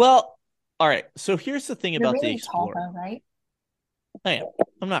 Well, all right. So here's the thing about really the Explorer. Tall, though, right? I am.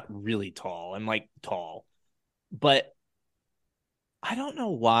 I'm not really tall. I'm like tall. But I don't know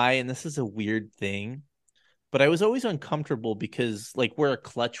why, and this is a weird thing, but I was always uncomfortable because like where a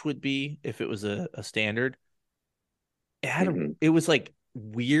clutch would be if it was a standard, it was like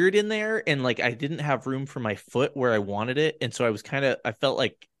weird in there, and like I didn't have room for my foot where I wanted it, and so I felt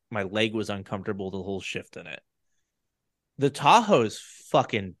like my leg was uncomfortable the whole shift in it. The Tahoe's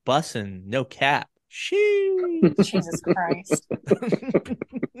fucking bussin', no cap. Sheesh. Jesus Christ.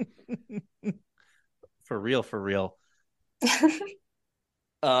 For real, for real.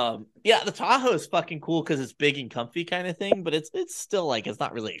 Yeah, the Tahoe is fucking cool because it's big and comfy kind of thing, but it's still like it's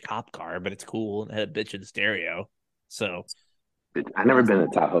not really a cop car, but it's cool and it had a bitchin' stereo. So I never been to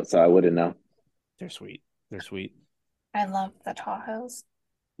Tahoe, so I wouldn't know. they're sweet. They're sweet. I love the Tahoes.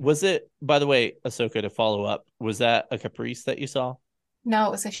 Was it, by the way, Ahsoka, to follow up, was that a Caprice that you saw? No,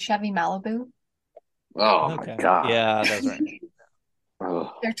 it was a Chevy Malibu. Oh Okay. my God. Yeah, that's right.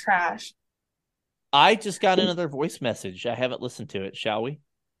 Oh. They're trash. I just got another voice message. I haven't listened to it. Shall we?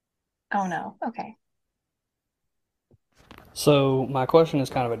 Oh no. Okay. So my question is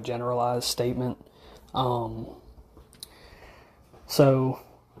kind of a generalized statement. So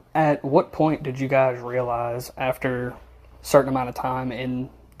at what point did you guys realize after a certain amount of time in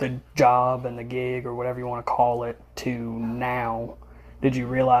the job and the gig or whatever you want to call it to now, did you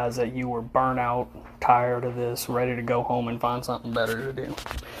realize that you were burnt out, tired of this, ready to go home and find something better to do?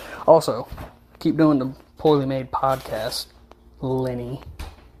 Also, keep doing the Poorly Made podcast, Lenny.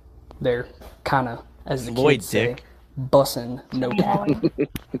 They're kind of, as the Lloyd kids say, Dick. bussin' no cap.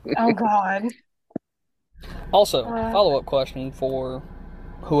 Oh God. Also, follow-up question for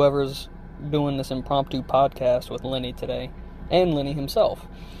whoever's doing this impromptu podcast with Lenny today, and Lenny himself.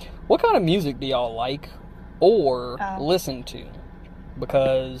 What kind of music do y'all like or listen to?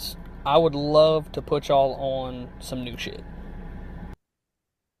 Because I would love to put y'all on some new shit.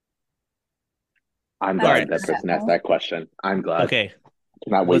 I'm glad that person asked that question. I'm glad. Okay.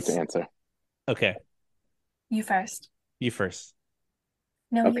 Cannot wait to answer. Okay. You first. You first.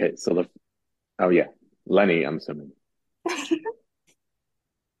 No. Okay, so yeah, Lenny, I'm assuming.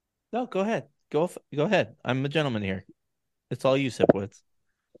 No, go ahead. Go ahead. I'm a gentleman here. It's all you, Sipwitz.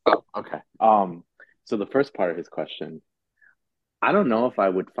 Oh, okay. So the first part of his question, I don't know if I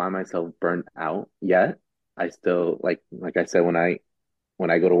would find myself burnt out yet. I still like I said, when I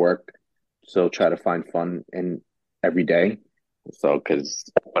go to work, still try to find fun in every day. So,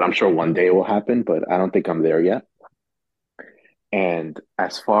 but I'm sure one day it will happen, but I don't think I'm there yet. And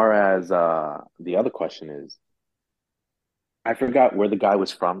as far as the other question is, I forgot where the guy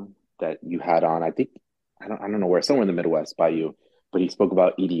was from that you had on. I think I don't know where, somewhere in the Midwest by you, but he spoke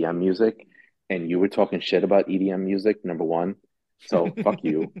about EDM music, and you were talking shit about EDM music, number one. So fuck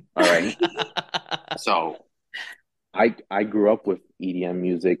you. All right. So I grew up with EDM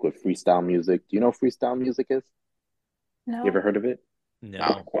music, with freestyle music. Do you know what freestyle music is? No. You ever heard of it?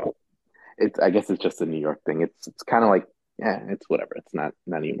 No. Well, I guess it's just a New York thing. It's kind of like, yeah, it's whatever. It's not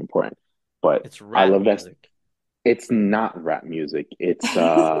even important. But It's rap I love that. music. It's not rap music. It's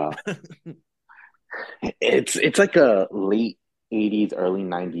it's like a late 80s, early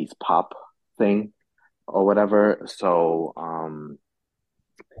 90s pop thing or whatever. So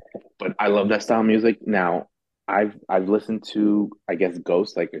but I love that style of music. Now, I've listened to, I guess,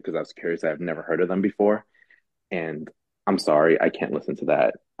 Ghost, like, because I was curious. I've never heard of them before, and I'm sorry, I can't listen to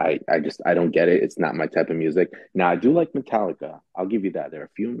that. I don't get it. It's not my type of music. Now, I do like Metallica. I'll give you that. There are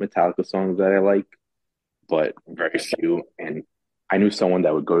a few Metallica songs that I like, but very few. And I knew someone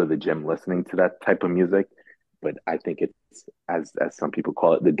that would go to the gym listening to that type of music, but I think it's, as some people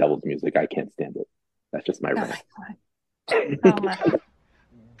call it, the devil's music. I can't stand it. That's just my rant. Oh my God.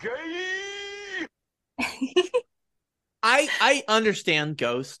 I understand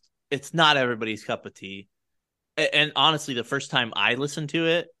Ghost. It's not everybody's cup of tea. And honestly, the first time I listened to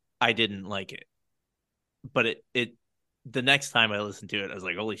it, I didn't like it. But it the next time I listened to it, I was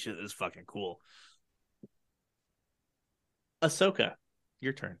like, holy shit, this is fucking cool. Ahsoka,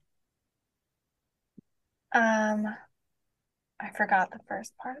 your turn. I forgot the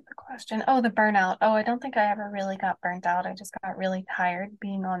first part of the question. Oh, the burnout. Oh, I don't think I ever really got burnt out. I just got really tired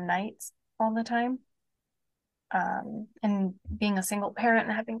being on nights all the time. And being a single parent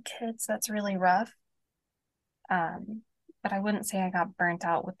and having kids, that's really rough. But I wouldn't say I got burnt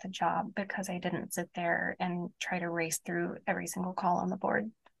out with the job because I didn't sit there and try to race through every single call on the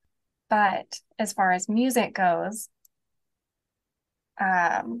board. But as far as music goes,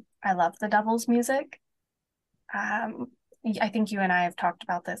 I love the Devils music. I think you and I have talked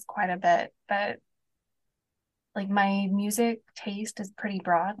about this quite a bit, but like my music taste is pretty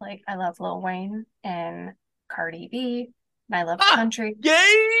broad. Like I love Lil Wayne and Cardi B, and I love country.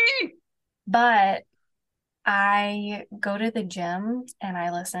 Yay! But I go to the gym and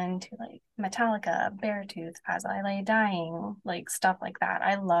I listen to like Metallica, Beartooth, As I Lay Dying, like stuff like that.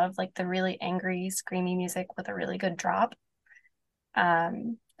 I love like the really angry, screamy music with a really good drop.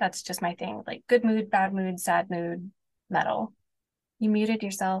 That's just my thing. Like good mood, bad mood, sad mood, metal. You muted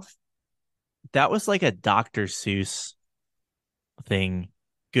yourself. That was like a Dr. Seuss thing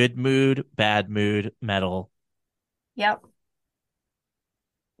Good mood, bad mood, metal. Yep.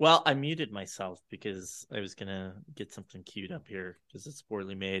 Well, I muted myself because I was gonna get something queued up here because it's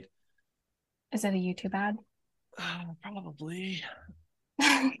poorly made. Is it a YouTube ad? Probably.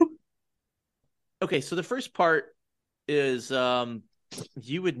 Okay, so the first part is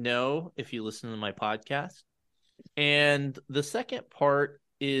you would know if you listen to my podcast. And the second part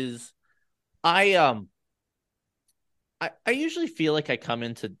is I usually feel like I come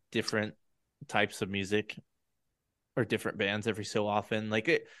into different types of music or different bands every so often.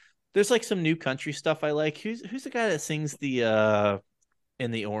 There's like some new country stuff I like. Who's the guy that sings the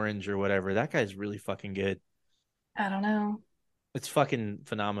In the Orange or whatever? That guy's really fucking good. I don't know. It's fucking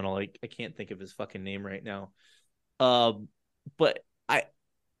phenomenal. Like I can't think of his fucking name right now. But I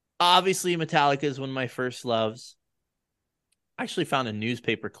obviously Metallica is one of my first loves. I actually found a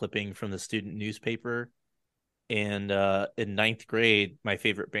newspaper clipping from the student newspaper, and in ninth grade, my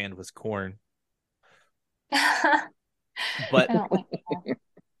favorite band was Korn. But I don't like that.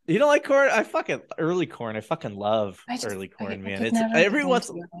 you don't like Korn? I fucking early Korn. I fucking love I just early Korn, I man. could It's never every get once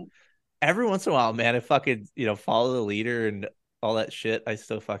into it. every once in a while, man. I fucking follow the leader and all that shit. I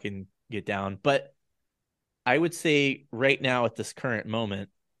still fucking get down. But I would say right now at this current moment,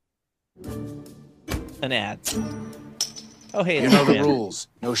 an ad. Oh hey, You it's know the Stan. rules.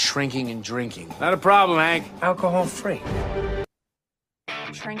 No shrinking and drinking. Not a problem, Hank. Alcohol free.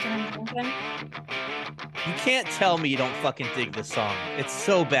 Shrinking and drinking. You can't tell me you don't fucking dig this song. It's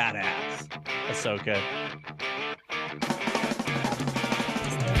so badass, Ahsoka.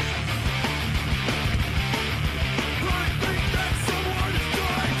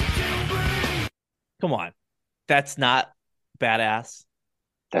 Come on. That's not badass.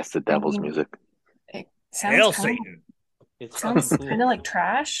 That's the devil's music. It Hail sounds kind Satan. It's sounds fucking kind cool. of like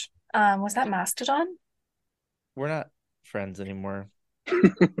trash. Was that Mastodon? We're not friends anymore.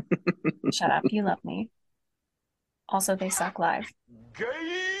 Shut up, you love me. Also, they suck live.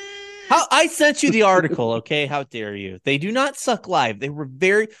 How I sent you the article, okay? How dare you? They do not suck live. They were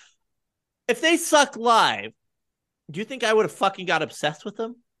very. If they suck live, do you think I would have fucking got obsessed with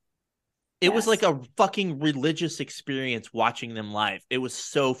them? It was like Yes. a fucking religious experience watching them live. It was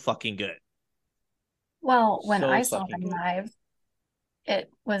so fucking good. Well, when So I saw fucking them good. live, it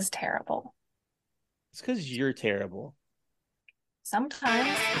was terrible. It's because you're terrible.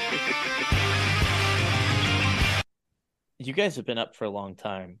 Sometimes. You guys have been up for a long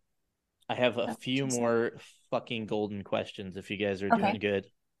time. I have a That's few what you said. more fucking golden questions if you guys are Okay. doing good.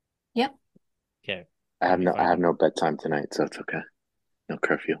 Yep. Okay. I have Be no I fine. have no bedtime tonight, so it's okay. No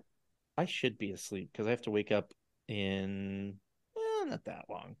curfew. I should be asleep because I have to wake up in not that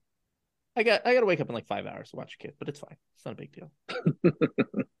long. I got to wake up in like 5 hours to watch a kid, but it's fine. It's not a big deal.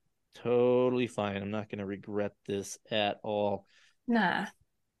 Totally fine. I'm not going to regret this at all. Nah.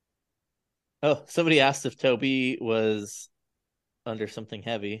 Oh, somebody asked if Toby was under something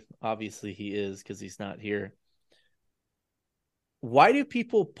heavy. Obviously he is because he's not here. Why do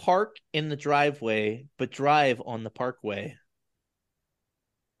people park in the driveway but drive on the parkway?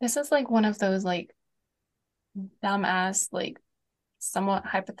 This is like one of those like dumbass, like somewhat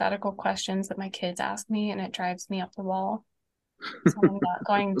hypothetical questions that my kids ask me, and it drives me up the wall. So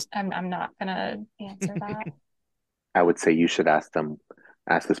I'm not gonna answer that. I would say you should ask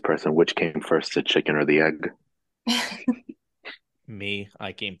this person which came first, the chicken or the egg. Me,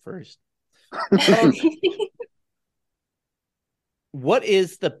 I came first. What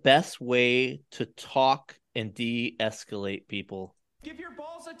is the best way to talk and de-escalate people? Give your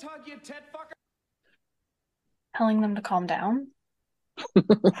balls a tug, you tit fucker. Telling them to calm down.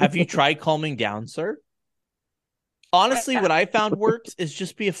 Have you tried calming down, sir? Honestly, what I found works is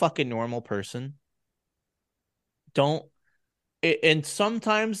just be a fucking normal person. And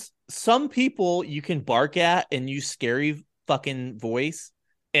sometimes some people you can bark at and use scary fucking voice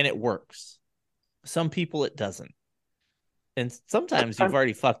and it works. Some people it doesn't. And sometimes you've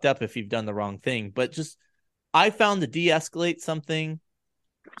already fucked up if you've done the wrong thing. But just, I found to de-escalate something,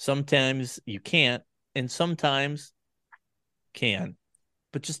 sometimes you can't, and sometimes can.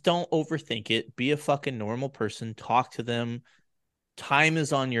 But just don't overthink it. Be a fucking normal person. Talk to them. Time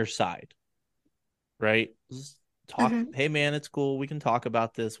is on your side. Right? Just talk. Mhm. Hey, man, it's cool. We can talk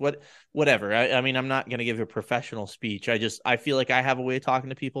about this. Whatever. I mean, I'm not going to give a professional speech. I feel like I have a way of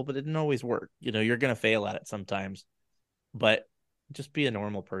talking to people, but it didn't always work. You're going to fail at it sometimes. But just be a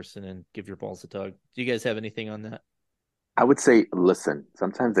normal person and give your balls a tug. Do you guys have anything on that? I would say listen.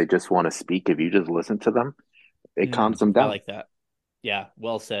 Sometimes they just want to speak. If you just listen to them, it calms them I down. like that. Yeah,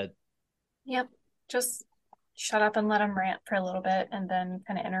 well said. Yep. Just shut up and let them rant for a little bit and then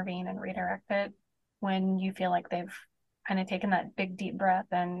kind of intervene and redirect it when you feel like they've kind of taken that big deep breath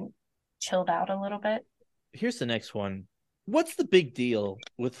and chilled out a little bit. Here's the next one. What's the big deal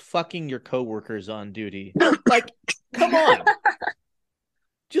with fucking your coworkers on duty? Like, come on.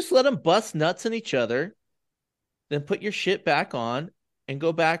 Just let them bust nuts in each other, then put your shit back on and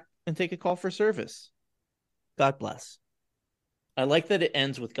go back and take a call for service. God bless. I like that it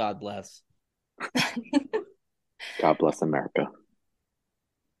ends with God bless. God bless America.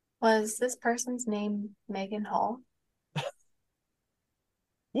 Was this person's name Megan Hall?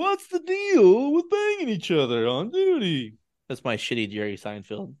 What's the deal with banging each other on duty? That's my shitty Jerry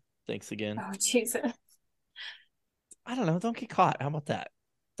Seinfeld. Thanks again. Oh, Jesus. I don't know. Don't get caught. How about that?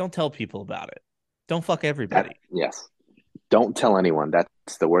 Don't tell people about it. Don't fuck everybody. Yes. Don't tell anyone.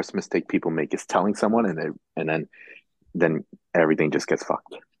 That's the worst mistake people make, is telling someone, and then everything just gets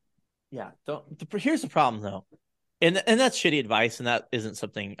fucked. Yeah. Here's the problem though. And that's shitty advice, and that isn't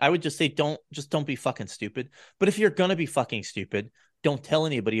something I would just say. Don't be fucking stupid. But if you're gonna be fucking stupid, don't tell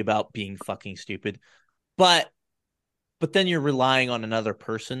anybody about being fucking stupid. But then you're relying on another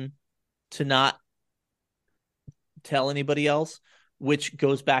person to not tell anybody else, which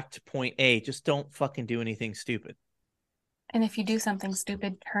goes back to point A. Just don't fucking do anything stupid. And if you do something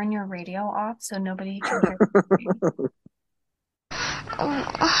stupid, turn your radio off so nobody can hear you.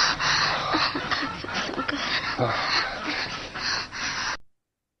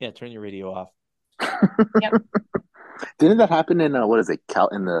 Yeah, turn your radio off. Yep. Didn't that happen in in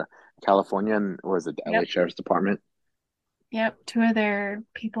the California, and was it the LA Sheriff's Department? Yep. 2 of their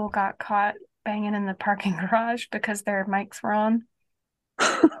people got caught banging in the parking garage because their mics were on.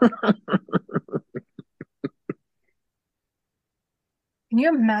 Can you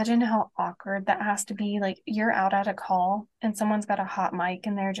imagine how awkward that has to be? Like, you're out at a call and someone's got a hot mic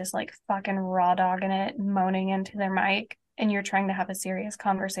and they're just like fucking raw dogging it, moaning into their mic, and you're trying to have a serious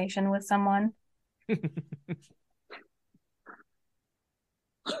conversation with someone.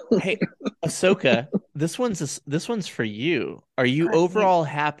 Hey, Ahsoka, this one's for you. Are you overall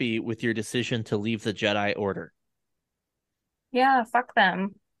happy with your decision to leave the Jedi Order? Yeah, fuck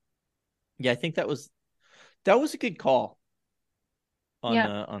them. Yeah, I think that was a good call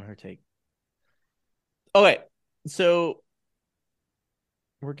on her take. Okay, so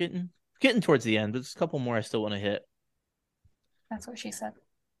we're getting towards the end, but there's a couple more I still want to hit. That's what she said.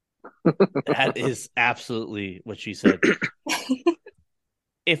 That is absolutely what she said.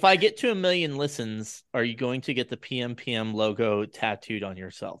 If I get to 1 million listens, are you going to get the PMPM logo tattooed on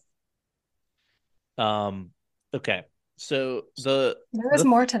yourself? Okay. So there is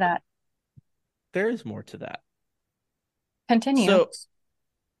more to that. There is more to that. Continue. So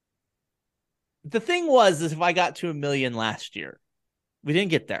the thing is if I got to 1 million last year, we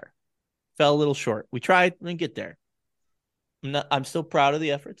didn't get there. Fell a little short. We tried, we didn't get there. I'm still proud of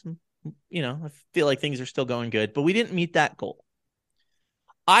the efforts. I feel like things are still going good, but we didn't meet that goal.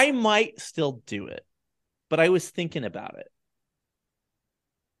 I might still do it, but I was thinking about it.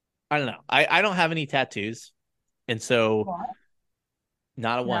 I don't know. I don't have any tattoos, and so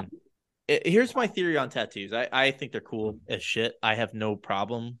not a one. Here's my theory on tattoos. I think they're cool as shit. I have no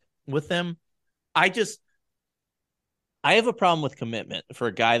problem with them. I have a problem with commitment for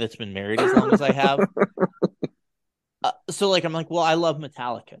a guy that's been married as long as I have. So I'm like, well, I love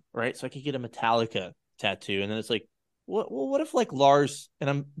Metallica, right? So I could get a Metallica tattoo, and then it's like, what if like Lars, and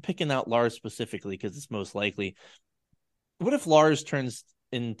I'm picking out Lars specifically because it's most likely. What if Lars turns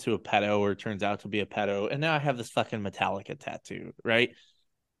into a pedo or turns out to be a pedo, and now I have this fucking Metallica tattoo, right?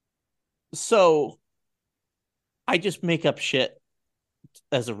 So I just make up shit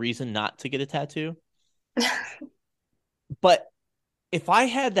as a reason not to get a tattoo. But if I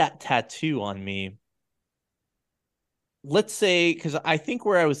had that tattoo on me, let's say, because I think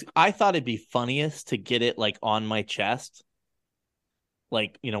I thought it'd be funniest to get it like on my chest,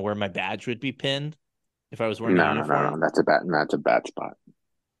 like, where my badge would be pinned if I was wearing a uniform. No, that's a bad spot.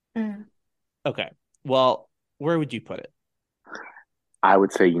 Mm. Okay, well, where would you put it? I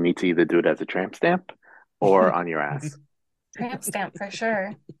would say you need to either do it as a tramp stamp or on your ass. Tramp stamp for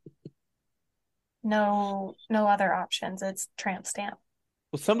sure. No other options. It's tramp stamp.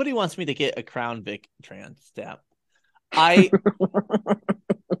 Well, somebody wants me to get a Crown Vic tramp stamp. I'm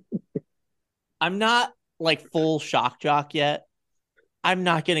not like full shock jock yet. I'm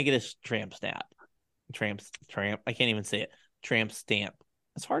not gonna get a tramp stamp. Tramp. I can't even say it. Tramp stamp.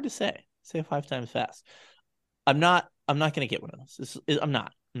 It's hard to say. Say it 5 times fast. I'm not gonna get one of those. I'm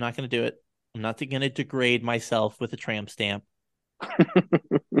not gonna do it. I'm not gonna degrade myself with a tramp stamp.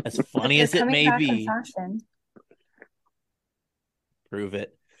 As funny as it may be. Prove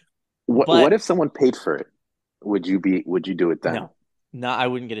it. What if someone paid for it? Would you do it then? No, I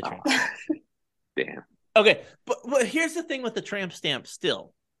wouldn't get a tramp stamp. Damn. Okay, but here's the thing with the tramp stamp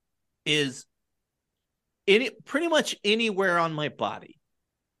still is pretty much anywhere on my body.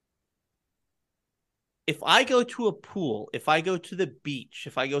 If I go to a pool, if I go to the beach,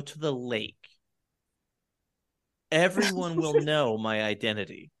 if I go to the lake, everyone will know my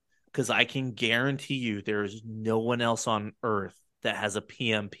identity because I can guarantee you there is no one else on earth that has a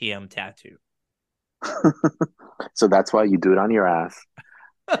PM tattoo. So that's why you do it on your ass,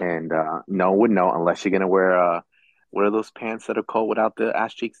 and no one would know unless you're gonna wear those pants that are cold without the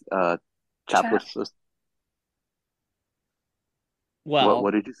ass cheeks, chapless. Well,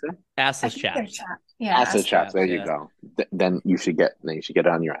 what did you say? I Assless think they're chaps. chaps. Yeah. Acid chaps. There you yeah. go. Then you should get it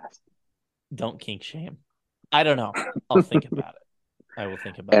on your ass. Don't kink shame. I don't know. I'll think about it. I will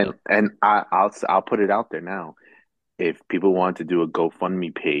think about it. And I'll put it out there now. If people want to do a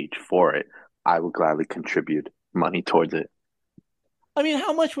GoFundMe page for it, I will gladly contribute money towards it. I mean,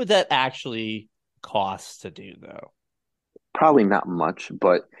 how much would that actually cost to do, though? Probably not much,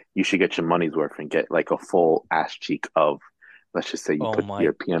 but you should get your money's worth and get like a full ass cheek of, let's just say you put my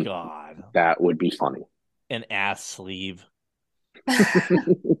your PM. God. That would be funny. An ass sleeve.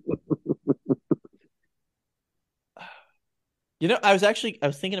 You know, I was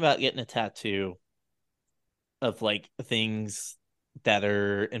thinking about getting a tattoo of like things that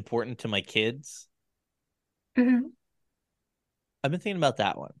are important to my kids. Mm-hmm. I've been thinking about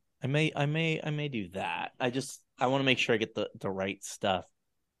that one. I may do that. I want to make sure I get the right stuff.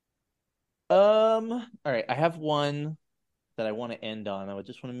 All right, I have one that I want to end on. I would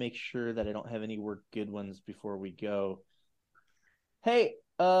just want to make sure that I don't have any more good ones before we go. Hey,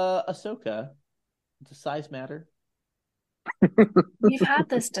 Ahsoka, does size matter? We've had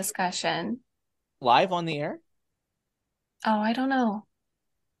this discussion. Live on the air? Oh, I don't know.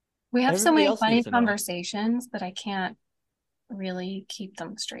 We have so Everybody many else funny needs to know. conversations that I can't really keep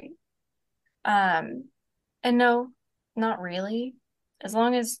them straight. And no, not really. As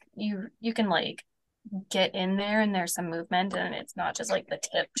long as you can like get in there and there's some movement and it's not just like the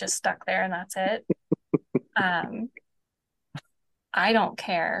tip just stuck there and that's it. I don't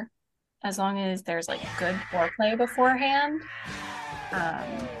care as long as there's like good foreplay beforehand.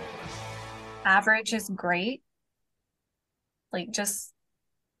 Average is great. Like just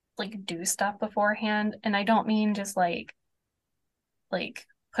like do stuff beforehand, and I don't mean just like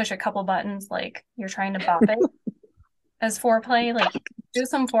push a couple buttons like you're trying to bop it as foreplay. Like do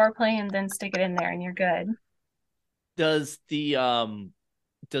some foreplay and then stick it in there and you're good. Does the Zizzer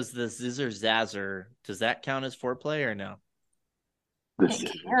Zazzer, does that count as foreplay or no? It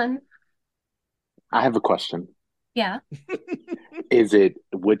can. I have a question. Yeah. Is it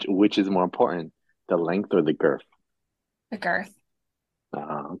which is more important, the length or the girth? The girth.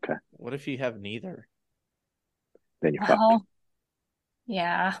 Oh, okay. What if you have neither? Then you're Well,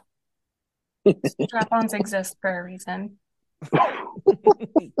 yeah. Strap-ons exist for a reason.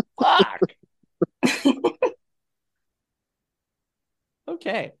 Fuck.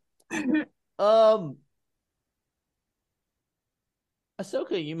 Okay.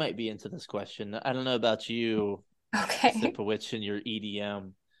 Ahsoka, you might be into this question. I don't know about you, Okay. Sipowicz, and your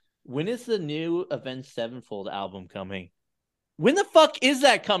EDM. When is the new Avenged Sevenfold album coming? When the fuck is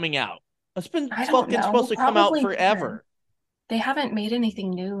that coming out? It's been I don't fucking know. supposed to come out Probably forever. They haven't made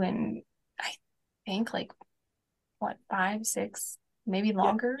anything new in, I think, like, what, 5, 6, maybe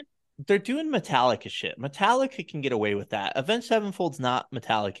longer? They're doing Metallica shit. Metallica can get away with that. Avenged Sevenfold's not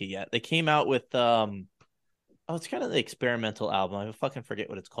Metallica yet. They came out with it's kind of the experimental album. I fucking forget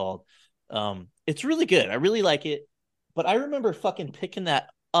what it's called. It's really good. I really like it. But I remember fucking picking that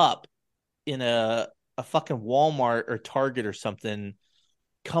up in a fucking Walmart or Target or something,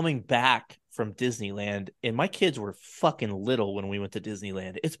 coming back from Disneyland, and my kids were fucking little when we went to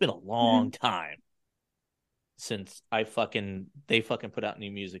Disneyland. It's been a long time since they fucking put out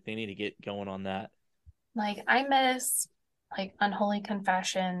new music. They need to get going on that. Like, I miss, like, Unholy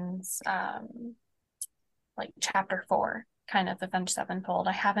Confessions, like, Chapter 4, kind of Avenged Sevenfold.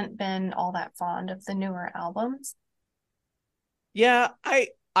 I haven't been all that fond of the newer albums. Yeah,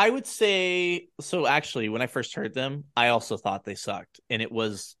 I would say so. Actually, when I first heard them, I also thought they sucked, and it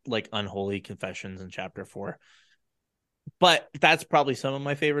was like Unholy Confessions and Chapter 4. But that's probably some of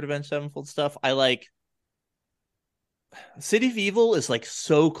my favorite Avenged Sevenfold stuff. I like City of Evil is like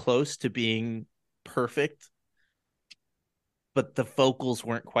so close to being perfect, but the vocals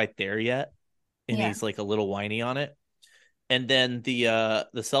weren't quite there yet, and he's like a little whiny on it. And then the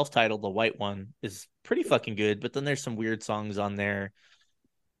self-titled, the white one, is pretty fucking good, but then there's some weird songs on there.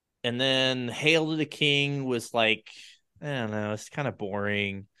 And then Hail to the King was like, I don't know, it's kind of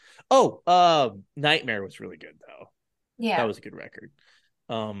boring. Oh, Nightmare was really good though. Yeah. That was a good record.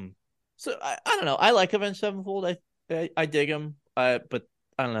 So I don't know. I like Avenged Sevenfold. I dig them. But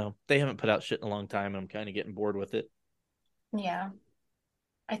I don't know. They haven't put out shit in a long time. I'm kind of getting bored with it. Yeah.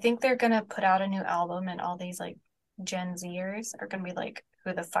 I think they're gonna put out a new album and all these like Gen Zers are gonna be like,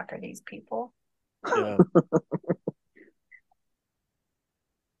 who the fuck are these people? Yeah.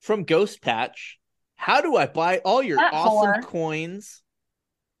 From Ghost Patch, how do I buy all your That awesome whore. coins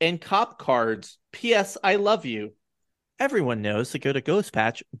and cop cards? P.S. I love you. Everyone knows to go to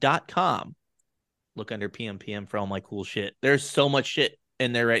ghostpatch.com. Look under PMPM for all my cool shit. There's so much shit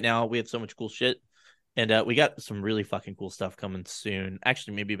in there right now. We have so much cool shit. And we got some really fucking cool stuff coming soon.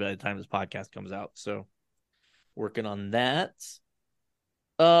 Actually, maybe by the time this podcast comes out. So working on that.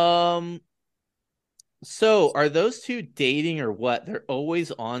 So are those two dating or what? They're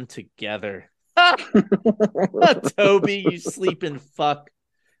always on together. Toby, you sleeping fuck.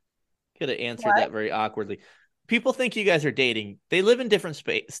 Could have answered that very awkwardly. People think you guys are dating. They live in different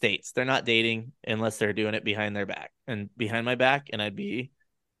states. They're not dating unless they're doing it behind their back and behind my back, and I'd be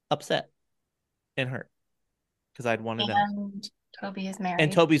upset and hurt because I'd want to know. And Toby is married. And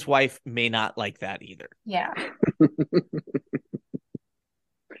Toby's wife may not like that either. Yeah.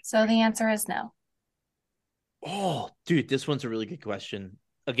 So the answer is no. Oh, dude, this one's a really good question.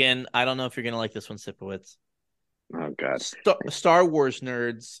 Again, I don't know if you're going to like this one, Sipowicz. Oh, God. Star Wars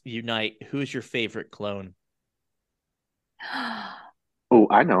nerds unite. Who's your favorite clone? Oh,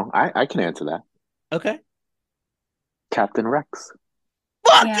 I know. I can answer that. Okay. Captain Rex.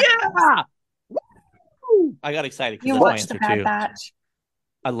 Fuck yeah! Woo! I got excited because You that's my watched the answer Bad too. Batch.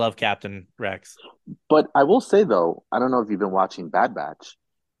 I love Captain Rex. But I will say, though, I don't know if you've been watching Bad Batch.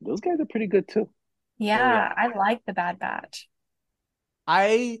 Those guys are pretty good, too. Yeah, I like the Bad Batch.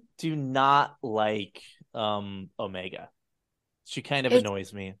 I do not like Omega. She kind of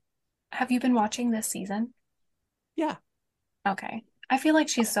annoys me. Have you been watching this season? Yeah. Okay. I feel like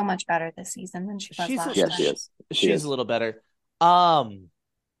she's so much better this season than she was last Yeah, time. she is. She's a little better. I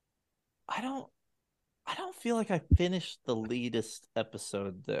don't feel like I finished the latest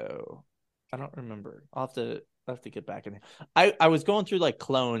episode though. I don't remember. I'll have to get back in there. I was going through like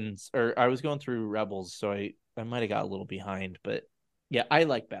clones, or I was going through Rebels, so I might have got a little behind, but yeah, I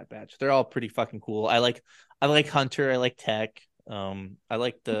like Bad Batch. They're all pretty fucking cool. I like Hunter, I like Tech. I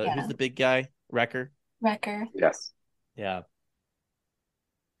like who's the big guy? Wrecker. Yes. Yeah.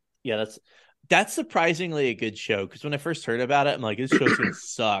 Yeah, that's surprisingly a good show, because when I first heard about it, I'm like, this show's gonna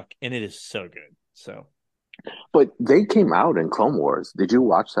suck, and it is so good. So, but they came out in Clone Wars. Did you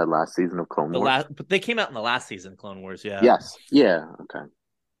watch that last season of Clone Wars? But they came out in the last season of Clone Wars. Yeah. Yes. Yeah. Okay.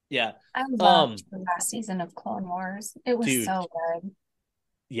 Yeah. I loved the last season of Clone Wars. It was so good.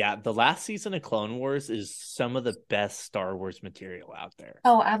 Yeah, the last season of Clone Wars is some of the best Star Wars material out there.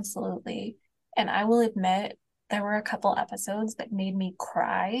 Oh, absolutely. And I will admit, there were a couple episodes that made me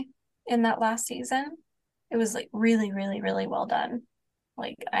cry in that last season. It was like really, really, really well done.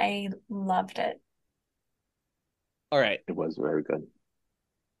 Like, I loved it. All right. It was very good.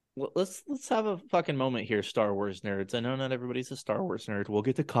 Well, let's have a fucking moment here, Star Wars nerds. I know not everybody's a Star Wars nerd. We'll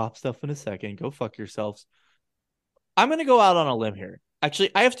get to cop stuff in a second. Go fuck yourselves. I'm going to go out on a limb here.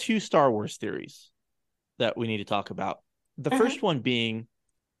 Actually, I have two Star Wars theories that we need to talk about. The first one being,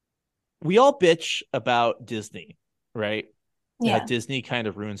 we all bitch about Disney, right? Yeah. Disney kind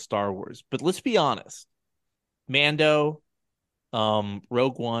of ruined Star Wars. But let's be honest. Mando,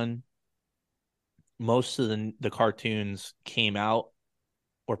 Rogue One, most of the cartoons came out,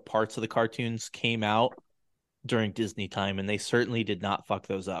 or parts of the cartoons came out during Disney time, and they certainly did not fuck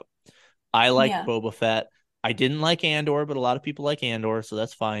those up. I like Boba Fett. I didn't like Andor, but a lot of people like Andor, so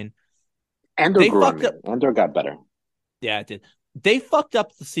that's fine. Andor grew on me. Andor got better. Yeah, it did. They fucked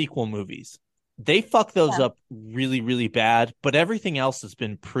up the sequel movies. They fucked those up really, really bad, but everything else has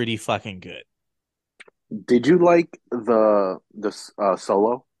been pretty fucking good. Did you like the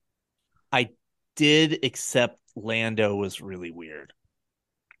Solo? I did, except Lando was really weird.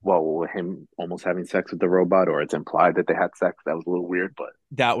 Well, him almost having sex with the robot, or it's implied that they had sex. That was a little weird, but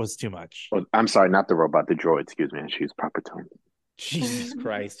that was too much. Oh, I'm sorry, not the robot, the droid. Excuse me. I should use proper terms. Jesus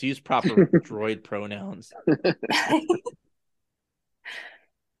Christ, use proper droid pronouns.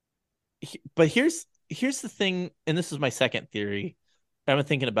 But here's the thing, and this is my second theory I've been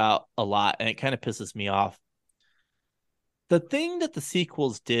thinking about a lot, and it kind of pisses me off. The thing that the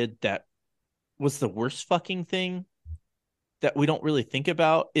sequels did that was the worst fucking thing that we don't really think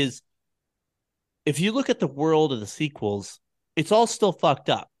about is, if you look at the world of the sequels, it's all still fucked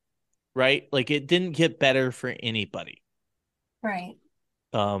up, right? Like, it didn't get better for anybody. Right.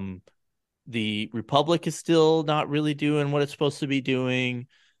 The Republic is still not really doing what it's supposed to be doing.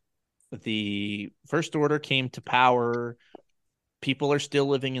 The First Order came to power. People are still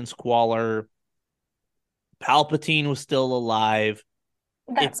living in squalor. Palpatine was still alive.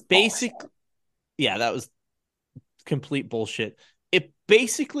 That's basic. bullshit. Yeah, that was complete bullshit. It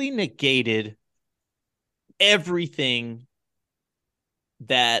basically negated everything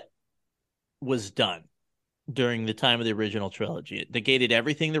that was done during the time of the original trilogy. It negated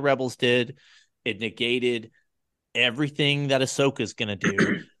everything the Rebels did. It negated everything that Ahsoka's going to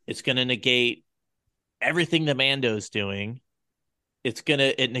do. It's going to negate everything the Mando's doing.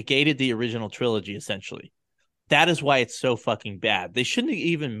 It negated the original trilogy, essentially. That is why it's so fucking bad. They shouldn't have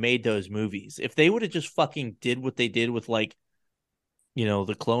even made those movies. If they would have just fucking did what they did with, like, you know,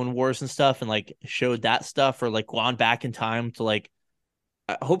 the Clone Wars and stuff, and like showed that stuff, or like gone back in time to, like,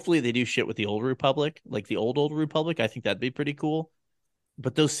 hopefully they do shit with the Old Republic, like the old Republic. I think that'd be pretty cool.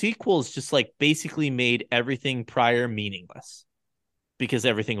 But those sequels just like basically made everything prior meaningless because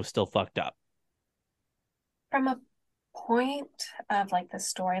everything was still fucked up. From a point of like the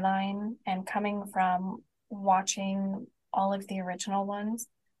storyline and coming from watching all of the original ones,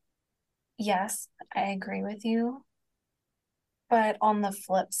 yes, I agree with you. But on the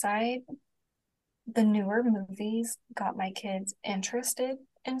flip side, the newer movies got my kids interested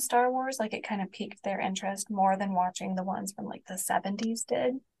in Star Wars. Like, it kind of piqued their interest more than watching the ones from like the 70s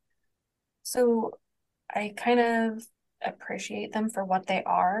did. So I kind of appreciate them for what they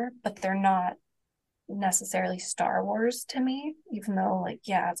are, but they're not necessarily Star Wars to me, even though, like,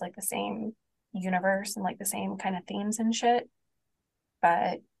 yeah, it's like the same universe and like the same kind of themes and shit,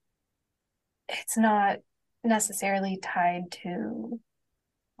 but it's not necessarily tied to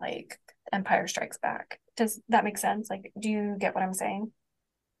like Empire Strikes Back. Does that make sense? Like, do you get what I'm saying?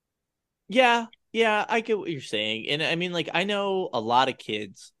 Yeah, I get what you're saying. And I mean, like, I know a lot of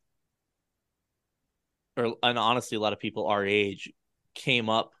kids, and honestly, a lot of people our age came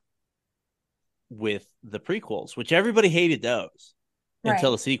up with the prequels, which everybody hated those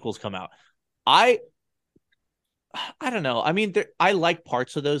until the sequels come out. I don't know. I mean, I like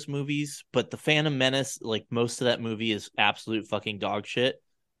parts of those movies, but the Phantom Menace, like, most of that movie is absolute fucking dog shit.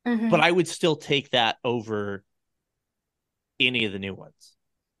 Mm-hmm. But I would still take that over any of the new ones.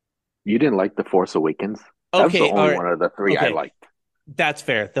 You didn't like The Force Awakens? That's the only one of the three I liked. That's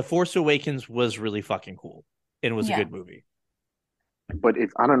fair. The Force Awakens was really fucking cool and was a good movie. But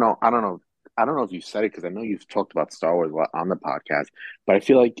I don't know if you said it, because I know you've talked about Star Wars a lot on the podcast, but I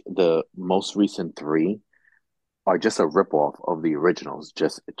feel like the most recent three are just a ripoff of the originals,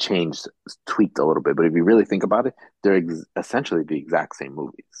 just changed, tweaked a little bit. But if you really think about it, they're essentially the exact same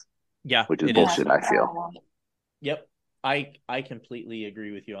movies. Yeah, which is bullshit, I feel. Yep, I completely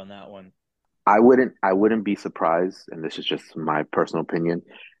agree with you on that one. I wouldn't be surprised, and this is just my personal opinion,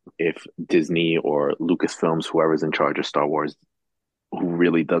 if Disney or Lucasfilms, whoever's in charge of Star Wars, who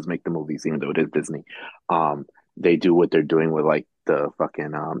really does make the movies, even though it is Disney, they do what they're doing with like the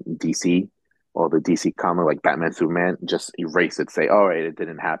fucking DC or the DC comic, like Batman, Superman, just erase it, say, all right, it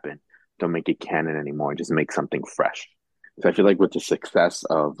didn't happen. Don't make it canon anymore. Just make something fresh. So I feel like with the success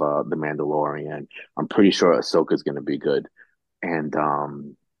of The Mandalorian, I'm pretty sure Ahsoka is going to be good. And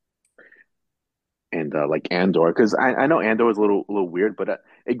like Andor, because I know Andor was a little weird, but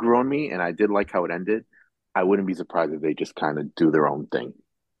it grew on me, and I did like how it ended. I wouldn't be surprised if they just kind of do their own thing.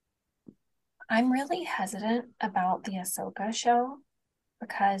 I'm really hesitant about the Ahsoka show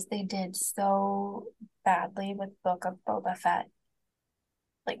because they did so badly with Book of Boba Fett.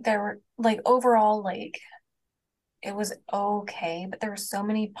 Like, there were, like, overall, like, it was okay, but there were so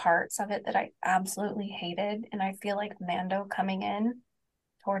many parts of it that I absolutely hated, and I feel like Mando coming in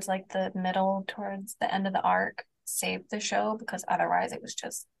towards like the middle, towards the end of the arc, saved the show, because otherwise it was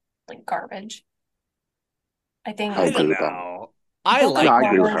just like garbage. I think I agree with that. I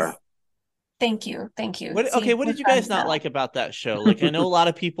agree with her. Thank you. What did you guys not like about that show? Like, I know a lot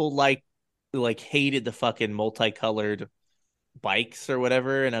of people like hated the fucking multicolored bikes or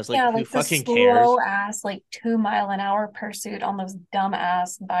whatever, and I was like, who fucking cares? Slow ass, like 2-mile-an-hour pursuit on those dumb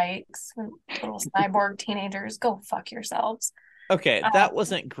ass bikes, little cyborg teenagers. Go fuck yourselves. Okay, that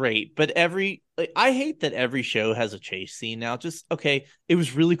wasn't great, but I hate that every show has a chase scene now. Just, okay, it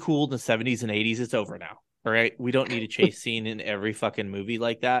was really cool in the 70s and 80s. It's over now. All right, we don't need a chase scene in every fucking movie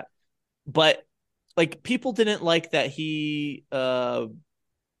like that. But like, people didn't like that he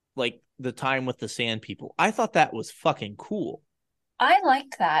like the time with the sand people. I thought that was fucking cool. I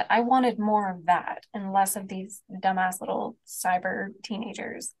liked that. I wanted more of that and less of these dumbass little cyber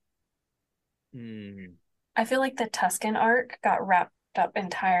teenagers. I feel like the Tusken arc got wrapped up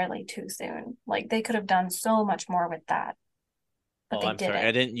entirely too soon. Like, they could have done so much more with that. But I'm sorry.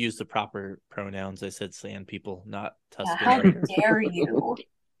 I didn't use the proper pronouns. I said sand people, not Tusken. Yeah, how dare you?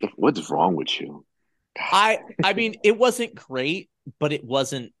 What's wrong with you? I mean, it wasn't great, but it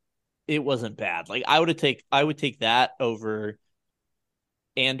wasn't bad. Like I would take that over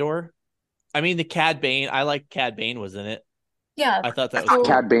Andor. I mean, the Cad Bane. I like Cad Bane was in it. Yeah. I thought that was So, cool.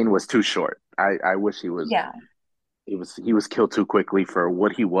 Cad Bane was too short. I wish he was. yeah. He was killed too quickly for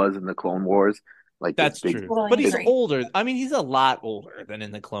what he was in the Clone Wars. Like That's this big, true. Totally But he's agree. older. I mean, he's a lot older than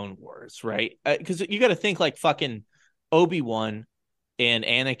in the Clone Wars, right? Because you got to think like fucking Obi-Wan and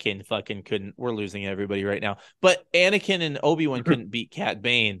Anakin fucking couldn't. We're losing everybody right now. But Anakin and Obi-Wan couldn't beat Cad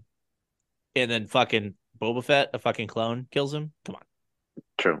Bane. And then fucking Boba Fett, a fucking clone, kills him. Come on.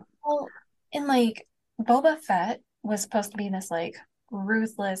 true. Well, and like Boba Fett was supposed to be this like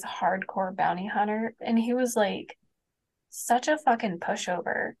ruthless, hardcore bounty hunter, and he was like such a fucking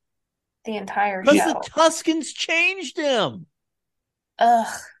pushover the entire Because show. the Tuskens changed him.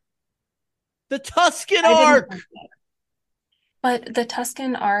 Ugh. The Tusken I didn't arc. like it. But the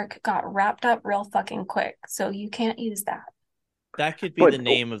Tusken arc got wrapped up real fucking quick, so you can't use that. That could be But- the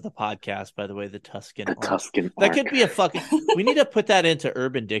name of the podcast, by the way, the Tusken The arc. Tusken That arc. could be a fucking. We need to put that into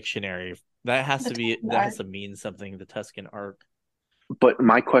Urban Dictionary. That has The to be. Tusken That has arc. to mean something. The Tusken arc. But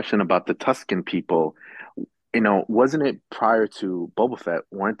my question about the Tusken people, wasn't it prior to Boba Fett?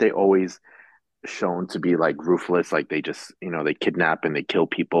 Weren't they always shown to be like ruthless? Like they just, they kidnap and they kill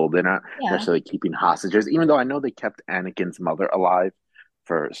people. They're not Yeah. necessarily keeping hostages, even though I know they kept Anakin's mother alive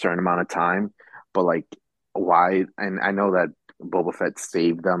for a certain amount of time. But like, why? And I know that Boba Fett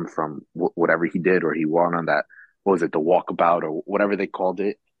saved them from whatever he did, or he went on that, what was it, the walkabout or whatever they called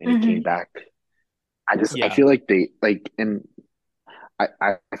it, and he came back. I Yeah. feel like they like, and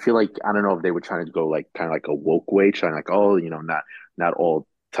I feel like I don't know if they were trying to go like kind of like a woke way, trying like, oh, not all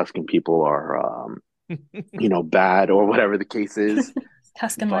Tuscan people are bad or whatever the case is.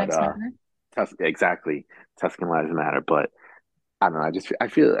 Tusken But lives matter. exactly, Tuscan lives matter. But I don't know. I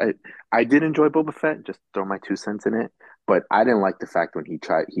feel I did enjoy Boba Fett. Just throw my 2 cents in it. But I didn't like the fact when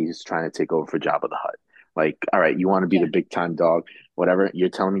he's trying to take over for Jabba the Hutt. Like, all right, you want to be Yeah. the big time dog, whatever. You're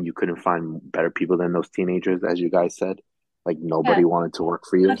telling me you couldn't find better people than those teenagers, as you guys said. Like nobody Yeah. wanted to work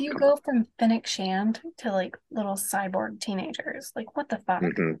for you. How do you Come go from Fennec Shand to like little cyborg teenagers? Like, what the fuck?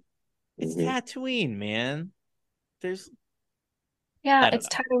 on. Mhm. It's Mhm. Tatooine, man. There's. Yeah, I don't it's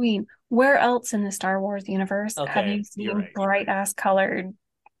Tatooine. Where else in the Star Wars universe have Okay, you you're seen right. bright ass colored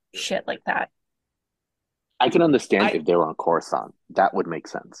shit like that? I can understand I- if they were on Coruscant. That would make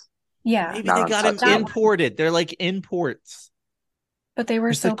sense. Yeah, Maybe Not they on got him Tatooine. imported. They're like imports. but they were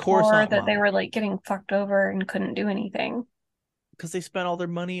It's the so poor Coruscant that they model. were like getting fucked over and couldn't do anything. Because they spent all their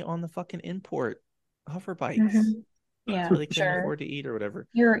money on the fucking import hover bikes. Mhm. Yeah, So they couldn't sure. afford to eat or whatever.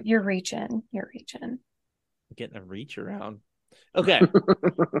 You're reaching. You're reaching. Getting a reach around. Okay.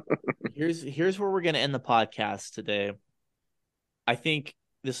 Here's where we're gonna end the podcast today. I think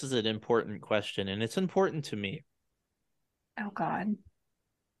this is an important question, and it's important to me. Oh God.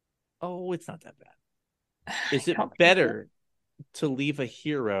 Oh, it's not that bad. Is it I don't think so. better to leave a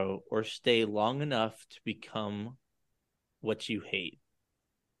hero or stay long enough to become what you hate?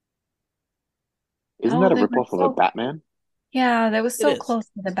 Isn't Oh, that a they were ripoff of a so- Batman? Yeah, that was so is. close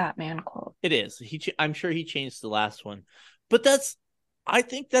to the Batman quote. It is. I'm sure he changed the last one, but I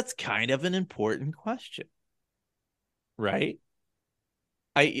think that's kind of an important question, right?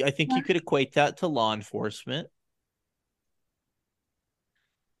 I think you could equate that to law enforcement.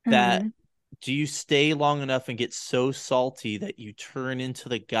 That Mhm. do you stay long enough and get so salty that you turn into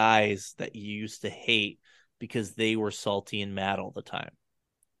the guys that you used to hate because they were salty and mad all the time?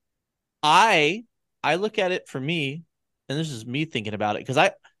 I look at it for me, and this is me thinking about it because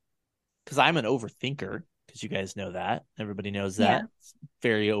I'm an overthinker, because you guys know that. Everybody knows that. Yeah. It's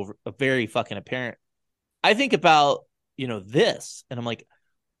very fucking apparent. I think about, this, and I'm like,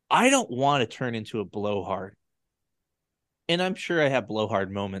 I don't want to turn into a blowhard. And I'm sure I have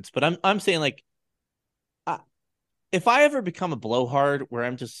blowhard moments, but I'm saying like, if I ever become a blowhard where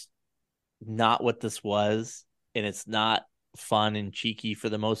I'm just not what this was, and it's not fun and cheeky for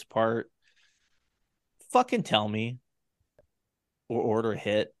the most part, fucking tell me or order a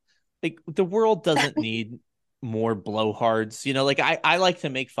hit. Like, the world doesn't need more blowhards. Like I like to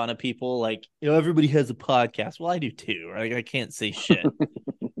make fun of people. Like, everybody has a podcast. Well, I do too. Right? I can't say shit,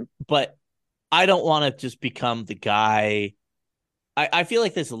 but I don't want to just become the guy. I feel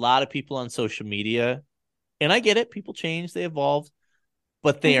like there's a lot of people on social media, and I get it. People change, they evolve,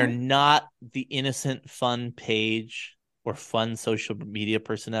 but they are not the innocent, fun page or fun social media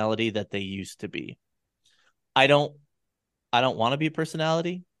personality that they used to be. I don't want to be a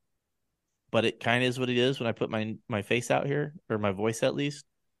personality, but it kind of is what it is when I put my face out here, or my voice at least.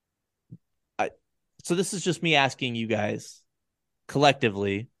 So this is just me asking you guys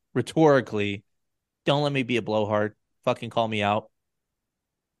collectively, rhetorically, don't let me be a blowhard. Fucking call me out.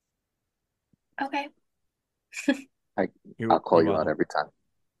 Okay. I'll call You're you out welcome. every time.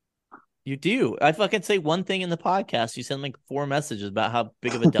 You do. I fucking say one thing in the podcast. You send like 4 messages about how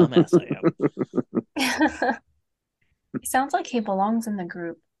big of a dumbass I am. He sounds like he belongs in the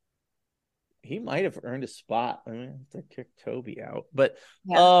group. He might have earned a spot. I mean, I have to kick Toby out. But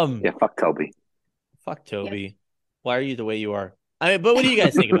Yeah. Yeah, fuck Toby. fuck Toby. Why are you the way you are? I mean, but what do you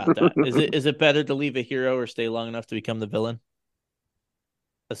guys think about that? Is it better to leave a hero or stay long enough to become the villain?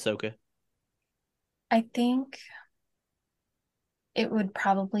 Ahsoka. I think it would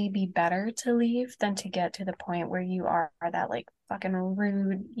probably be better to leave than to get to the point where you are that like fucking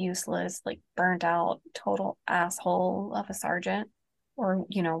rude, useless, like burnt out, total asshole of a sergeant or,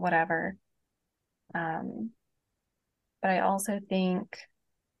 whatever. But I also think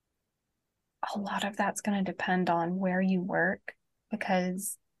a lot of that's going to depend on where you work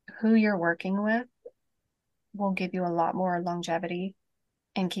because who you're working with will give you a lot more longevity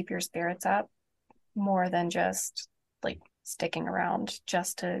and keep your spirits up more than just like sticking around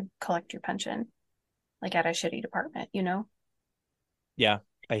just to collect your pension, like at a shitty department, Yeah,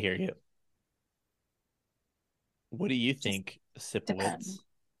 I hear you. What do you think, Sipowicz? Depends.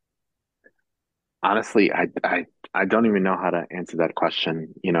 Honestly, I don't even know how to answer that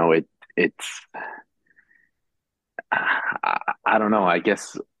question. It's I don't know. I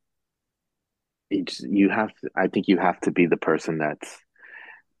guess you have to, I think you have to be the person that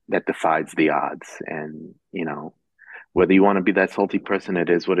defies the odds, and whether you want to be that salty person, it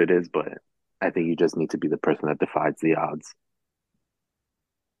is what it is. But I think you just need to be the person that defies the odds.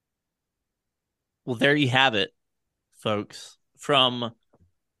 Well, there you have it, folks. From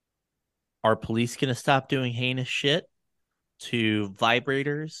are police going to stop doing heinous shit to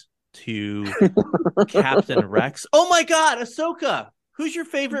vibrators to Captain Rex. Oh my God, Ahsoka. Who's your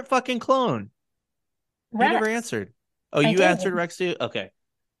favorite fucking clone? Rex. You never answered. Oh, I you did. answered Rex too? Okay.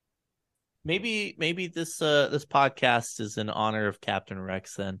 Maybe this podcast is in honor of Captain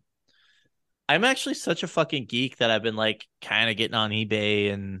Rex then. I'm actually such a fucking geek that I've been like kind of getting on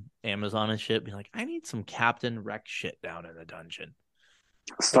eBay and Amazon and shit, being like, I need some Captain Rex shit down in the dungeon.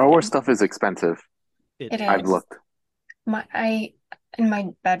 Star Wars stuff is expensive. It is. I've looked. In my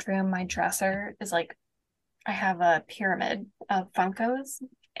bedroom, my dresser is like I have a pyramid of Funkos,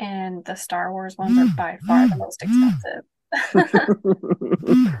 and the Star Wars ones are by far the most expensive.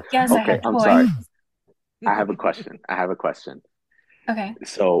 Yes, I Okay, have I'm toys. sorry. I have a question. Okay.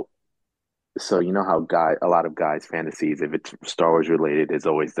 So you know how a lot of guys' fantasies, if it's Star Wars related, is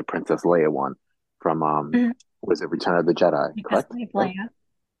always the Princess Leia one from was it Return of the Jedi, correct? Leia.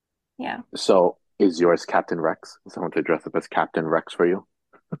 Yeah. So is yours Captain Rex? Someone to dress up as Captain Rex for you?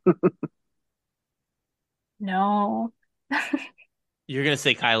 No. You're gonna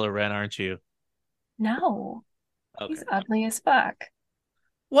say Kylo Ren, aren't you? No. Okay. He's ugly as fuck.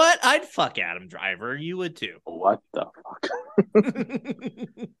 What? I'd fuck Adam Driver. You would too. What the fuck?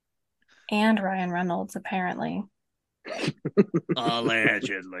 And Ryan Reynolds, apparently.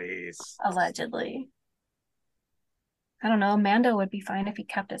 Allegedly. Allegedly. I don't know. Mando would be fine if he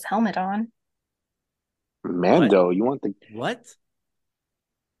kept his helmet on. Mando, you want the what?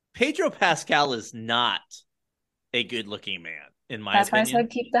 Pedro Pascal is not a good-looking man, in my That's why I opinion.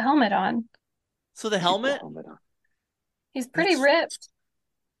 said keep the helmet on. So the helmet? He's pretty ripped.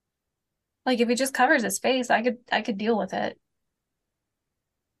 Like if he just covers his face, I could deal with it.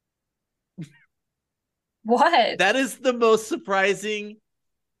 What? That is the most surprising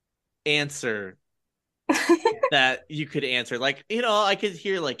answer that you could answer. Like, I could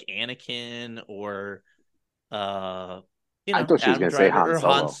hear like Anakin or I thought she was Adam gonna say Driver Han or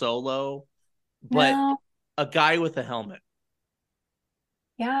Han Solo. Solo. But No. a guy with a helmet.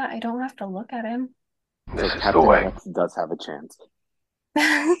 Yeah, I don't have to look at him. So Captain Rex does have a chance.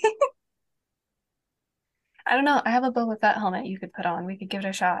 I don't know. I have a Boba Fett helmet you could put on. We could give it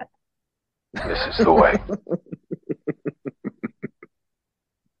a shot. This is the way.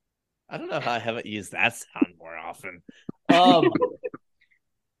 I don't know how I haven't used that sound more often.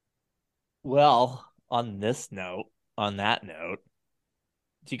 Well, on that note,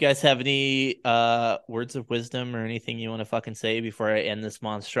 do you guys have any words of wisdom or anything you want to fucking say before I end this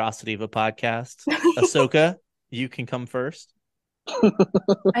monstrosity of a podcast? Ahsoka, you can come first.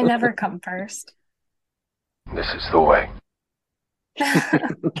 I never come first. This is the way.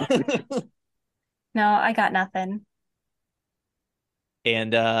 No, I got nothing.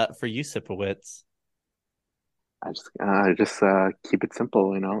 And for you, Sipowicz. I just keep it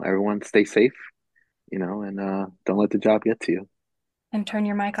simple, everyone stay safe, and don't let the job get to you. And turn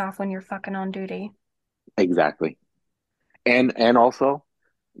your mic off when you're fucking on duty. Exactly. And also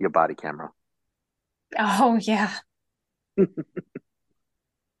your body camera. Oh, yeah.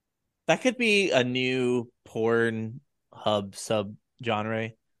 That could be a new porn hub sub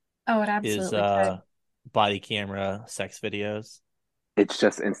genre. Oh, it Is absolutely could. body camera sex videos. It's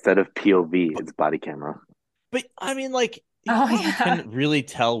just instead of POV, it's body camera. But I mean, like, you Oh, probably yeah. couldn't really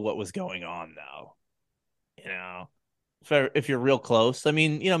tell what was going on, though. You know, if you're real close. I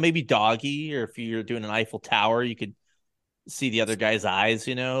mean, maybe doggy, or if you're doing an Eiffel Tower, you could see the other guy's eyes,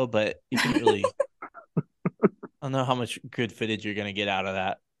 but you can really. I don't know how much good footage you're gonna get out of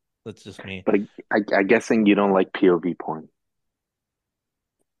that. That's just me. But I'm guessing you don't like POV porn.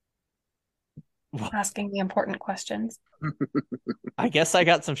 Asking the important questions. I guess I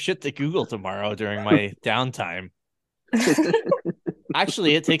got some shit to Google tomorrow during my downtime.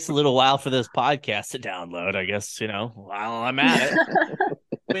 Actually, it takes a little while for this podcast to download, I guess, while I'm at it.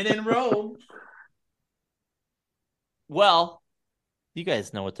 When in Rome. Well, you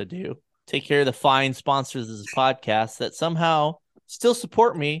guys know what to do. Take care of the fine sponsors of this podcast that somehow still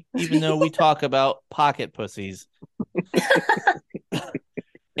support me, even though we talk about pocket pussies.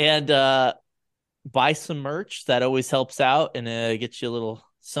 And buy some merch. That always helps out and gets you a little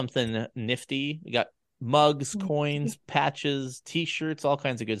something nifty. We got mugs, coins, patches, t-shirts, all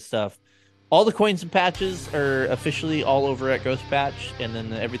kinds of good stuff. All the coins and patches are officially all over at Ghost Patch, and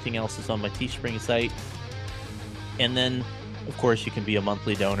then everything else is on my Teespring site. And then, of course, you can be a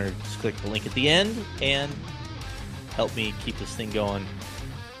monthly donor. Just click the link at the end and help me keep this thing going.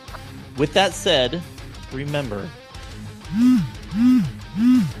 With that said, remember,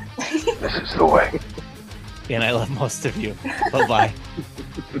 This is the way. and I love most of you. Bye-bye.